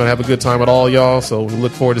show up. We're going to have a good time with all y'all. So we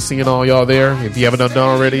look forward to seeing all y'all there. If you haven't done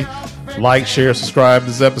already, like, share, subscribe to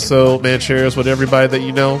this episode. Man, share us with everybody that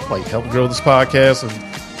you know. Like, help grow this podcast. And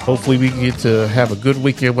hopefully we can get to have a good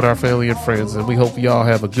weekend with our family and friends. And we hope y'all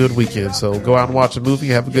have a good weekend. So go out and watch a movie.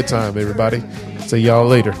 Have a good time, everybody. See y'all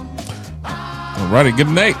later. All righty. Good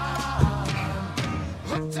night.